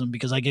racism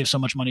because I gave so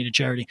much money to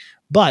charity.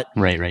 But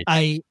right.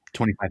 I'm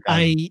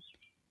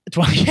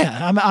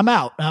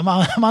out.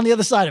 I'm on the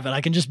other side of it.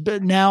 I can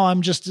now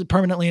I'm just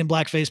permanently in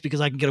blackface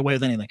because I can get away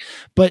with anything.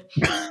 But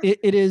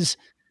it is.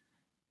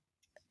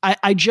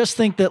 I just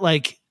think that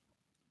like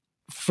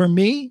for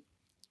me,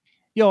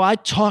 I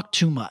talk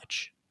too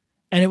much,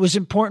 and it was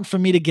important for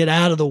me to get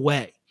out of the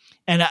way.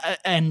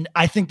 And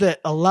I think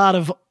that a lot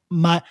of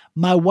my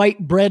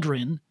white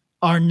brethren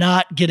are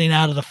not getting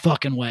out of the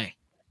fucking way.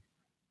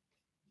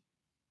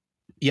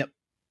 Yep.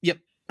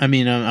 I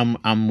mean,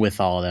 I'm with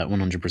all of that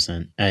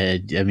 100%.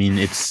 I mean,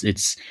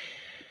 it's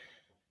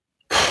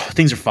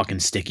things are fucking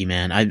sticky,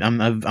 man. I'm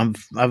at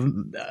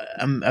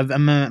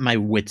my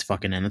wits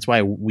fucking end. That's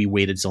why we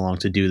waited so long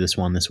to do this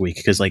one this week,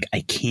 because like I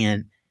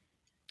can't.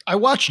 I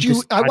watched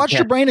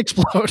your brain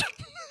explode.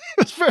 It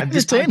was very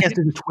entertaining.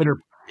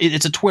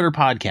 It's a Twitter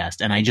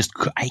podcast, and I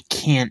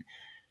can't.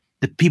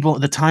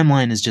 The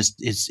timeline is just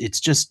it's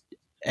just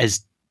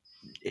as.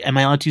 Am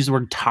I allowed to use the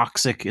word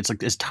toxic? It's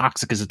like as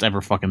toxic as it's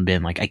ever fucking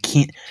been. Like I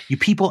can't. You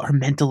people are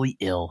mentally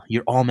ill.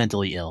 You're all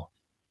mentally ill.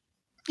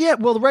 Yeah,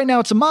 well, right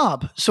now it's a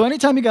mob. So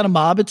anytime you got a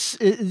mob,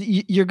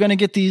 you're going to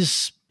get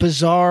these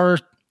bizarre.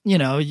 You're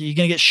going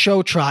to get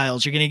show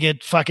trials. You're going to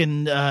get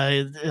fucking,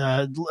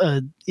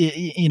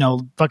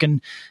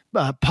 fucking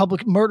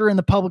public murder in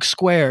the public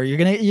square. You're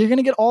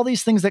gonna get all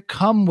these things that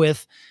come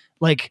with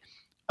like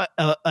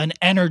an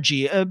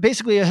energy,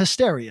 basically a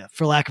hysteria,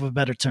 for lack of a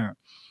better term.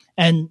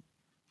 And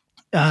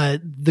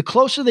the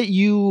closer that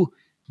you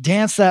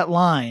dance that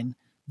line,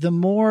 the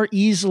more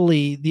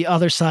easily the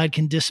other side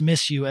can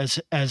dismiss you as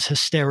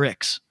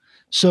hysterics.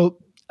 So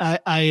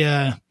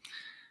I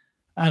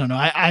don't know.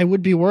 I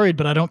would be worried,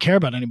 but I don't care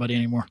about anybody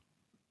anymore.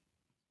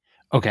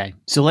 Okay,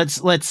 so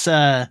let's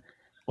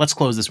let's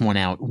close this one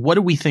out. What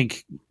do we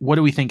think? What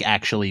do we think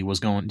actually was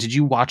going? Did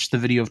you watch the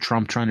video of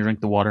Trump trying to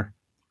drink the water?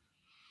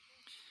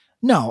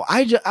 No,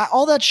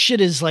 all that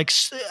shit is like,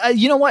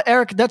 you know what,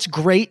 Eric? That's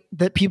great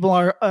that people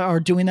are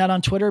doing that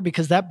on Twitter,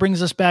 because that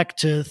brings us back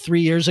to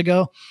 3 years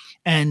ago,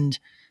 and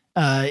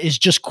is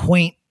just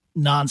quaint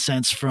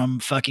nonsense from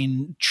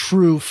fucking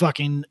true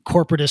fucking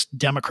corporatist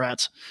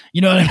Democrats.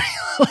 You know what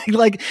I mean?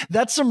 like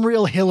that's some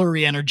real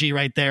Hillary energy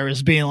right there,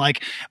 is being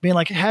like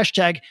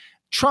hashtag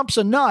Trump's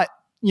a nut.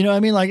 You know what I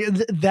mean? Like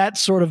that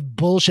sort of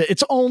bullshit.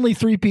 It's only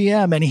 3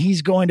 p.m. and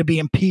he's going to be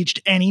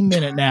impeached any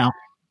minute now.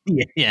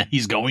 Yeah,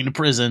 he's going to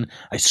prison.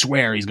 I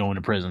swear he's going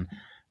to prison.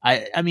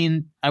 I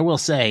mean, I will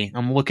say,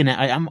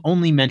 I'm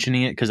only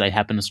mentioning it because I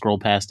happen to scroll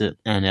past it,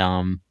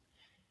 and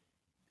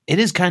it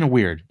is kind of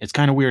weird. It's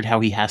kind of weird how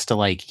he has to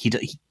like he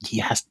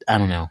has. I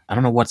don't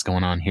know what's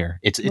going on here.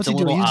 It's a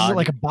little odd. Uses it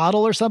like a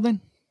bottle or something?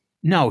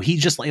 No, he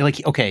just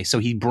like okay. So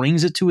he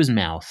brings it to his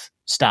mouth,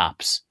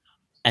 stops,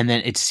 and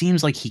then it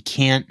seems like he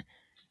can't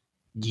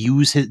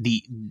use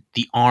the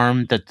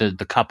arm that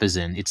the cup is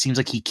in. It seems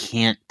like he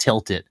can't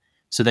tilt it.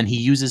 So then he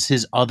uses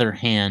his other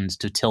hand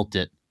to tilt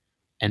it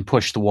and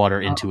push the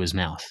water into his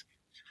mouth.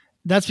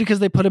 That's because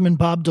they put him in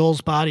Bob Dole's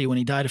body when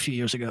he died a few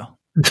years ago.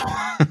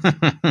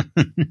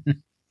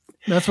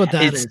 That's what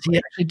that is.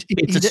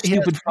 It's a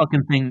stupid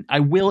fucking thing.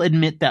 I will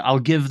admit that I'll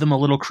give them a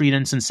little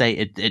credence and say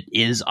it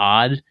is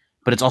odd,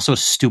 but it's also a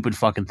stupid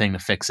fucking thing to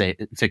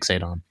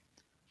fixate on.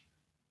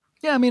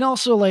 Yeah, I mean,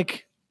 also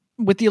like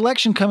with the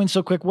election coming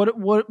so quick,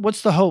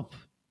 what's the hope?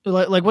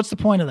 Like what's the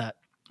point of that?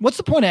 What's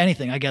the point of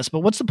anything, I guess, but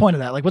what's the point of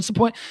that? Like, what's the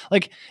point?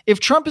 Like, if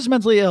Trump is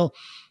mentally ill,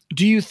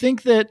 do you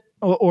think that,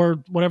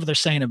 or whatever they're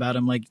saying about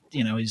him, like,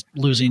 you know, he's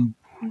losing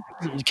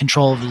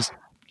control of his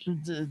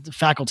the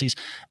faculties.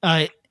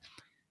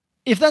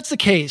 If that's the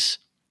case,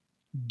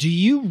 do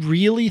you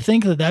really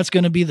think that that's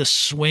going to be the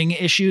swing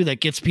issue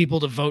that gets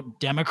people to vote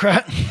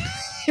Democrat?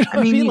 You know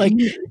what I mean? Like,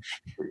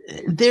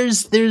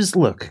 there's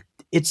look.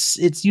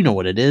 It's you know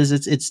what it is.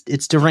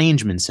 It's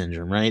derangement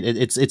syndrome, right?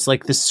 It's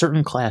like this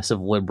certain class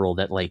of liberal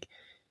that like.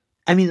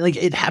 I mean, like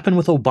it happened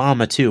with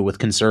Obama too,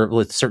 with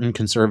certain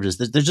conservatives.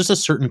 There's just a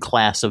certain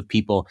class of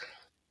people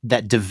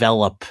that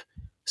develop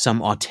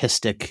some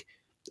autistic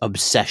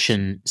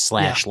obsession /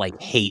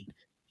 like hate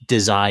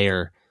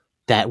desire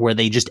that where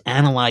they just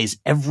analyze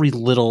every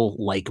little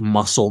like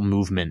muscle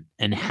movement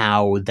and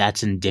how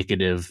that's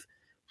indicative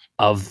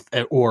of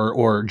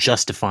or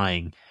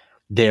justifying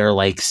their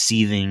like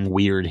seething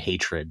weird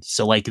hatred.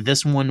 So like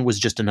this one was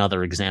just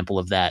another example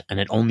of that, and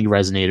it only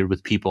resonated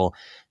with people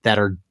that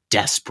are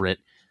desperate.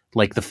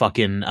 Like the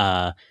fucking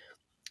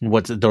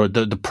what's the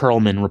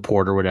Perlman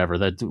report or whatever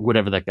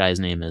that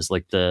guy's name is.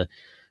 Like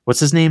what's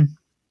his name?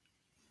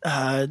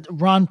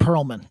 Ron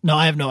Perlman. No,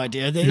 I have no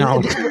idea.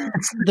 No.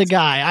 The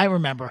guy I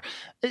remember.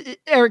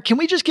 Eric, can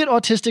we just get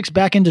autistics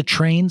back into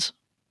trains?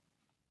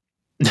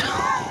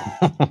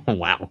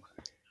 Wow,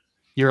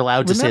 you're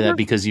allowed to say that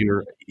because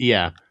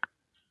yeah,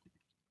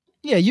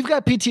 you've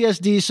got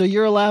PTSD, so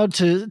you're allowed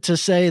to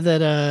say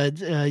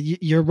that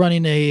you're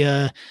running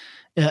a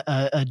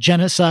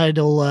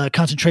genocidal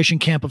concentration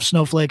camp of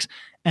snowflakes,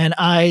 and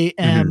I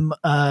am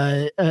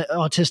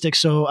autistic,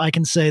 so I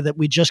can say that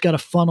we just got to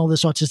funnel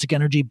this autistic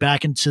energy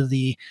back into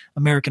the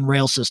American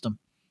rail system.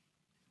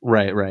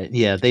 Right.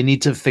 Yeah, they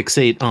need to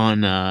fixate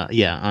on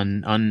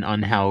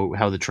on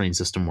how the train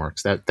system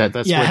works. That's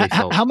where they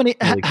felt how many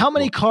really how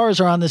many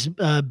cars are on this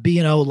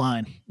B&O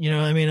line? You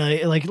know, I mean,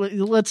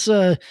 let's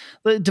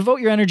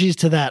devote your energies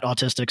to that,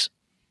 autistics.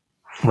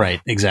 Right,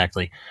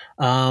 exactly.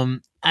 Do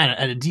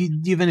you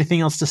have anything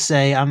else to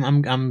say?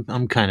 I'm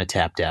kind of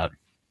tapped out.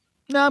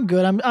 No, I'm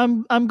good.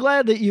 I'm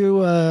glad that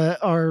you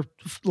are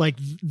like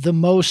the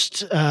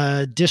most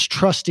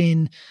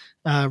distrusting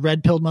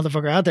red-pilled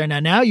motherfucker out there.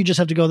 Now you just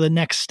have to go the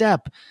next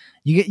step.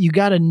 You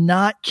got to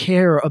not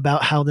care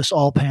about how this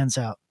all pans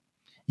out.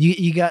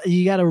 You got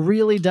to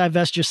really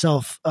divest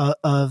yourself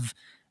of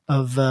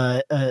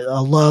a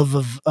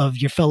love of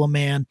your fellow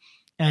man,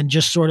 and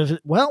just sort of,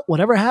 well,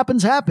 whatever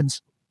happens,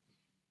 happens.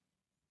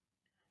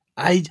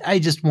 I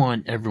just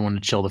want everyone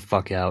to chill the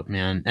fuck out,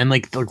 man. And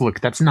like,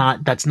 look, that's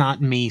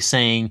not me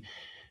saying,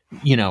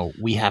 you know,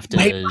 we have to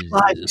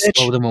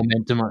slow the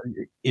momentum.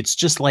 It's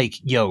just like,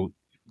 yo,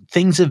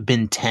 things have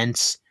been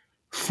tense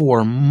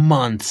for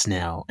months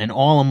now, and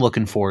all I'm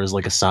looking for is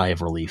like a sigh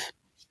of relief.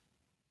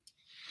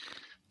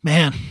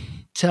 Man,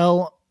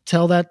 tell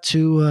that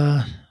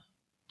to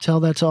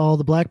all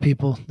the black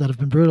people that have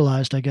been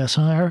brutalized, I guess,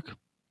 huh, Eric?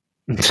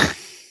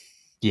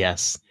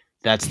 Yes,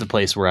 that's the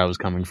place where I was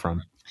coming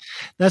from.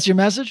 That's your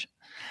message?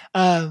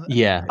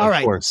 Yeah,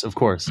 of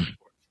course.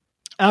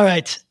 All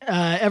right.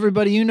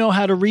 Everybody, you know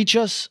how to reach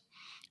us.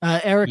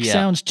 Eric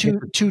sounds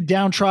too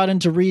downtrodden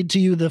to read to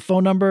you the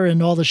phone number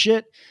and all the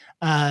shit,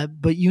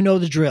 but you know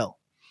the drill.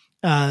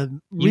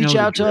 Reach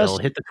out to us.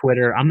 Hit the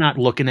Twitter. I'm not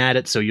looking at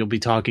it, so you'll be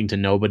talking to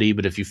nobody,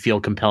 but if you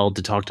feel compelled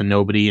to talk to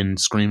nobody and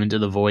scream into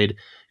the void,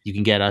 You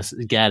can get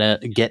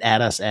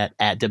at us at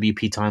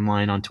WP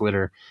Timeline on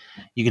Twitter.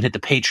 You can hit the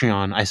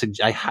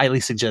Patreon. I highly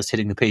suggest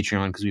hitting the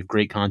Patreon because we have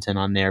great content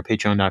on there.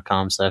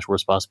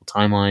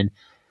 Patreon.com/worstpossibletimeline.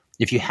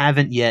 If you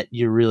haven't yet,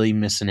 you're really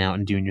missing out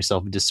and doing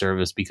yourself a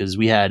disservice because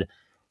we had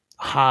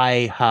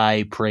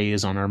high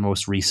praise on our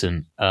most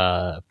recent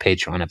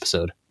Patreon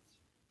episode.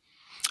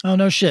 Oh,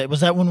 no shit. Was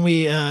that when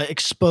we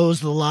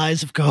exposed the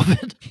lies of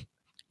COVID?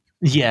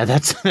 Yeah,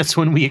 that's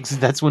when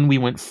we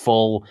went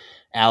full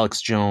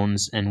Alex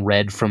Jones and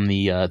read from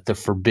the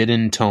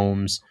forbidden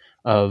tomes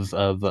of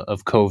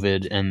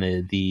COVID, and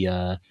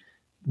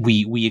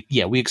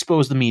we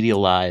exposed the media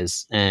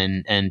lies,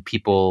 and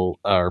people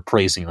are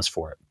praising us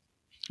for it.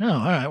 Oh, all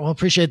right. Well,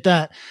 appreciate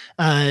that.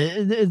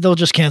 They'll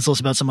just cancel us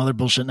about some other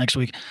bullshit next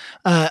week.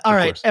 All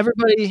right,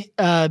 everybody,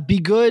 be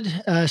good,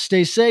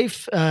 stay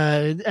safe,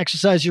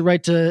 exercise your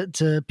right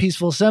to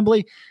peaceful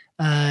assembly,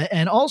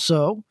 and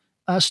also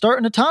start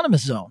an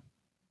autonomous zone.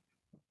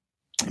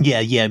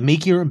 Yeah. Be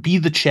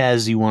the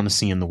Chaz you want to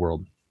see in the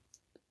world.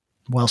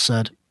 Well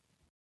said.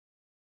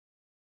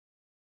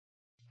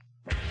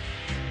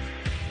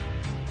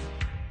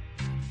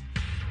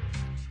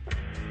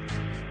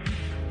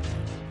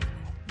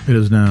 It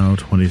is now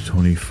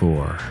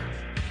 2024,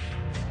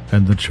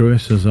 and the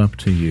choice is up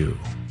to you.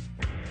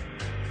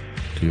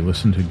 Do you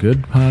listen to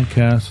good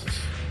podcasts,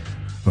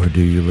 or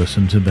do you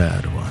listen to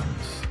bad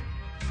ones?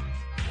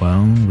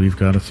 Well, we've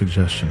got a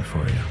suggestion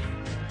for you.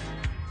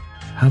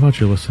 How about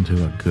you listen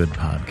to a good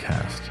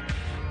podcast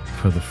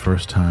for the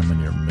first time in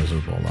your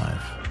miserable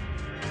life?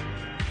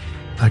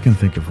 I can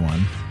think of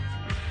one.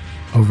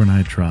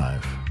 Overnight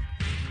Drive.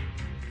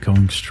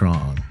 Going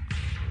strong.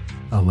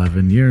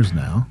 11 years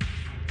now.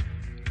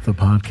 The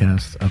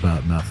podcast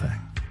about nothing.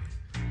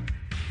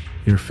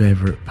 Your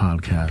favorite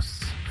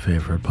podcast's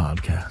favorite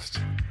podcast.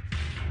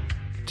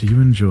 Do you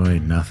enjoy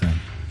nothing?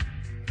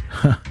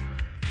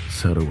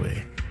 So do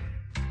we.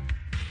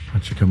 Why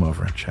don't you come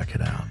over and check it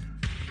out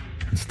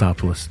and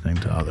stop listening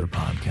to other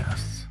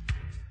podcasts?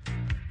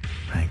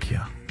 Thank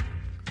you.